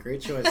probably. Sweet,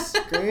 great choice.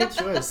 Great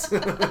choice.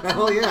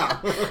 Hell yeah.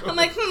 I'm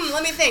like,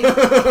 let me think.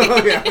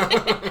 Oh, yeah.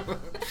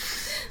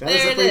 That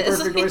is There a it pretty is.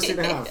 perfect oyster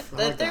to have. I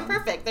like They're that.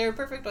 perfect. They're a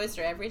perfect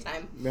oyster every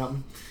time. Yeah.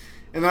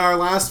 And our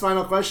last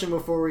final question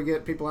before we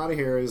get people out of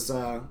here is, what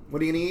are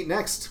you going to eat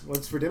next?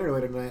 What's for dinner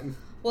later tonight?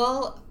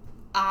 Well,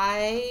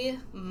 I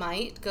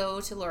might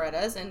go to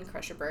Loretta's and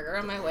crush a burger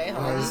on my way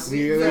home. I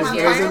see we there's have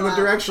there's to in the talk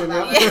direction.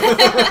 about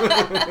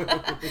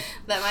Yep.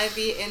 That might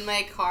be in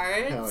my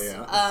cards. Hell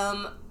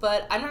yeah.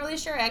 But I'm not really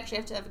sure. I actually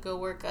have to go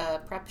work a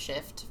prep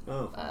shift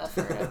Oh.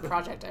 for a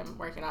project I'm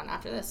working on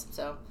after this.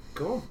 So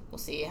Cool. we'll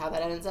see how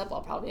that ends up.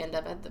 I'll probably end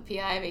up at the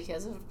PI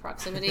because of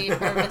proximity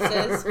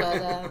purposes.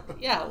 But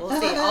yeah, we'll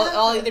see.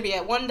 I'll either be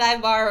at one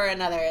dive bar or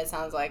another, it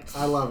sounds like.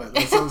 I love it.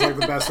 That sounds like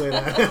the best way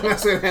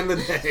to end the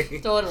day.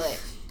 Totally.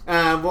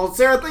 Well,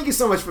 Sarah, thank you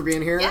so much for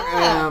being here.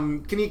 Yeah.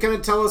 Can you kind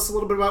of tell us a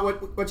little bit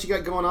about what you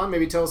got going on?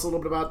 Maybe tell us a little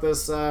bit about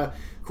this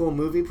cool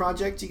movie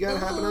project you got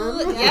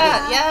happening.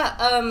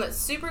 Yeah.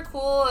 Super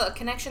cool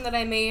connection that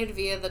I made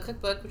via the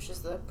cookbook, which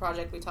is the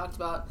project we talked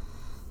about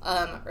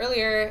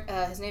earlier.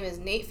 His name is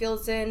Nate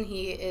Fieldson.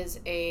 He is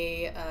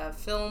a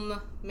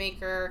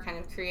filmmaker, kind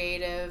of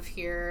creative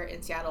here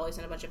in Seattle. He's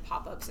done a bunch of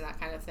pop-ups and that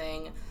kind of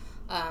thing.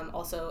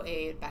 Also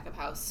a backup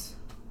house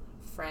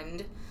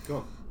friend.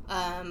 Cool.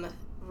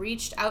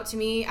 Reached out to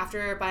me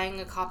after buying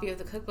a copy of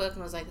the cookbook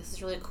and was like, this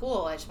is really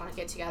cool. I just want to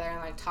get together and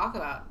like talk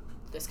about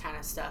this kind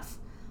of stuff,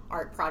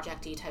 art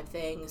project-y type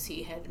things.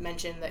 He had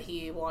mentioned that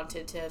he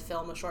wanted to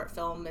film a short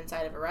film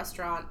inside of a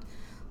restaurant,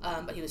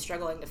 but he was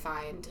struggling to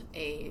find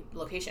a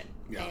location.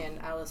 Yeah.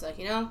 And I was like,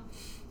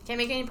 can't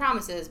make any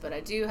promises, but I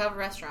do have a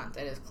restaurant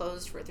that is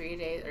closed for 3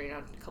 days, or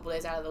a couple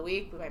days out of the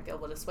week. We might be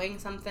able to swing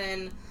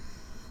something.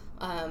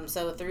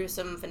 So through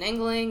some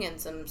finagling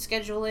and some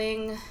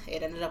scheduling,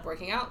 it ended up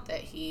working out that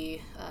he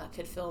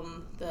could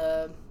film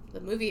the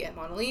movie at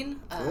Monaline,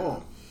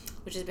 Cool.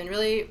 which has been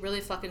really,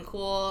 really fucking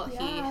cool.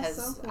 Yeah, He has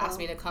so cool. asked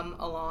me to come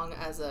along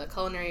as a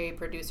culinary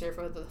producer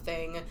for the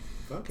thing.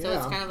 Fuck So yeah.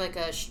 it's kind of like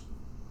a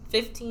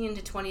 15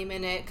 to 20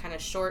 minute kind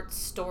of short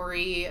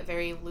story,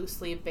 very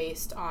loosely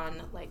based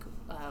on like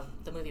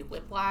the movie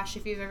Whiplash,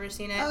 if you've ever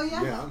seen it. Oh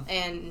yeah. Yeah.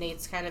 And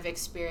Nate's kind of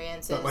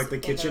experiences But, like, the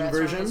in kitchen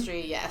restaurant version?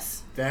 industry.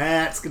 Yes.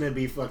 That's going to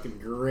be fucking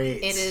great.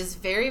 It is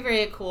very,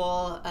 very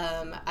cool.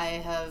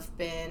 I have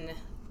been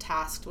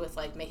tasked with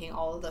like making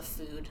all of the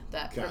food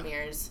that Okay.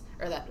 premieres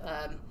or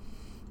that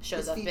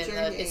shows Is up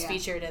featured, is yeah.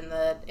 featured in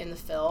the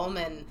film,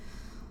 and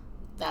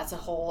that's a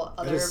whole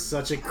That other is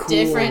such a cool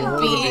different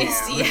movie.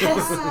 beast.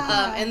 Yes.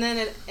 And then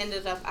it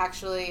ended up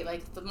actually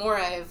like the more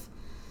I've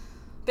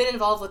been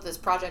involved with this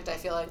project, I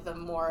feel like the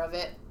more of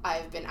it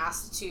I've been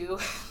asked to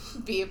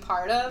be a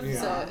part of.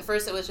 Yeah. So at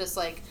first it was just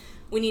like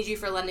we need you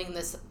for lending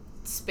this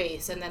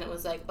space. And then it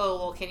was like, oh,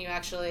 well, can you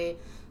actually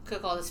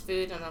cook all this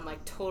food? And I'm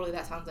like, totally,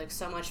 that sounds like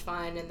so much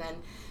fun. And then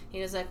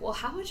he was like, well,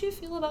 how would you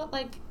feel about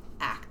like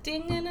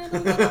acting in it a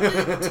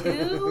little bit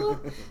too?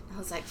 And I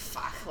was like,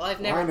 fuck, well,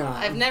 I've never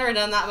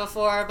done that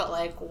before, but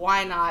like,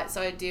 why not?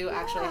 So I do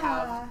actually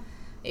have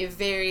a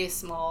very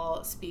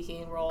small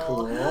speaking role.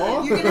 Cool.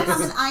 You're gonna have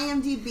an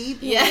IMDb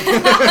page.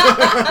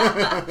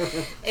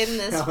 In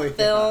this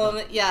film.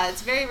 Yeah,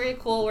 it's very, very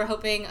cool. We're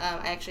hoping,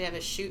 I actually have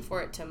a shoot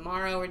for it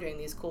tomorrow. We're doing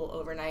these cool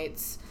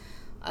overnights.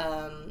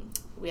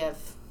 We have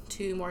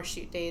 2 more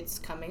shoot dates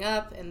coming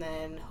up, and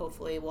then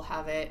hopefully we'll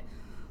have it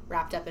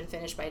wrapped up and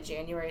finished by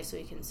January so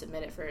we can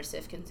submit it for a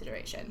SIF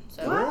consideration.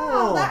 So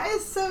wow, that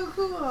is so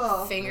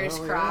cool. Fingers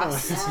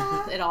crossed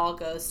it all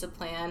goes to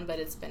plan, but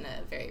it's been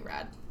a very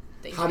rad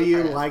thing. How do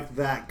you like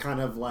that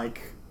kind of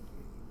like,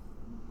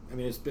 I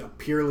mean, it's a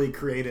purely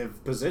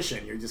creative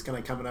position. You're just kind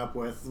of coming up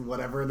with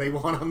whatever they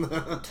want on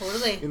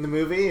the in the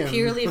movie. And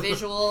purely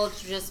visual,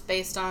 just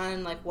based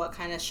on like what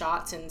kind of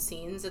shots and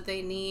scenes that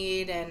they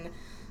need. And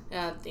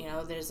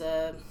there's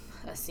a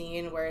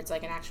scene where it's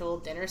like an actual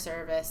dinner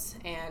service,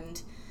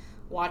 and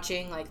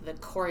watching like the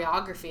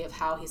choreography of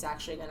how he's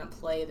actually going to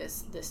play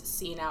this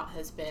scene out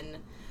has been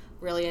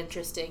really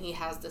interesting. He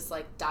has this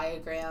like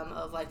diagram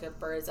of like a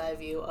bird's eye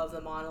view of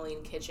the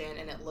Monoline kitchen,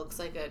 and it looks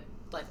like a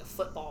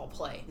football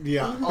play.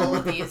 Yeah. All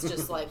of these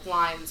just like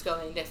lines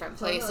going different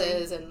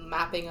places and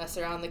mapping us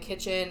around the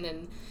kitchen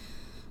and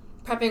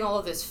prepping all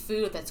of this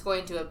food that's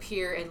going to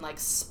appear in like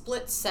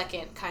split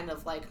second kind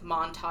of like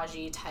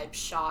montage-y type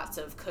shots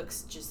of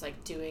cooks just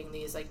like doing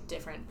these like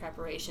different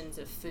preparations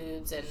of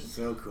foods. And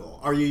so cool.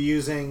 Are you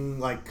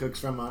using like cooks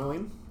from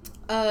Monoline?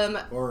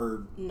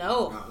 Or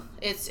no.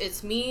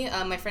 It's me.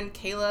 My friend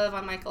Kayla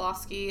von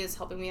Michalowski is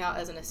helping me out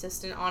as an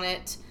assistant on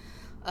it.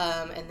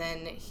 And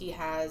then he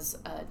has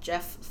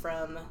Jeff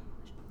from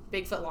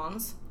Bigfoot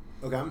Longs,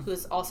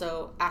 who's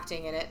also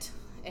acting in it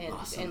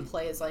and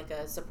plays like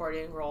a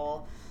supporting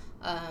role.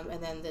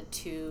 And then the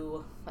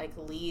 2 like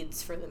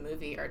leads for the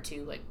movie are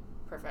 2 like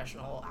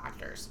professional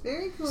actors.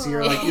 Very cool. So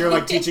you're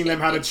like teaching them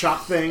how to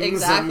chop things.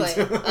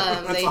 Exactly.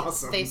 That's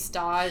awesome. They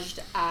staged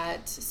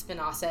at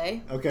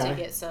Spinace to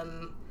get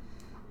some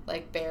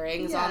like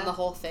bearings on the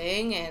whole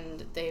thing,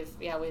 and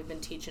we've been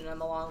teaching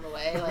them along the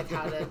way like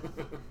how to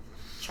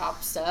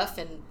chop stuff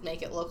and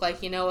make it look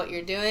like you know what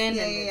you're doing.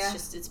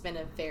 It's been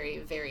a very,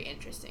 very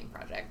interesting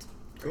project.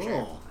 Cool.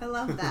 Sure. I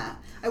love that.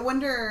 I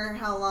wonder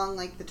how long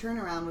like the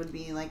turnaround would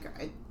be. Like,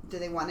 do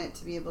they want it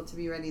to be able to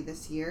be ready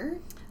this year?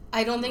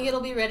 I don't think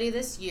it'll be ready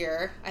this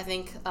year. I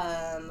think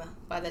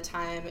by the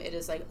time it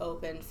is like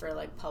open for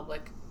like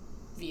public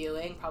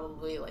viewing,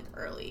 probably like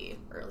early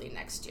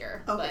next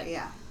year. Okay.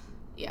 But,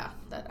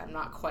 that I'm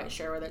not quite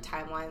sure where the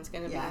timeline's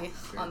going to be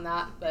on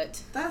that,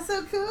 but that's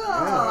so cool.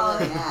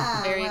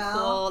 Yeah, very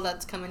cool.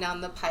 That's coming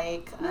down the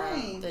pike.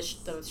 Nice.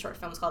 The short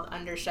film's called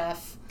Underchef.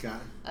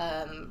 Got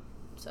it.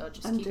 So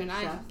just keep an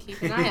eye out.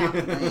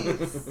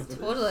 Nice.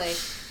 Totally.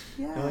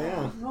 Yeah. Oh,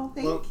 yeah. Well,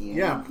 thank you.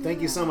 Yeah, thank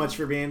you so much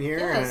for being here.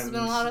 Yeah, it's been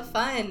a lot of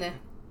fun.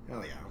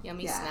 Hell yeah.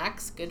 Yummy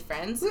snacks, good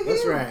friends. Woo-hoo.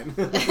 That's right.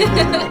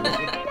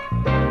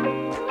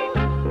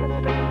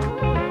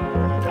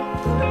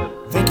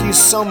 Thank you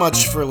so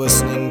much for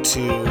listening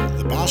to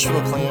The Bashful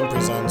Clam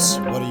Presents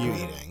What Are You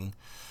Eating?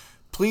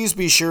 Please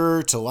be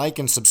sure to like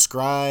and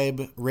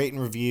subscribe, rate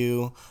and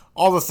review,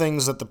 all the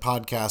things that the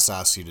podcast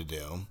asks you to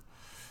do.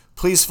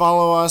 Please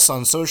follow us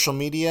on social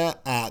media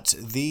at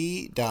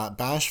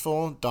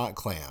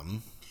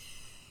the.bashful.clam.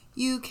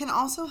 You can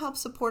also help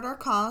support our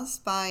cause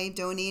by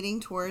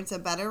donating towards a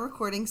better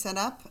recording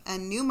setup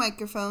and new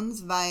microphones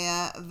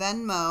via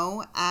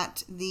Venmo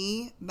at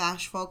The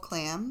Bashful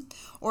Clam,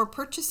 or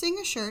purchasing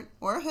a shirt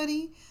or a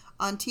hoodie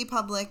on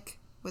TeePublic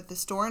with the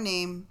store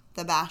name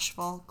The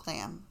Bashful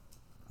Clam.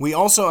 We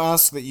also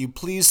ask that you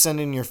please send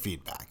in your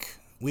feedback.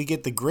 We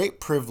get the great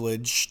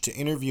privilege to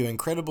interview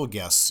incredible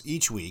guests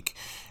each week,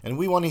 and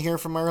we want to hear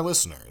from our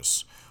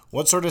listeners.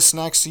 What sort of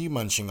snacks are you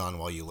munching on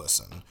while you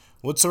listen?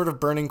 What sort of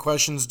burning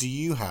questions do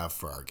you have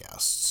for our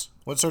guests?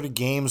 What sort of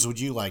games would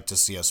you like to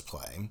see us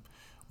play?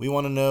 We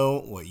want to know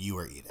what you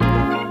are eating.